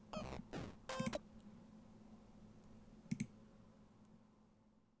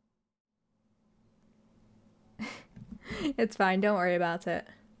 It's fine, don't worry about it.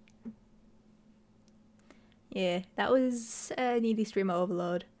 Yeah, that was needy streamer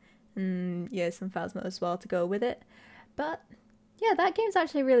overload. And yeah, some Phasmo as well to go with it. But yeah, that game's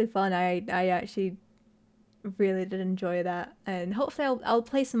actually really fun. I actually really did enjoy that, and hopefully I'll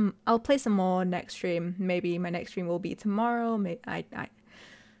play some more next stream. Maybe my next stream will be tomorrow. I'm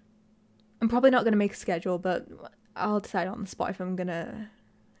probably not gonna make a schedule, but I'll decide on the spot if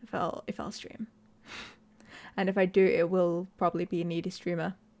I'll stream. And if I do, it will probably be a needy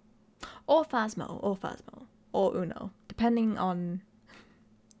streamer, or Phasmo, or Uno, depending on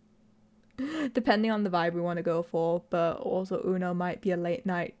the vibe we want to go for. But also Uno might be a late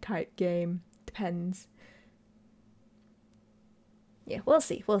night type game. Depends. Yeah, we'll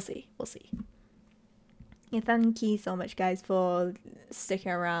see. Yeah, thank you so much, guys, for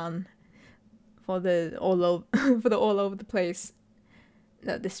sticking around for the all over the place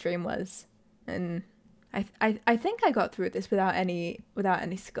that this stream was, and I think I got through this without any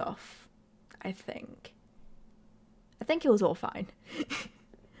scuff. I think it was all fine.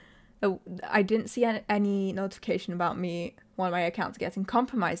 I didn't see any notification about one of my accounts getting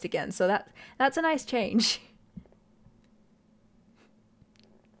compromised again, so that's a nice change.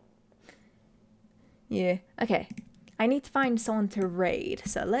 Yeah, okay. I need to find someone to raid,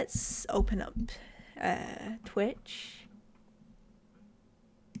 so let's open up Twitch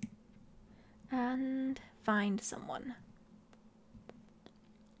and find someone.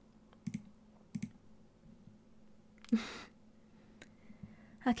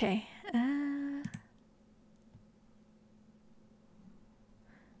 Okay, let's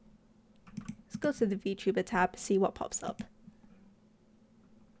go to the VTuber tab, see what pops up.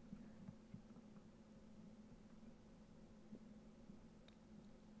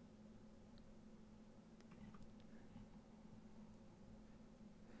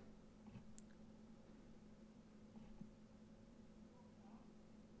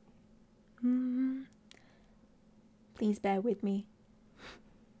 Please bear with me.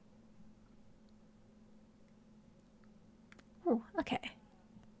 Oh, okay.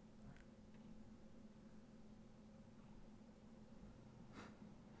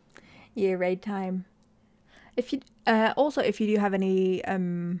 Yeah, raid time. If you also, if you do have any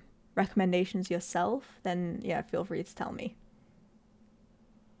recommendations yourself, then yeah, feel free to tell me.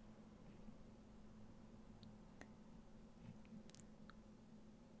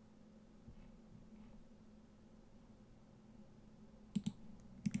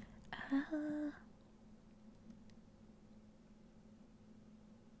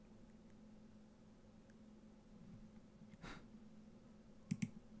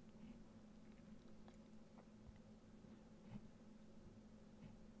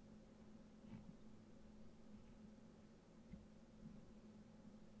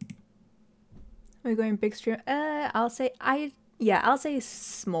 We're going big streamer. I'll say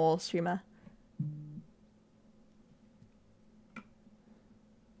small streamer.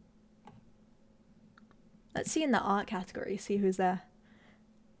 Let's see in the art category, see who's there.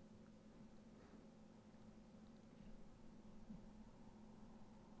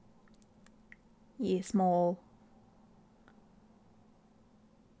 Yeah, small.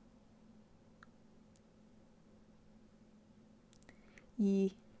 Yeah.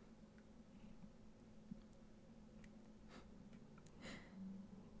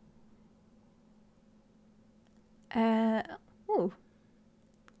 Oh.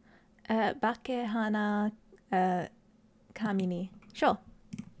 Bake hana kamini. Sure.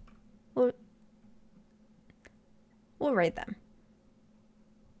 We'll rate them.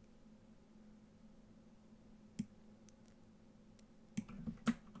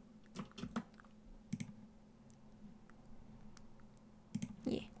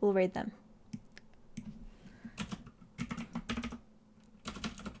 Yeah, we'll rate them.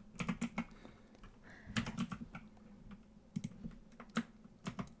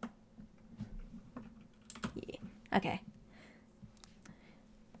 Okay.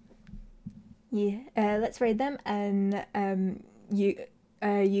 Yeah, let's raid them, and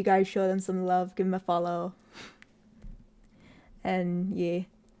you guys show them some love, give them a follow, and yeah,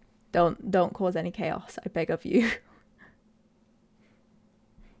 don't cause any chaos, I beg of you.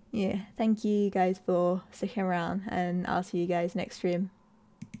 Yeah, thank you guys for sticking around, and I'll see you guys next stream.